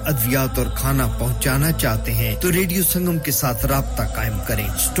इमदाद, अद्वियात और खाना पहुंचाना चाहते हैं, तो रेडियो संगम के साथ राब्ता कायम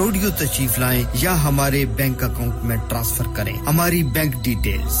करें। स्टूडियो तशरीफ लाएं या हमारे बैंक अकाउंट में ट्रांसफर करें। हमारी bank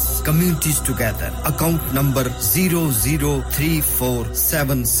details: communities together, account number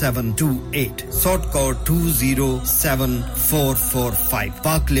 00347728, sort code 207445,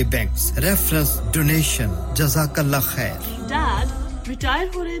 Barclays Banks, reference donation. Jazakallah khair. Dad, retire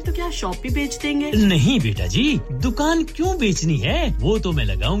हो रहे हैं तो क्या शॉप भी बेच देंगे? नहीं बेटा जी, दुकान क्यों बेचनी है? वो तो मैं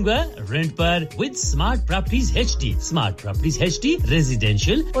लगाऊंगा रेंट पर with smart properties HD. Smart properties HD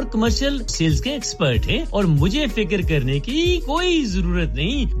residential और कमर्शियल सेल्स के एक्सपर्ट हैं और मुझे फिक्र करने की कोई जरूरत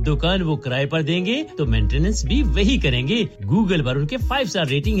नहीं। दुकान वो किराए पर देंगे तो मेंटेनेंस भी वही करेंगे। गूगल पर उनके 5 स्टार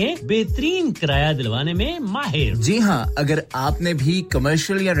रेटिंग है, बेहतरीन किराया दिलवाने में माहिर। जी हां, अगर आपने भी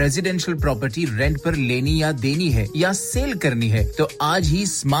कमर्शियल या रेजिडेंशियल प्रॉपर्टी रेंट पर लेनी या देनी है या सेल करनी है तो आज ही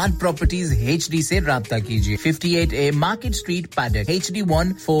स्मार्ट प्रॉपर्टीज एचडी से राब्ता कीजिए। 58A market street, Paddock,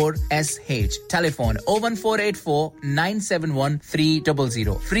 HD14SH। Telephone 01484 971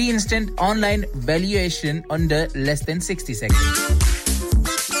 300। Free instant online valuation under less than 60 seconds।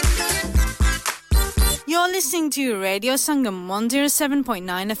 You're listening to Radio Sangam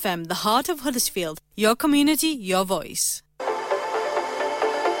 107.9 FM, the heart of Huddersfield. Your community, your voice.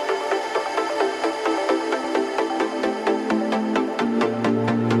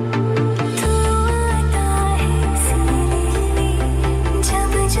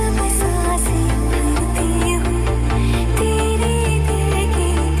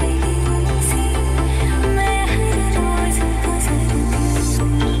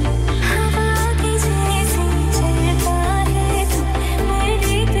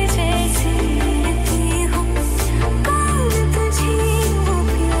 Come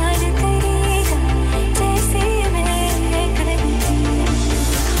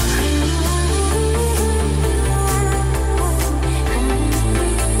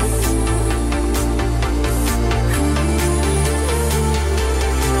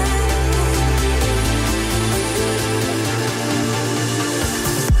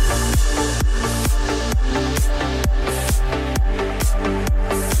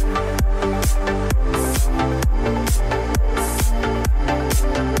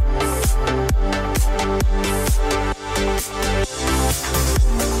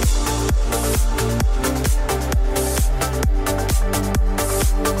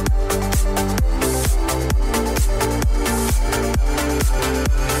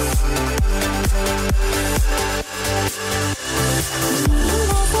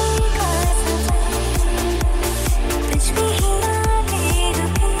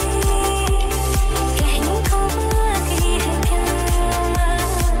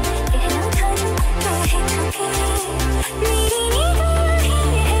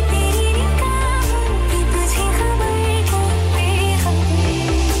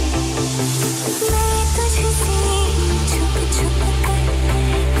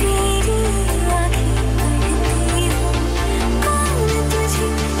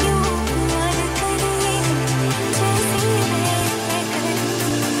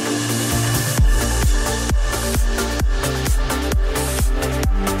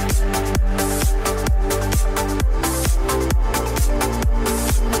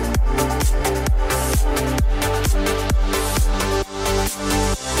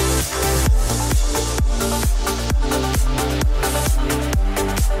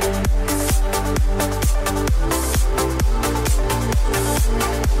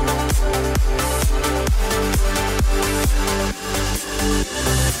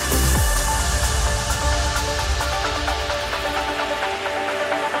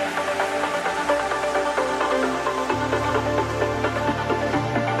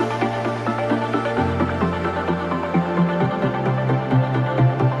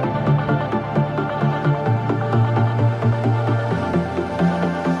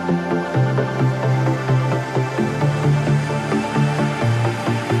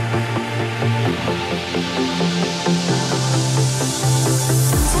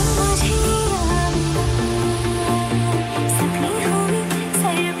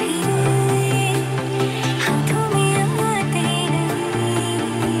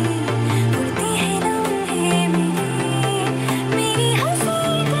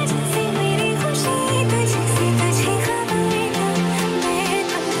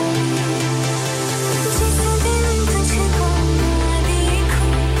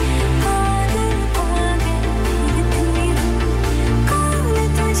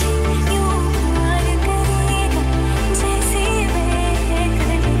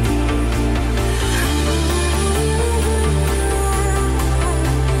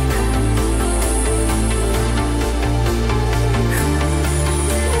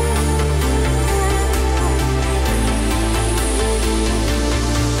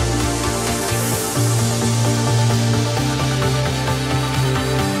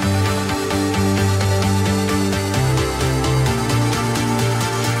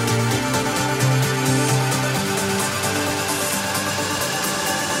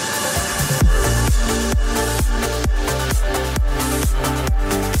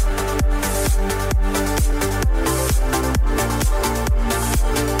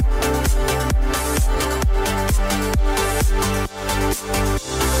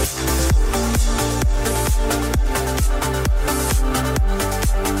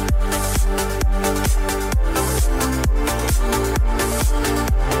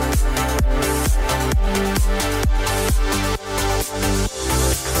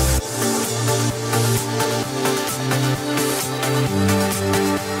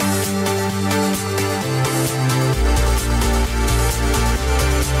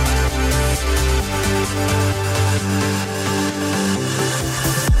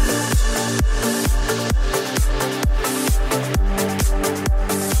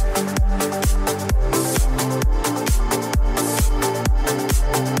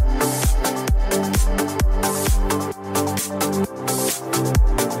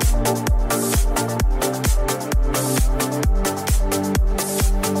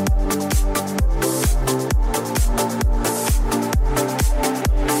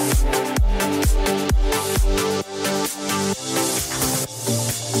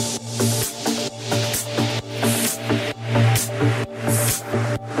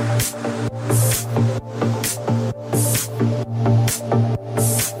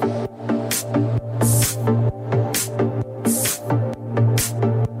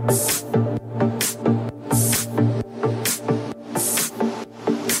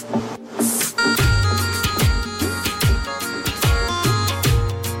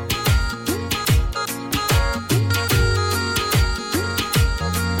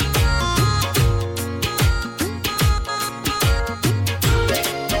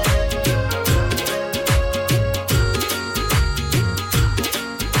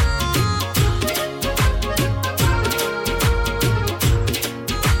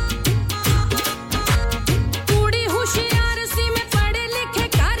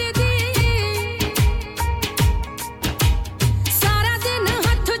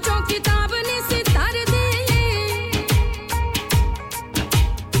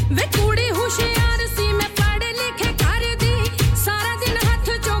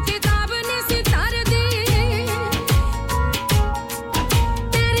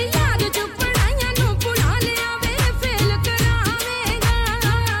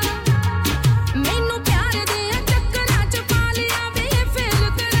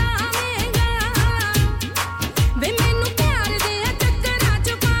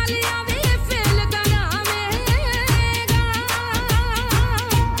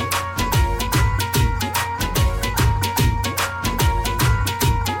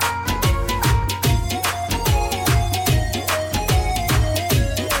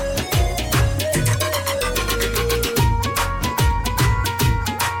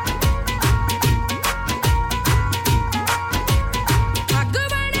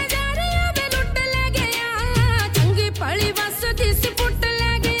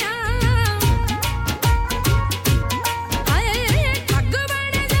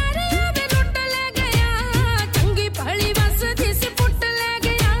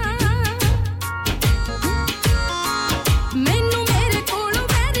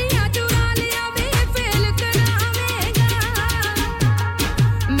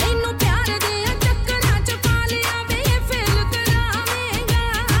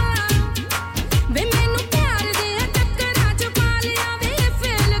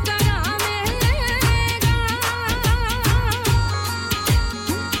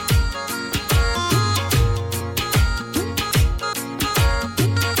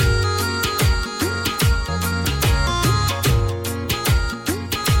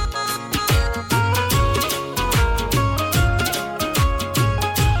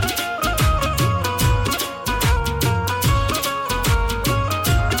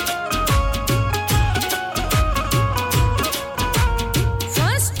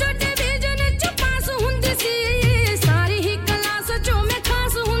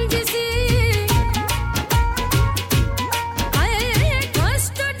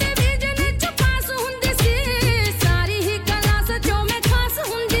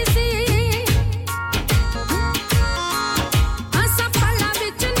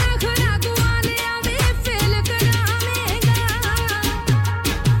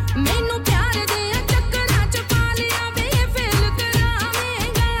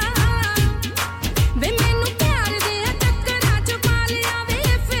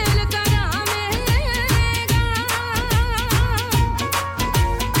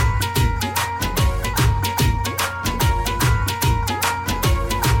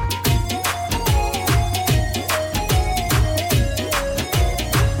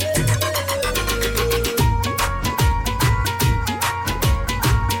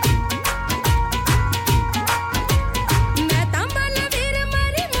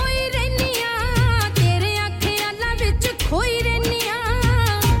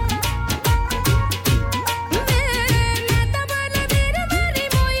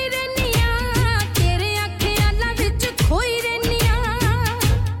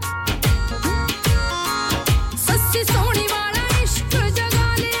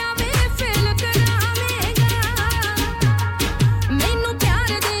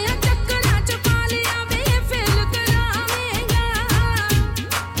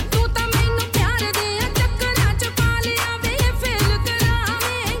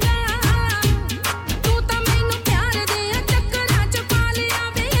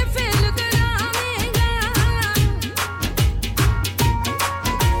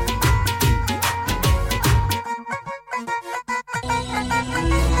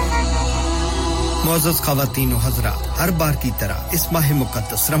मोअज़्ज़ज़ ख़वातीन व हज़रात हर बार की तरह इस माह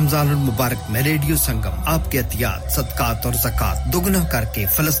मुक़द्दस रमज़ानुल मुबारक में रेडियो संगम आपके अतियात सदक़ात और ज़कात दुगना करके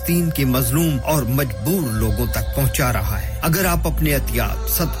फ़लस्तीन के मज़लूम और मजबूर लोगों तक पहुंचा रहा है अगर आप अपने अतियात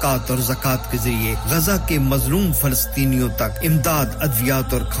सदक़ात और ज़कात के ज़रिए गज़ा के मज़लूम फ़लस्तीनियों तक इमदाद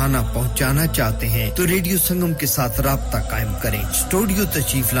अद्वियात और खाना पहुंचाना चाहते हैं तो रेडियो संगम के साथ राब्ता कायम करें स्टूडियो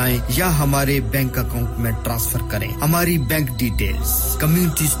तशरीफ लाएं या हमारे बैंक अकाउंट में ट्रांसफर करें हमारी bank details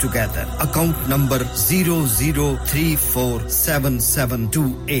communities together account number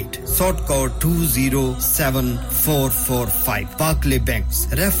 00347728 sort code 207445 Barclays banks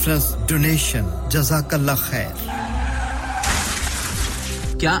reference donation जज़ाकल्लाह खैर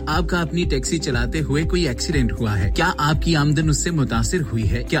क्या आपका अपनी टैक्सी चलाते हुए कोई एक्सीडेंट हुआ है क्या आपकी आमदन उससे मुतासिर हुई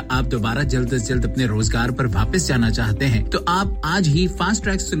है क्या आप दोबारा जल्द से जल्द अपने रोजगार पर वापस जाना चाहते हैं तो आप आज ही फास्ट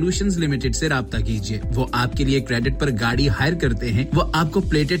ट्रैक सॉल्यूशंस लिमिटेड से राब्ता कीजिए वो आपके लिए क्रेडिट पर गाड़ी हायर करते हैं वो आपको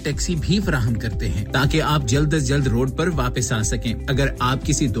प्लेटेड टैक्सी भी फराहम करते हैं ताकि आप जल्द से जल्द रोड पर वापस आ सकें अगर आप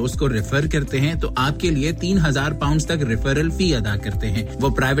किसी दोस्त को रेफर करते हैं तो आपके लिए 3000 पाउंड तक रेफरल फी अदा करते हैं वो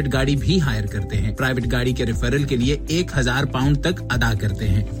प्राइवेट गाड़ी भी हायर करते हैं प्राइवेट गाड़ी के रेफरल के लिए 1000 पाउंड तक अदा करते हैं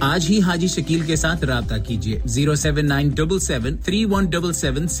आज ही हाजी शकील के साथ राब्ता कीजिए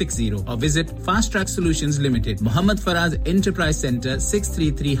 07977317760 और visit fast track solutions limited Mohammed Faraz enterprise centre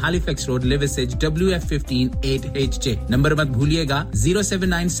 633 Halifax road Liversedge WF15 8HJ number मत भूलिएगा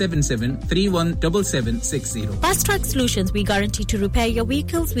 07977317760 Fast Track Solutions we guarantee to repair your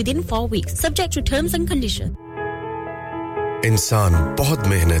vehicles within 4 weeks subject to terms and conditions इंसान बहुत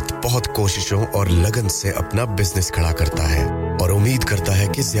मेहनत बहुत कोशिशों और लगन से अपना बिजनेस खड़ा करता है और उम्मीद करता है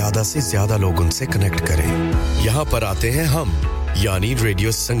कि ज्यादा से ज्यादा लोग उनसे कनेक्ट करें यहाँ पर आते हैं हम यानी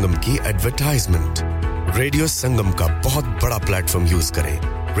रेडियो संगम की एडवर्टाइजमेंट रेडियो संगम का बहुत बड़ा प्लेटफॉर्म यूज करें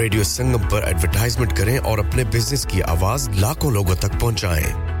रेडियो संगम पर एडवर्टाइजमेंट करें और अपने बिजनेस की आवाज लाखों लोगों तक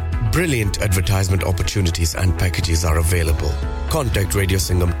पहुंचाएं Brilliant advertisement opportunities and packages are available. Contact Radio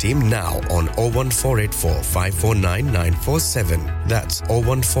Sangam team now on 01484 549 947. That's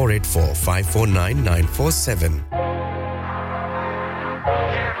 01484 549 947.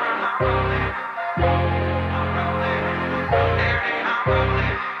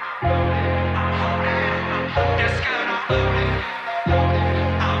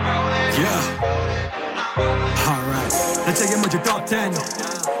 Yeah. All right. Let's take it with your top 10.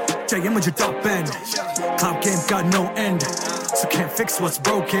 चाहिए मुझे top end Cloud game got no end So can't fix what's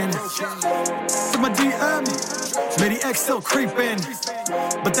broken To my DM मेरी ex still creeping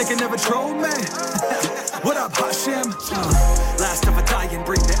But they can never troll me What up Hashim Last of a dying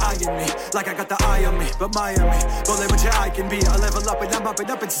breed they eyeing me Like I got the eye on me But Miami Bole मुझे I can be I level up and I'm up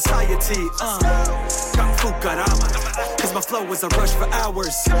in society Kung Fu Karama Cause my flow was a rush for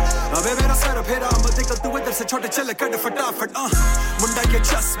hours अबे मेरा setup hit on But निकल तू इधर से छोटे चले कर दे फटाफट मुंडा के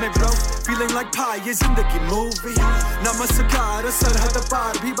chest में bro Feeling like pie ये जिंदगी movie नमस्कार सरहद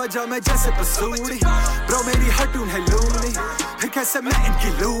पार भी बजा मैं जैसे बसूरी Bro मेरी हटून है लूनी फिर कैसे मैं इनकी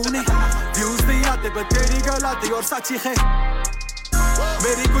लूनी Views नहीं आते पर तेरी girl आती और साची है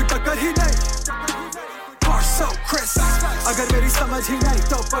मेरी कोई टक्कर ही नहीं Bar so crisp अगर मेरी समझ ही नहीं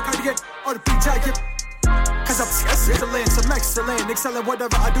तो पकड़िए और पी जाइए Cause I'm excellent, I'm excellent Excelling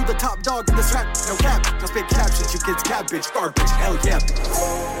whatever I do, the top dog in this rap No cap, no spit captions, you kids cabbage, garbage, hell yeah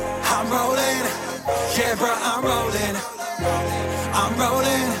I'm rolling, yeah bro, I'm rolling I'm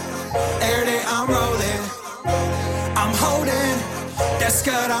rolling, every day I'm rolling I'm holding, that's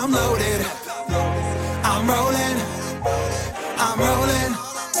good, I'm loaded I'm rolling, I'm rolling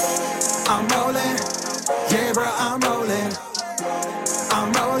I'm rolling, yeah bro, I'm rolling I'm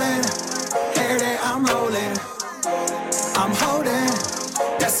rolling Every day I'm rolling I'm holding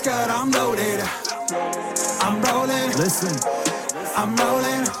That's good, I'm loaded I'm rolling Listen I'm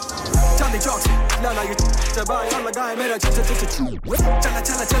rolling Johnny Jocks Lala you Tabai all the guy mera Chala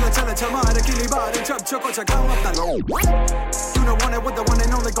Chamara Kili bar and chub choco chakam up that You know want it with the one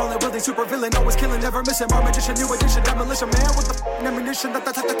and only Golden Willie super villain Always killing never missing More magician new edition Demolition man with the ammunition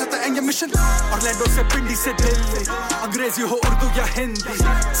And your mission Orlando se Pindi se Delhi Angrezi ho Urdu ya Hindi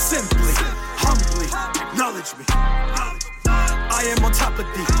Simply Humbly Acknowledge me I am on top of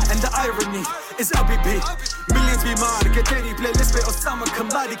the And the irony is ABB Millions be maar ke teri playlist pe Osama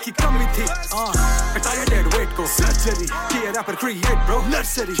Kamlari ki kami thi Bataya dead weight ko Surgery Kiya rapper create bro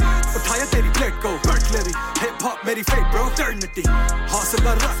Nursery Uthaya teri plate ko Burglary Hip hop meri fate bro Eternity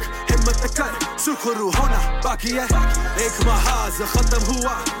Hausla rakh Himmat kar Sukhru hona Baki hai Ek mahaz khatam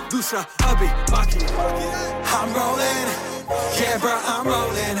hua Dusra abhi baki I'm rolling Yeah bro I'm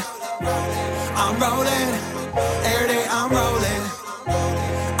rolling I'm rolling Every day I'm rolling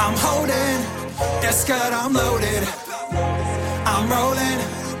I'm holding That's good I'm loaded I'm rolling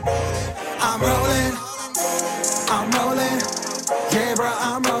I'm rolling girl,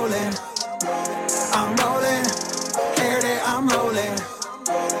 I'm rolling. I'm rolling. Here it is, I'm rolling.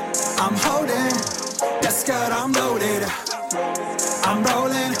 I'm holding. Yes, girl, I'm loaded. I'm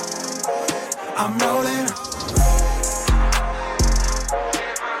rolling. I'm rolling.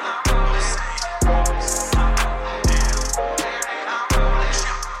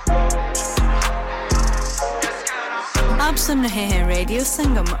 आप सुन रहे हैं radio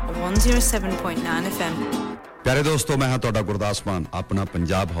Sangam 107.9 FM प्यारे दोस्तों मैं हां ਤੁਹਾਡਾ ਗੁਰਦਾਸ ਮਾਨ ਆਪਣਾ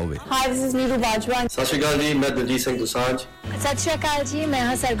ਪੰਜਾਬ ਹੋਵੇ hi this is Neeru Bajwa ਸਤਿ ਸ਼੍ਰੀ ਅਕਾਲ ਜੀ ਮੈਂ ਦਲਜੀਤ ਸਿੰਘ ਦੁਸਾਂਝ सत श्री अकाल जी मैं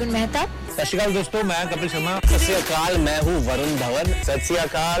हां सरगुन मेहता सत श्री अकाल दोस्तों मैं कपिल शर्मा सत श्री अकाल मैं हूं वरुण धवन सत श्री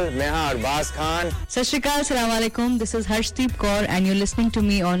अकाल मैं हां अरबाज खान सत श्री अकाल अस्सलाम वालेकुम this is Harshdeep Kaur and you're listening to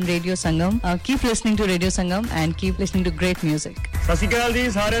me on Radio Sangam keep listening to Radio Sangam and keep listening to great music ਸਤਿ ਸ਼੍ਰੀ ਅਕਾਲ ਜੀ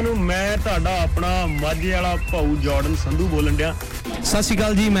ਸਾਰਿਆਂ ਨੂੰ ਮੈਂ ਤੁਹਾਡਾ ਆਪਣਾ ਮਾਝੇ ਵਾਲਾ ਭਾਊ ਜਾਰਡਨ ਸੰਧੂ ਬੋਲਣ ਡਿਆ ਸਤਿ ਸ਼੍ਰੀ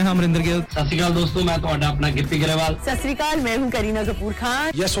ਅਕਾਲ ਜੀ ਮੈਂ ਹਾਂ ਅਮਰਿੰਦਰ ਗਿੱਲ ਸਤਿ ਸ਼੍ਰੀ ਅਕਾਲ ਦੋਸਤੋ ਮੈਂ ਤੁਹਾਡਾ ਆਪਣਾ ਗਿੱਪੀ ਗਰੇਵਾਲ सत श्री अकाल मैं हूं Kareena Kapoor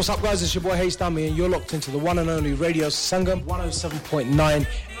Khan Yes what's up guys it's your boy Hayes Dami and you're locked into the one and only Radio Sangam 107.9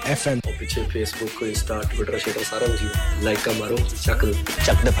 FM पीछे Facebook को Insta Twitter शेयर सारा कुछ लाइक का मारो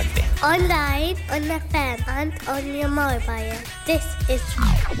चक दे फटते online on the FM and on your mobile this is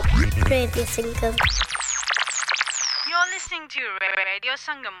Radio Sangam You're listening to Radio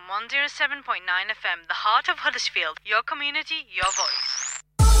Sangam 107.9 FM, the heart of Huddersfield. Your community, your voice.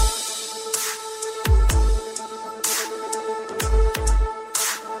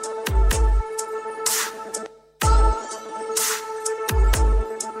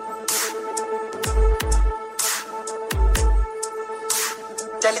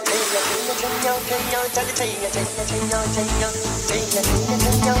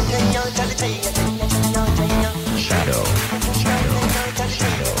 Shadow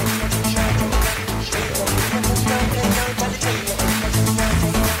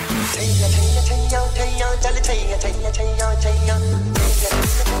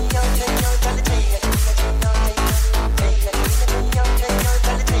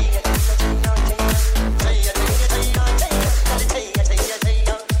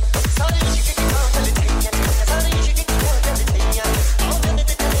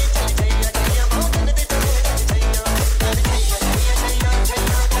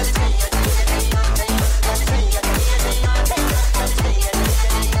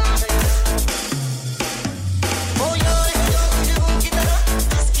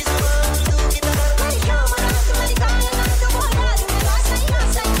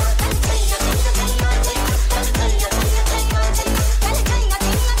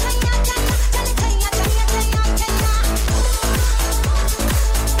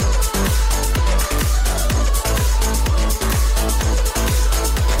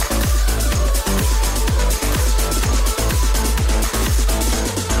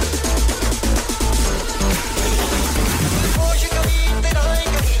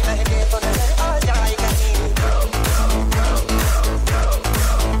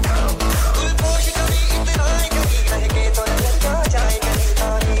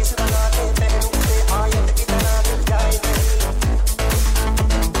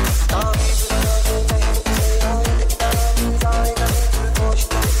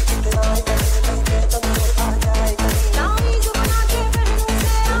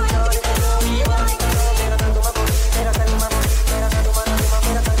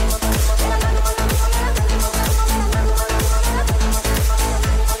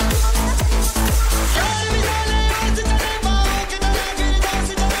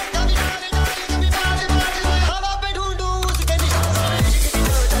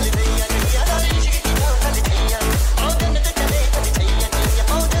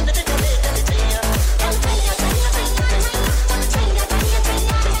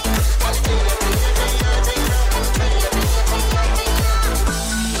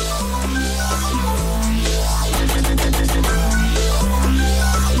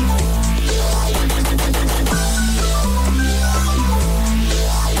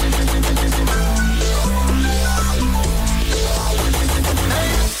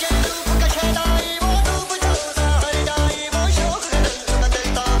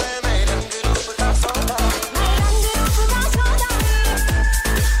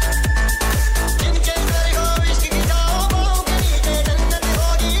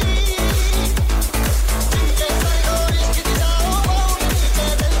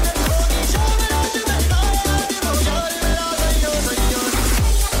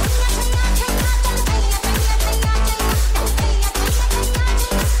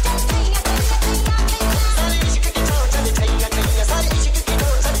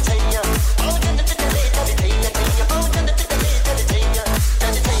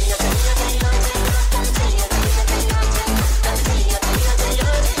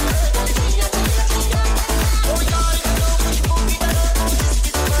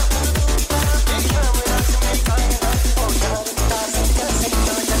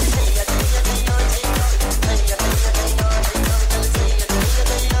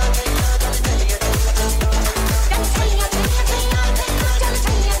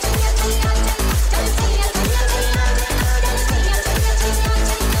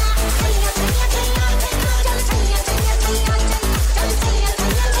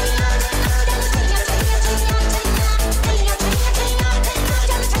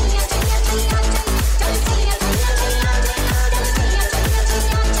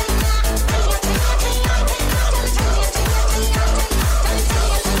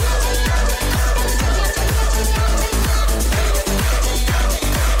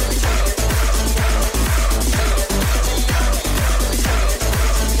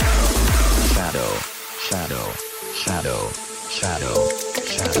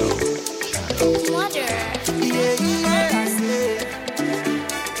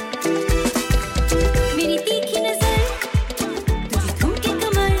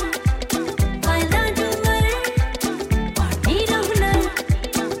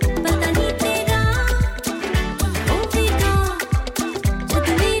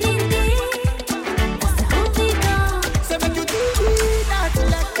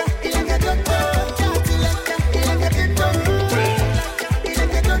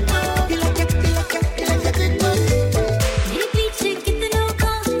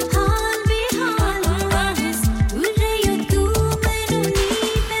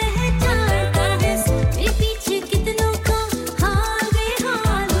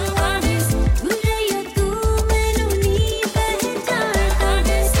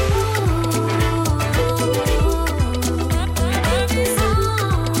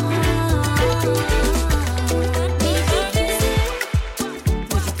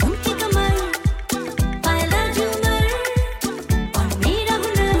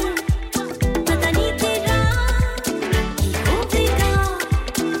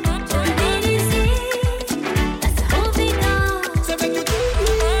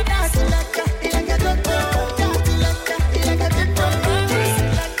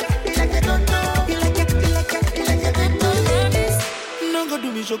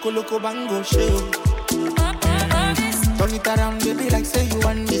Loco bango show. Turn it around, baby, like say you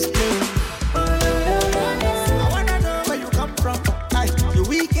want this play. I wanna know where you come from. You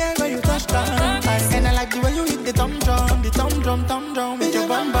weekend when you touch down. And I like the way you hit the tom drum, with your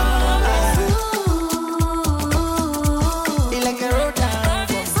bum bum. Feel like a road down.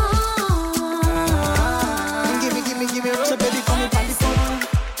 Give me, so baby, come and party phone.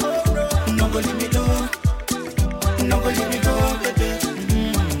 No go leave me alone. No go leave me alone, baby.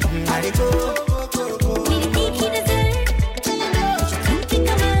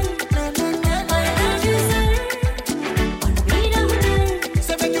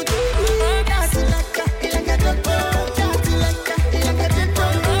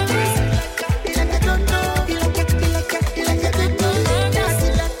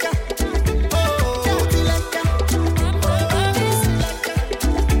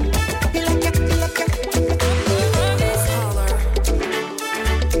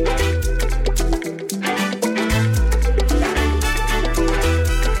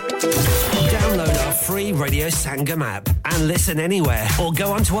 Radio Sangam app and listen anywhere or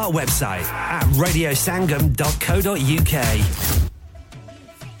go onto our website at radiosangam.co.uk.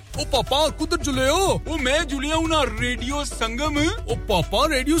 ओ पापा कुछ चले हो ओ मैं जुलिया हूं ना radio संगम ओ पापा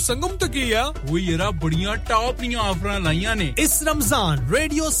radio संगम तक ही है वो येरा बढ़िया टॉप नी ऑफर लाईया ने इस रमजान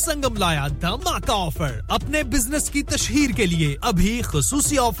रेडियो संगम लाया धमाका ऑफर अपने बिजनेस की तशहीर के लिए अभी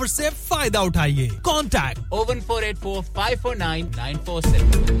खुसूसी ऑफर से फायदा उठाइए contact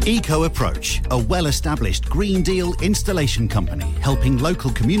 01484549947 Eco Approach a well established green deal installation company helping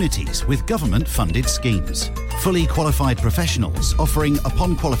local communities with government funded schemes fully qualified professionals offering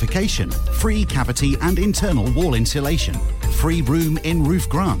upon qualification free cavity and internal wall insulation free room in roof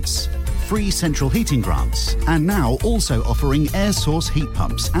grants free central heating grants and now also offering air source heat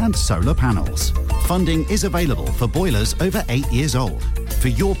pumps and solar panels funding is available for boilers over 8 years old for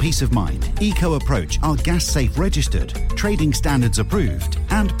your peace of mind Eco Approach are gas safe registered trading standards approved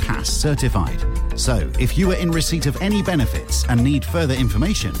and pass certified so if you are in receipt of any benefits and need further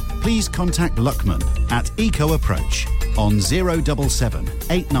information please contact Luckman at Eco Approach on 077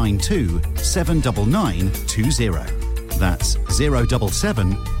 892 79920 that's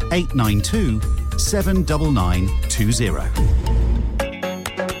 077 892 79920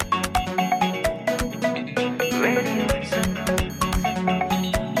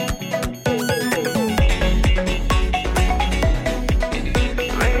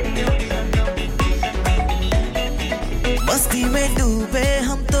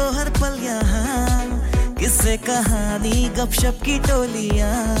 कहानी गपशप की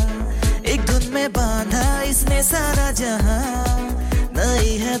टोलियां एक धुन में बांधा इसने सारा जहां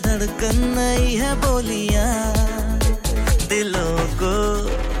नई है धड़कन नई है बोलियां दिलों को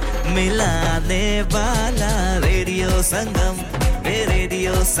मिलाने वाला रेडियो संगम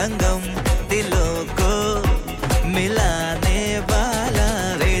दिलों को मिलाने वाला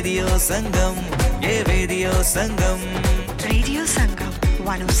रेडियो संगम ये रेडियो संगम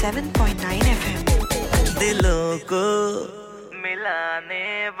 107.9 FM दिलों को मिलाने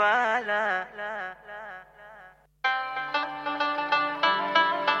वाला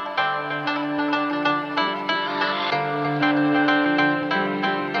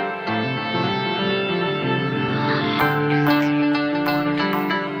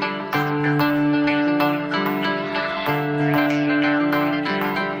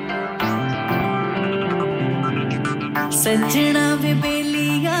सजना वे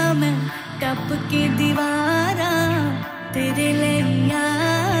बेलिया मैं टप के दीवारा तेरे लिए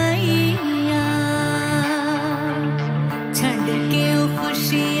आईया छंड के ओ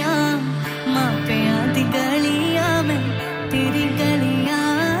खुशियां मापियां दी गलियां में तेरी गलियां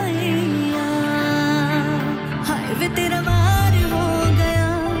आईया हाय वे तेरा वार हो गया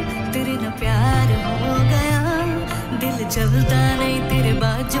तेरे ना प्यार हो गया दिल चलता नहीं तेरे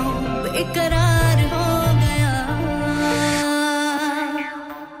बाजों बेकरार हो गया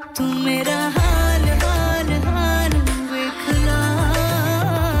तू मेरा हाल हाल हाल देखला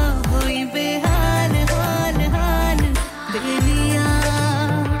होई बेहाल हाल हाल बेलिया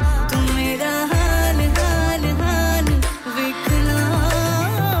तू मेरा हाल हाल हाल देखला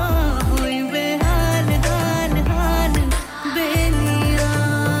होई बेहाल हाल हाल बेलिया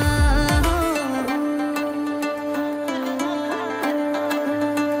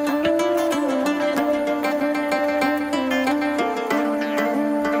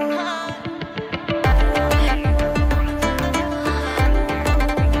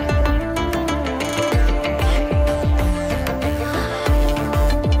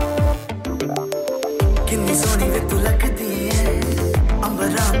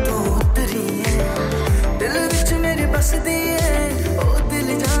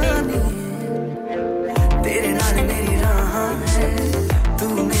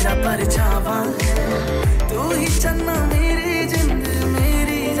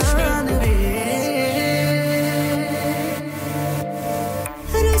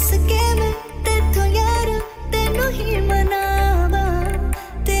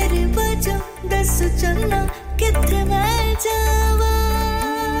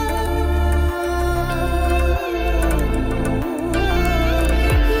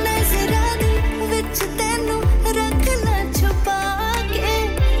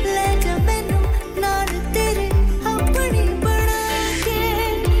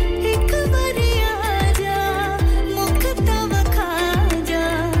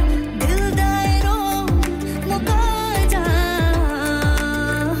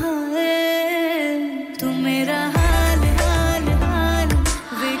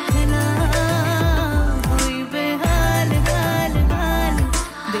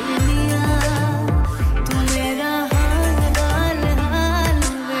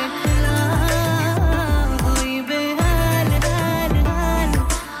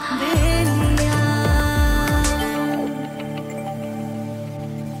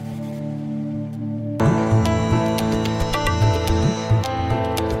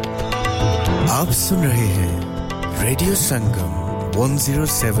सुन रहे हैं रेडियो संगम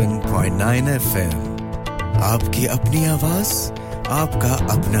 107.9 FM आपकी अपनी आवाज आपका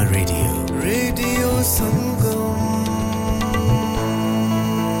अपना रेडियो संगम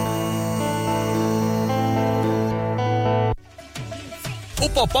ओ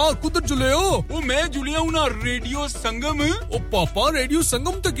पापा कुदर चले हो ओ मैं जुलिया हूं ना रेडियो संगम ओ पापा रेडियो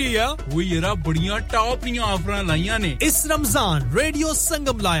संगम तक ही है वो येरा बढ़िया टॉप नी ऑफर लाईया ने इस रमजान रेडियो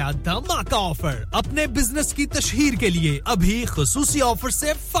संगम लाया धमाका ऑफर अपने बिजनेस की तशहीर के लिए अभी खुसूसी ऑफर से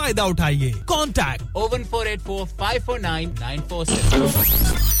फायदा उठाइए कांटेक्ट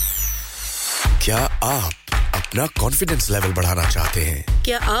 01484549947 क्या आप अपना कॉन्फिडेंस लेवल बढ़ाना चाहते हैं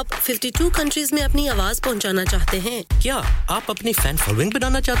क्या आप 52 कंट्रीज में अपनी आवाज पहुंचाना चाहते हैं क्या आप अपनी फैन फॉलोइंग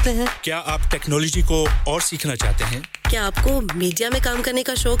बनाना चाहते हैं क्या आप टेक्नोलॉजी को और सीखना चाहते हैं क्या आपको मीडिया में काम करने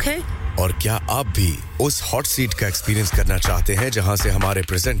का शौक है और क्या आप भी उस हॉट सीट का एक्सपीरियंस करना चाहते हैं जहां से हमारे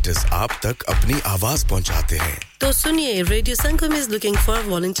प्रेजेंटर्स आप तक अपनी आवाज पहुंचाते हैं तो सुनिए radio Sangam is looking for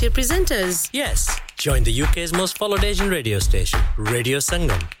volunteer presenters yes join the UK's most followed Asian radio station Radio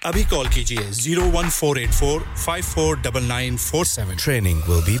Sangam abhi call kijiye 01484549947 training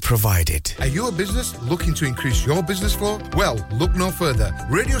will be provided Are you a business looking to increase your business flow well look no further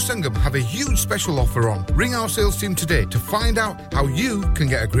Radio Sangam have a huge special offer on ring our sales team today to find out how you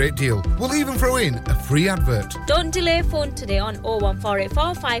can get a great deal we'll even throw in a free advert don't delay phone today on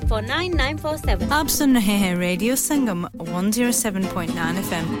 01484549947 आप सुन रहे हैं radio Sangam 107.9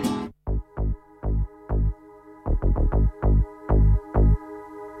 FM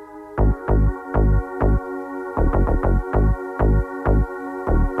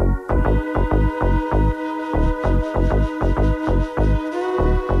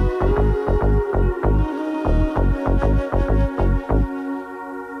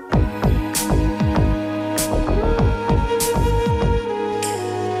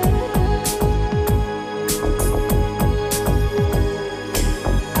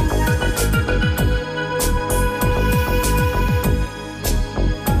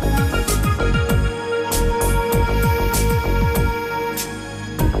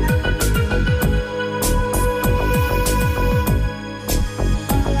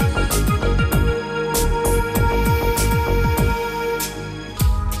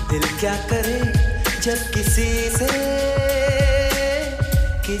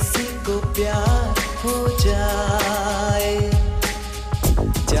किसी को प्यार हो जाए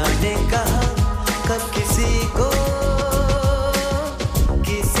जाने कहाँ कब किसी को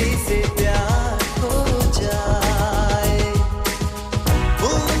किसी से प्यार हो जाए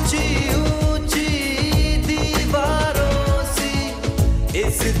ऊंची ऊंची दीवारों सी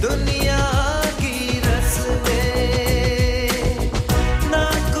इस दुनिया की रस्में ना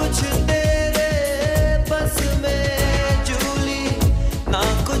कुछ तेरे बस में जूली ना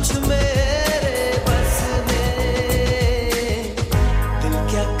कुछ मेरे बस में दिल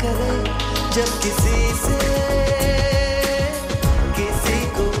क्या करे जब किसी से किसी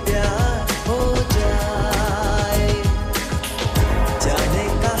को प्यार हो जाए जाने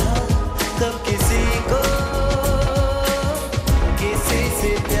कहाँ कब किसी को किसी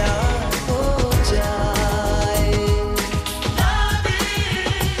से प्यार हो जाए Love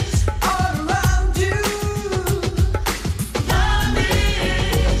is all around you Love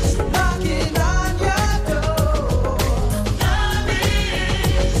is knocking on your door Love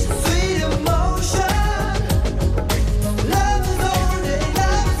is sweet emotion Love is only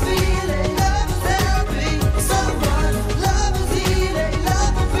love is feeling Love is helping someone Love is healing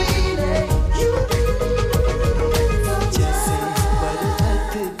Love is feeling you जैसे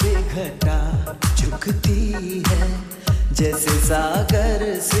बरसात पे घटा झुकती है जैसे सागर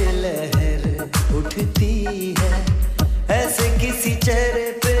से लहर उठती है ऐसे किसी चेहरे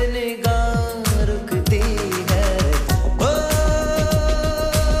पे निगाह रुकती है ओ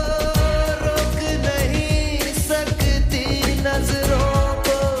रोक नहीं सकती नजरों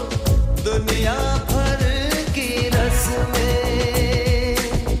को दुनिया भर की रस्में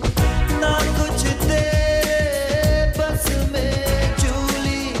ना कुछ तेरे बस में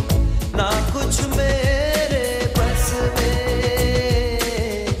जूली ना कुछ मेरे बस में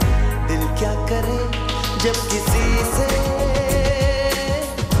दिल क्या करे जब किसी से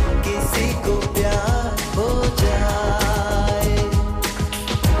किसी को प्यार हो जाए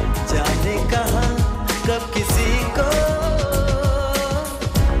जाने कहाँ कब किसी को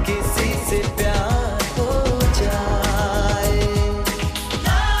किसी से प्यार हो जाए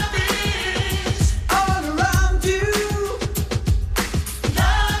Love is all around you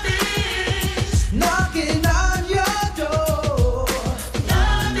Love is knocking on your door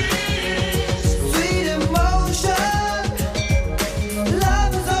Love is sweet emotion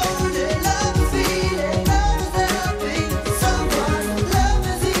Love is only love is feeling Love is helping someone Love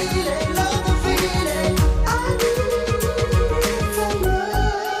is healing Love is feeling I need some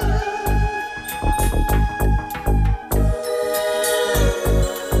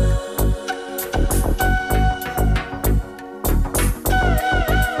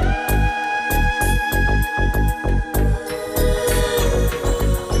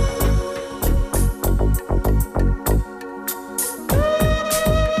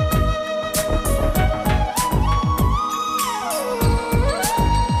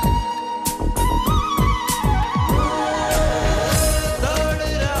दौड़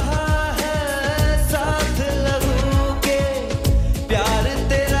रहा है साथ लहू के प्यार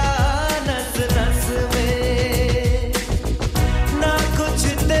तेरा नस नस में ना कुछ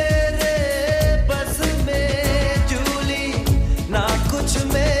तेरे बस में जूली ना कुछ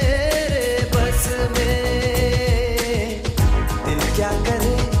मेरे बस में दिल क्या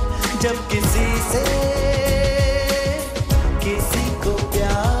करे जब किसी से किसी को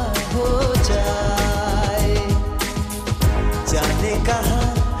प्यार हो जाए जाने कहाँ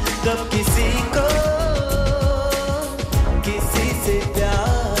कब किसी को किसी से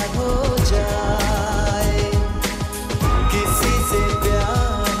प्यार हो जाए किसी से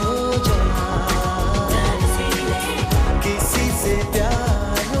प्यार हो जाए किसी से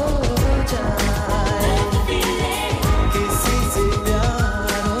प्यार हो जाए किसी से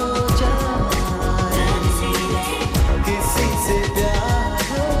प्यार हो जाए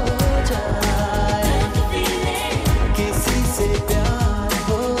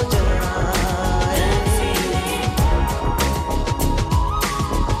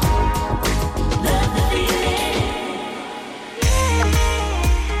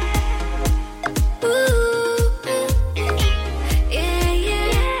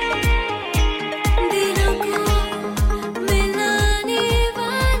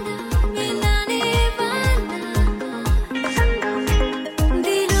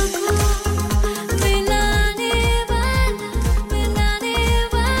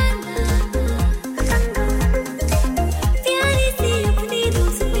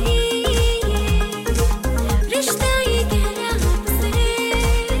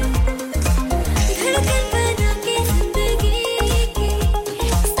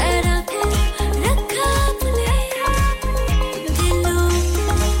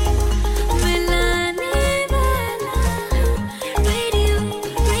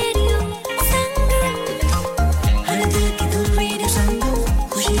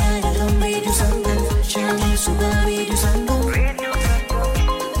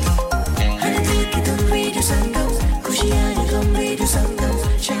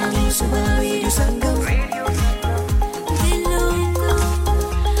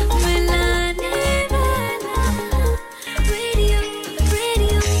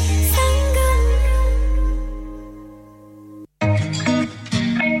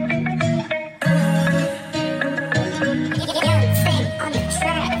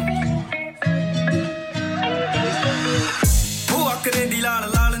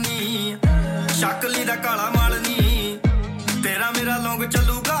ਦਾ ਕਾਲਾ ਮਾਲ ਨੀ ਤੇਰਾ ਮੇਰਾ ਲੌਂਗ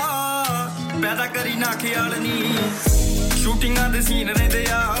ਚੱਲੂਗਾ ਪੈਦਾ ਕਰੀ ਨਾ ਖਿਆਲ ਨੀ ਸ਼ੂਟਿੰਗਾਂ ਦੇ ਸੀਨ ਰਹਿੰਦੇ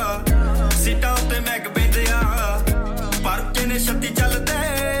ਆ ਸੀਟਾਂ ਉੱਤੇ ਮੈਗ ਪੈਂਦੇ ਆ ਪਰ ਕਿਨੇ ਛੱਤੀ ਚੱਲਦੇ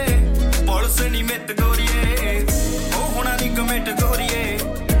ਪੁਲਿਸ ਨਹੀਂ ਮਿੱਤ ਗੋਰੀਏ ਉਹ ਹੁਣਾ ਨਹੀਂ ਕਮਿਟ ਗੋਰੀਏ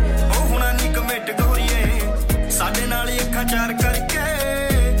ਉਹ ਹੁਣਾ ਨਹੀਂ ਕਮਿਟ ਗੋਰੀਏ ਸਾਡੇ ਨਾਲ ਹੀ ਅੱਖਾਂ ਚਾਰ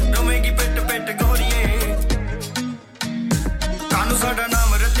ਕਰਕੇ ਰੋਵੇਂਗੀ ਪਿੱਟ ਪਿੱਟ ਗੋਰੀਏ ਕਾਨੂੰ ਸਾਡਾ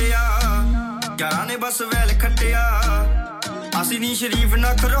ਨਾਮ ਰਟਿਆ ਯਾਰਾਂ ਨੇ ਬਸ ਵੈਲ ਖੱਟਿਆ ਅਸੀਂ ਨਹੀਂ ਸ਼ਰੀਫ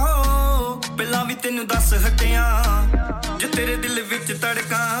ਨਾ ਕਰੋ ਪਹਿਲਾਂ ਵੀ ਤੈਨੂੰ ਦੱਸ ਹਟਿਆ ਜੇ ਤੇਰੇ ਦਿਲ ਵਿੱਚ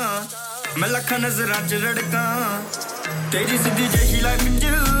ਧੜਕਾਂ ਮੈਂ ਲੱਖਾਂ ਨਜ਼ਰਾਂ 'ਚ ਰੜਕਾਂ ਤੇਰੀ ਸਿੱਧੀ ਜਿਹੀ ਲਾਈਫ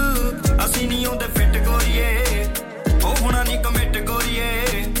 'ਚ ਅਸੀਂ ਨਹੀਂ ਆਉਂਦੇ ਫਿੱਟ ਗੋਰੀਏ ਉਹ ਹੁਣਾ ਨਹੀਂ ਕਮਿਟ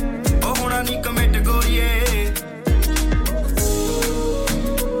ਗੋਰੀਏ ਉਹ ਹੁਣਾ ਨਹੀਂ ਕਮਿਟ ਗੋਰੀਏ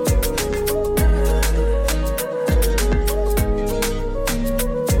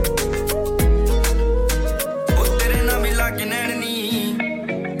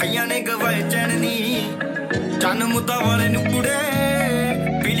ਚੰਨ ਮੁੱਦਾ ਵਾਲੇ ਨੂੰ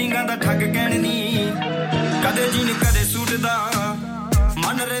ਕੁੜੇ ਫੀਲਿੰਗਾਂ ਦਾ ਠੱਗ ਕਹਿਣ ਨੀ ਕਦੇ ਜੀਨ ਕਦੇ ਸੂਟ ਦਾ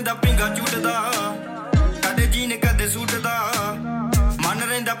ਮਨ ਰਹਿੰਦਾ ਪਿੰਗਾ ਝੂਟਦਾ ਕਦੇ ਜੀਨ ਕਦੇ ਸੂਟ ਦਾ ਮਨ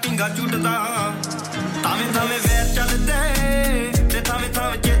ਰਹਿੰਦਾ ਪਿੰਗਾ ਝੂਟਦਾ ਤਾਵੇਂ ਤਾਵੇਂ ਵੈਰ ਚੱਲਦੇ ਤੇ ਤਾਵੇਂ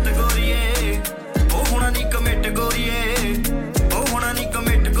ਤਾਵੇਂ ਚਿੱਤ ਗੋਰੀਏ ਉਹ ਹੁਣਾ ਨਹੀਂ ਕਮਿਟ ਗੋਰੀਏ ਉਹ ਹੁਣਾ ਨਹੀਂ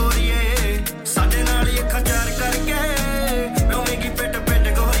ਕਮਿਟ ਗੋਰੀਏ ਸਾਡੇ ਨਾਲ ਹੀ ਅੱਖਾਂ ਚਾਰ ਕਰਕੇ ਰੋਵੇਂਗੀ ਪਿੱਟ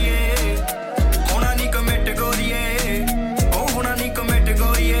ਪਿੱਟ ਗੋਰੀਏ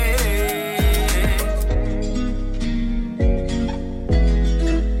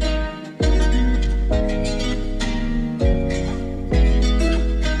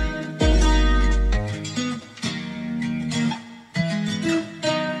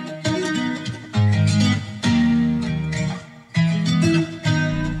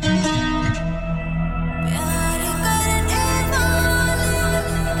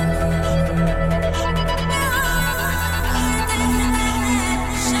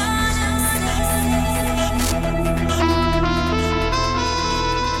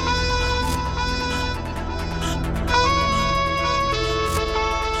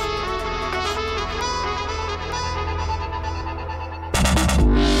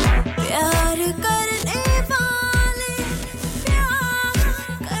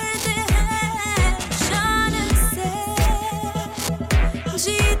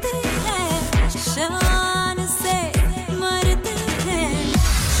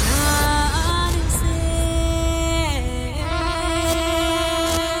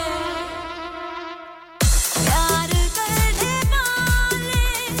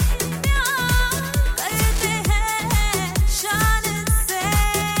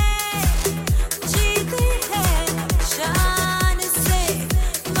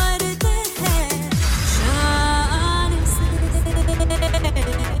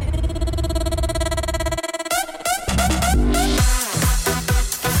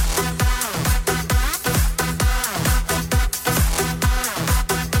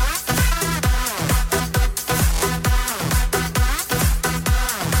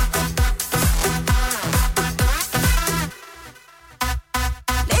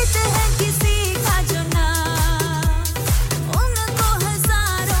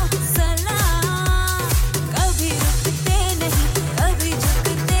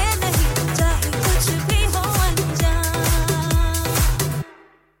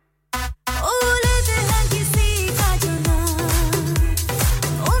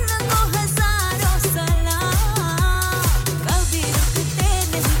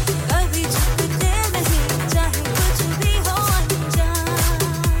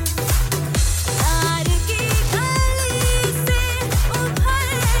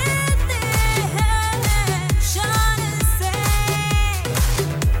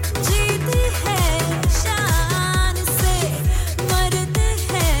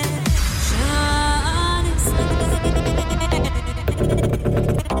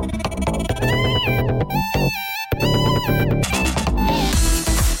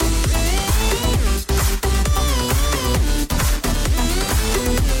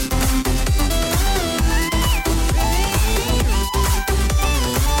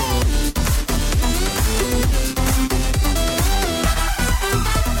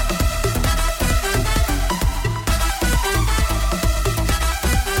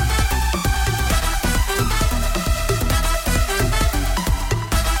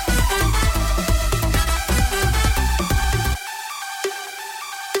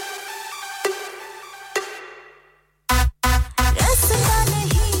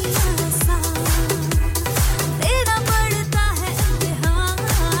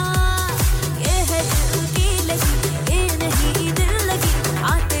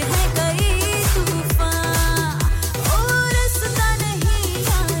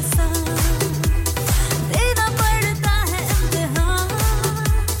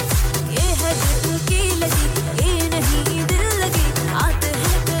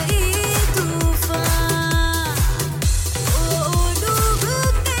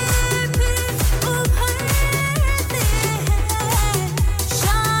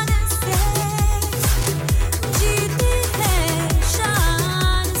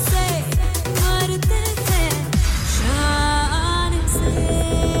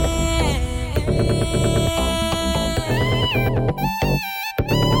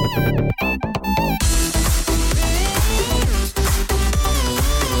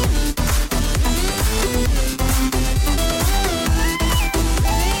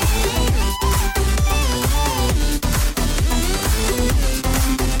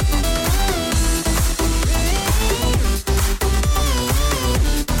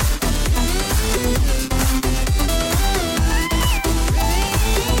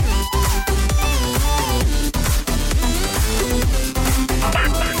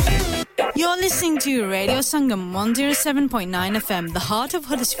To Radio Sangam 107.9 FM, the heart of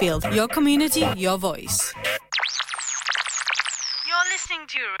Huddersfield, your community, your voice. You're listening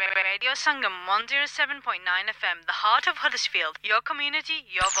to Radio Sangam 107.9 FM, the heart of Huddersfield, your community,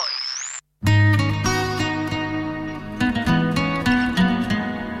 your voice.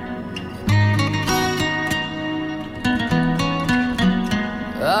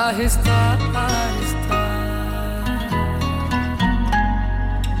 Aahista Aahista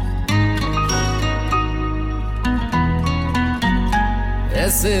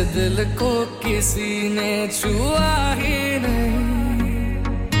ऐसे दिल को किसी ने छुआ ही नहीं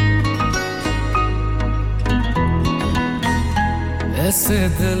ऐसे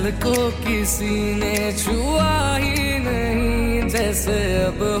दिल को किसी ने छुआ ही नहीं जैसे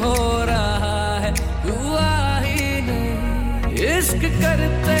अब हो रहा है हुआ ही नहीं इश्क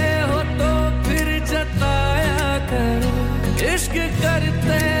करते हो तो फिर जताया करो इश्क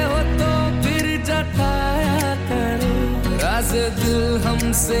करते हो तो फिर जताया करो राज़ दिल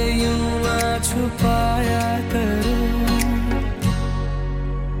हमसे यूं ना छुपाया करो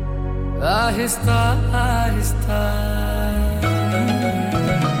आहिस्ता आहिस्ता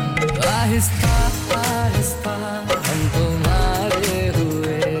आहिस्ता आहिस्ता हम तुम्हारे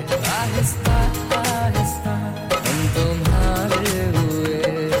हुए आहिस्ता आहिस्ता हम तुम्हारे हुए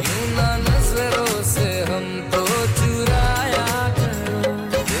यूं ना नजरों से हमको चुराया करो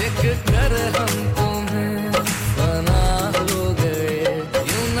देख कर हम तुम्हें फना हो गए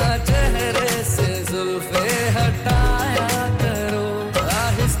यूं ना चेहरे से जुल्फे हटाया करो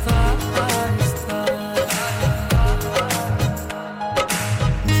आहिस्ता आहिस्ता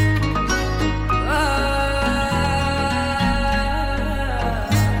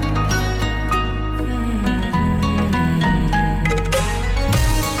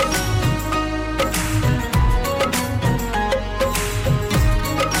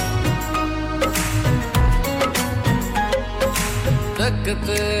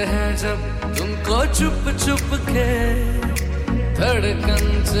तकते हैं जब तुमको चुप चुप के धड़कन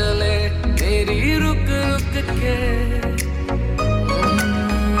चले मेरी रुक रुक के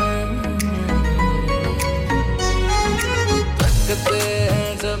तकते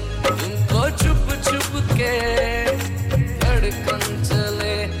हैं जब तुमको चुप चुप के धड़कन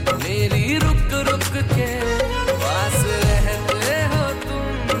चले मेरी रुक रुक के पास रहते हो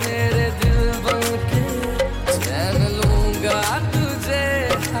तुम मेरे दिल बन के चैन लूंगा तुझे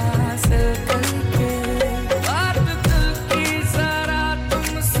हासिल करके बात दिल की जरा तुम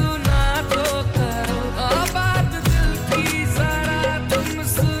सुना तो करो बात दिल की जरा तुम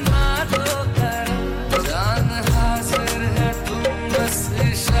सुना तो करो जान हाजिर है तुम बस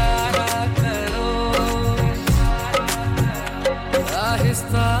इशारा करो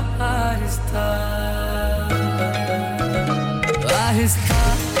आहिस्ता आहिस्ता आहिस्ता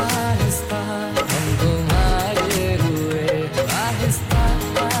आहिस्ता हम तुम्हारे हुए आहिस्ता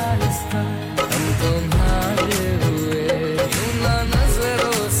आहिस्ता हम तुम्हारे हुए यूं ना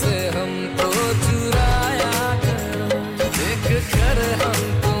नजरों से हमको चुराया करो देख कर हम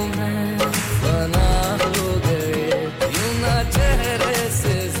तुम्हें फना हो गए यूं ना चेहरे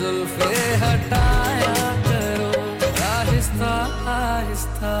से जुल्फे हटाया करो आहिस्ता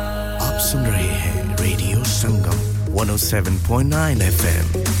आहिस्ता आप सुन रहे हैं रेडियो संगम 107.9 FM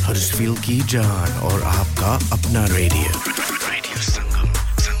हडर्सफील्ड की जान और आपका अपना रेडियो रेडियो संगम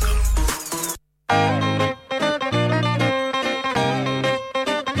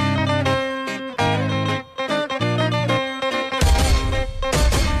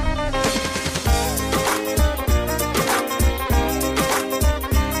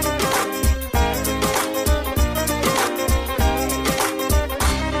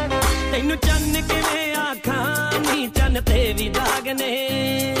ਤੈਨੂੰ ਚੰਨ ਕਿਵੇਂ ਆਖਾਂ ਨੀ ਚੰਨ ਤੇ ਵੀ ਦਾਗ ਨੇ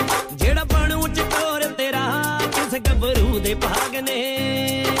ਜਿਹੜਾ ਬਣੂ ਚਕੋਰ ਤੇਰਾ ਕਿਸ ਗੱਭਰੂ ਦੇ ਭਾਗ ਨੇ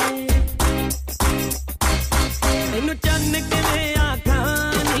ਤੈਨੂੰ ਚੰਨ ਕਿਵੇਂ ਆਖਾਂ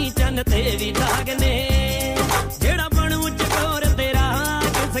ਨੀ ਚੰਨ ਤੇ ਵੀ ਦਾਗ ਨੇ ਜਿਹੜਾ ਬਣੂ ਚਕੋਰ ਤੇਰਾ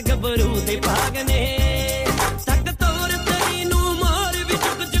ਕਿਸ ਗੱਭਰੂ ਦੇ ਭਾਗ ਨੇ ਤੱਕ ਤੋਰ ਤੇਰੀ ਨੂੰ ਮੋਰ ਵੀ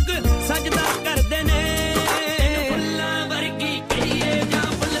ਚੁੱਕ ਚੁੱਕ ਸਜਦਾ ਕਰਦੇ ਨੇ ਫੁੱਲਾਂ ਵਰਗੀ ਕਹੀਏ ਜਾਂ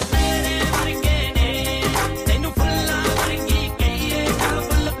ਫੁੱਲ ਤੇਰੇ ਵਰਗੇ ਨੇ ਤੈਨੂੰ ਫੁੱਲਾਂ ਵਰਗੀ ਕਹੀਏ ਜਾਂ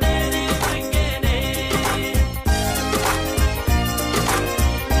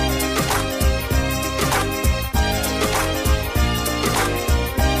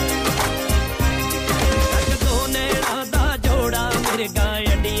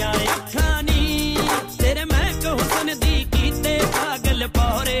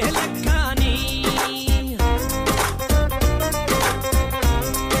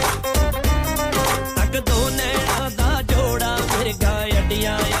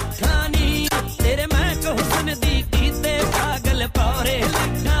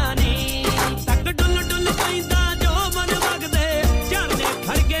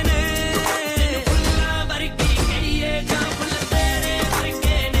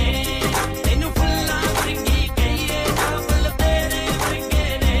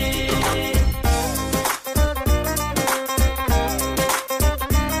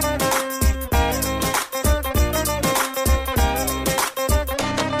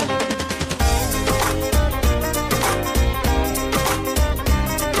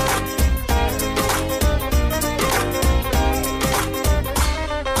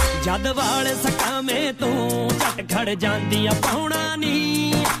ਜਦ ਵਾਲ ਸਕਾਵੇਂ ਤੂੰ ਝਟ ਖੜ ਜਾਂਦੀ ਆ ਪਾਉਣਾ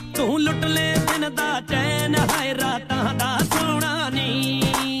ਨੀ ਤੂੰ ਲੁੱਟ ਲੈ ਦਿਨ ਦਾ ਚੈਨ ਹਾਏ ਰਾਤਾਂ ਦਾ ਸੋਣਾ ਨੀ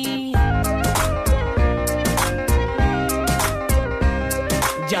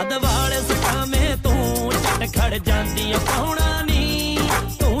ਜਦ ਵਾਲ ਸਕਾਵੇਂ ਤੂੰ ਝਟ ਖੜ ਜਾਂਦੀ ਆ ਪਾਉਣਾ ਨੀ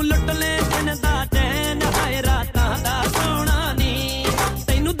ਤੂੰ ਲੁੱਟ ਲੈ ਦਿਨ ਦਾ ਚੈਨ ਹਾਏ ਰਾਤਾਂ ਦਾ ਸੋਣਾ ਨੀ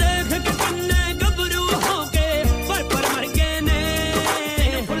ਤੈਨੂੰ ਦੇਖ ਕੇ ਕਿੰਨੇ ਗੱਭਰੂ ਹੋ ਕੇ ਪਰ ਮਰ ਗਏ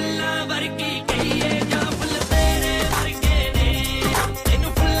ਨੇ ਫੁੱਲਾਂ ਵਰਗੀ ਕਹੀਏ ਜਾਂ ਫੁੱਲ ਤੇਰੇ ਵਰਗੇ ਨੇ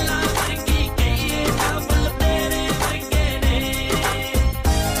ਤੈਨੂੰ ਫੁੱਲਾਂ ਵਰਗੀ ਕਹੀਏ ਜਾਂ ਫੁੱਲ ਤੇਰੇ ਵਰਗੇ ਨੇ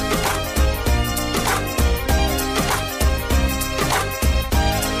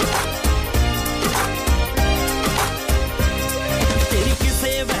ਤੇਰੀ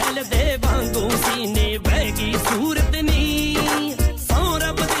ਕਿਸੇ ਵਹਿਲ ਦੇ ਵਾਂਗੂ ਸੀਨੇ ਬਹਿ ਗਈ ਸੂਰਤ ਨੀ ਸੌ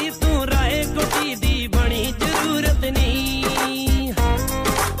ਰੱਬ ਦੀ ਤੂੰ ਰਾਏ ਕੋਟੀ ਦੀ ਬਣੀ ਜ਼ਰੂਰਤ ਨੀ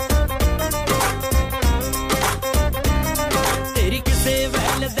ਤੇਰੀ ਕਿਸੇ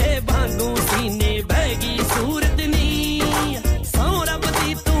ਵਹਿਲ ਦੇ ਵਾਂਗੂ ਸੀਨੇ ਬਹਿ ਗਈ ਸੂਰਤ ਨੀ ਸੌ ਰੱਬ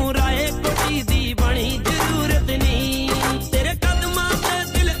ਦੀ ਤੂੰ ਰਾਏ ਕੋਟੀ ਦੀ ਬਣੀ ਜ਼ਰੂਰਤ ਨੀ ਤੇਰੇ ਕਦਮਾਂ ਤੇ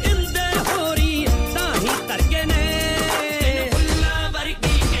ਦਿਲ ਇੰਦੇ ਹੋਰੀ ਤਾਂ ਹੀ ਤਰਕੇ ਨੇ ਫੁੱਲਾਂ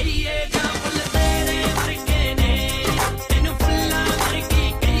ਵਰਗੀ ਕਹੀਏ ਜਾਂ ਫੁੱਲ ਤੇਰੇ ਵਰਗੇ ਨੇ ਤੈਨੂੰ ਫੁੱਲਾਂ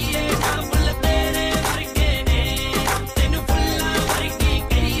ਵਰਗੀ ਕਹੀਏ ਜਾਂ ਫੁੱਲ ਤੇਰੇ ਵਰਗੇ ਨੇ ਤੈਨੂੰ ਫੁੱਲਾਂ ਵਰਗੀ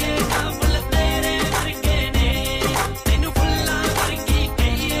ਕਹੀਏ ਜਾਂ ਫੁੱਲ ਤੇਰੇ ਵਰਗੇ ਨੇ ਤੈਨੂੰ ਫੁੱਲਾਂ ਵਰਗੀ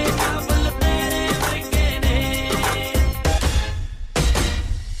ਕਹੀਏ ਜਾਂ ਫੁੱਲ ਤੇਰੇ ਵਰਗੇ ਨੇ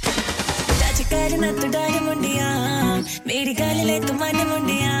ਟੱਚ ਕਰਨਾ ਤੂੰ ਡਾਰੇ ਮੁੰਡਿਆ ਮੇਰੀ ਗੱਲ ਲੈ ਤੂੰ ਮਨ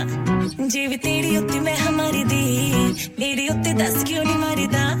ਮੁੰਡਿਆ ਜਿਵੇਂ ਤੇਰੀ ਉੱਤੇ ਮੈਂ ਹਮਾਰੀ ਦੀ ਮੇਰੀ ਉੱਤੇ ਦੱਸ ਕਿਉਂ ਨਹੀਂ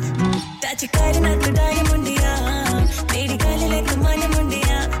ਮਾਰਦਾ ਟੱਚ ਕਰਨਾ ਤੂੰ ਡਾਰੇ ਮੁੰਡਿਆ ਮੇਰੀ ਗੱਲ ਲੈ ਤੂੰ ਮਨ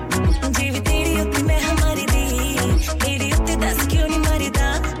ਮੁੰਡਿਆ ਜਿਵੇਂ ਤੇਰੀ ਉੱਤੇ ਮੈਂ ਹਮਾਰੀ ਦੀ ਮੇਰੀ ਉੱਤੇ ਦੱਸ ਕਿਉਂ ਨਹੀਂ ਮਾਰਦਾ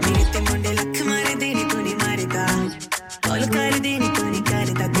ਮੇਰੇ ਤੇ ਮੁੰਡੇ ਲੱਖ ਮਾਰਦੇ ਨੀ ਤੂੰ ਨਹੀਂ ਮਾਰਦਾ ਕਾਲ ਕਰਦੇ ਨੀ ਤੂੰ ਨਹੀਂ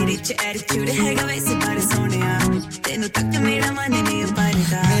ਕਰਦਾ ਤੇਰੇ ਚ ਐਟੀਟਿਊਡ ਹੈਗਾ ਵੈਸੇ ਬੜਾ ਸੋਹਣਿਆ ਤੈਨੂੰ ਤੱਕ ਮੇਰਾ ਮਨ ਨਹੀਂ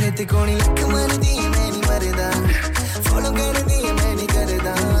ਭਰਦਾ ਮੇਰੇ ਤੇ ਕੋਣੀ ਲੱਖ ਮਰਦੀ ਮੈਂ ਨਹੀਂ ਮਰਦਾ ਫੋਲੋ ਕਰਦੀ ਮੈਂ ਨਹੀਂ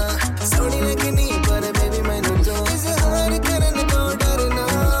ਕਰਦਾ ਸੋਹਣੀ ਲੱਗਣੀ ਪਰ ਬੇਬੀ ਮੈਨੂੰ ਤੋਂ ਇਜ਼ਹਾਰ ਕਰਨ ਤੋਂ ਡਰਨਾ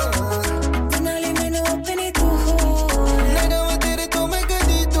ਨਾਲੇ ਮੈਨੂੰ ਆਪਣੇ ਤੂੰ ਹੋ ਨਾ ਰਵਾਂ ਤੇਰੇ ਤੋਂ ਮੈਂ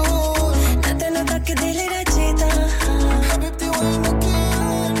ਕਦੀ ਦੂਰ ਨਾ ਤੈਨੂੰ ਤੱਕ ਦਿਲ ਰਚੇਦਾ ਹਬੀਬਤੀ ਹੋਈ ਮੈਂ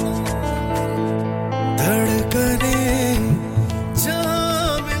धड़कने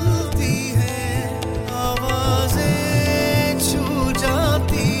जहाँ मिलती है आवाजें छू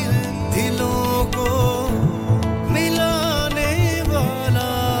जाती है दिलों को मिलाने वाला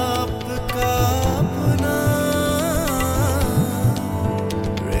आपका अपना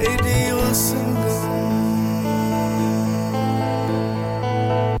रेडियो संगम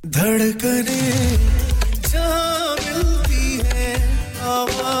धड़कने जहाँ मिलती है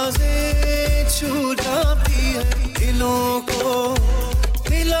आवाजें छू जाती है दिलों को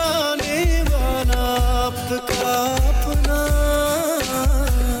मिलाने वाला आपका अपना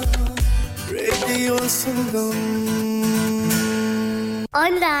radio Sangam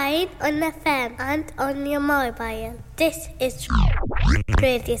Online, on FM, and on your mobile. This is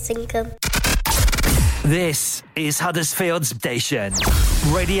Radio Sangam. This is Huddersfield's station,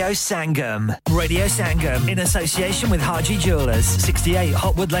 Radio Sangam. Radio Sangam in association with Haji Jewellers, 68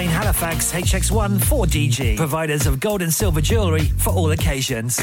 Hotwood Lane, Halifax, HX1 4DG. Providers of gold and silver jewellery for all occasions.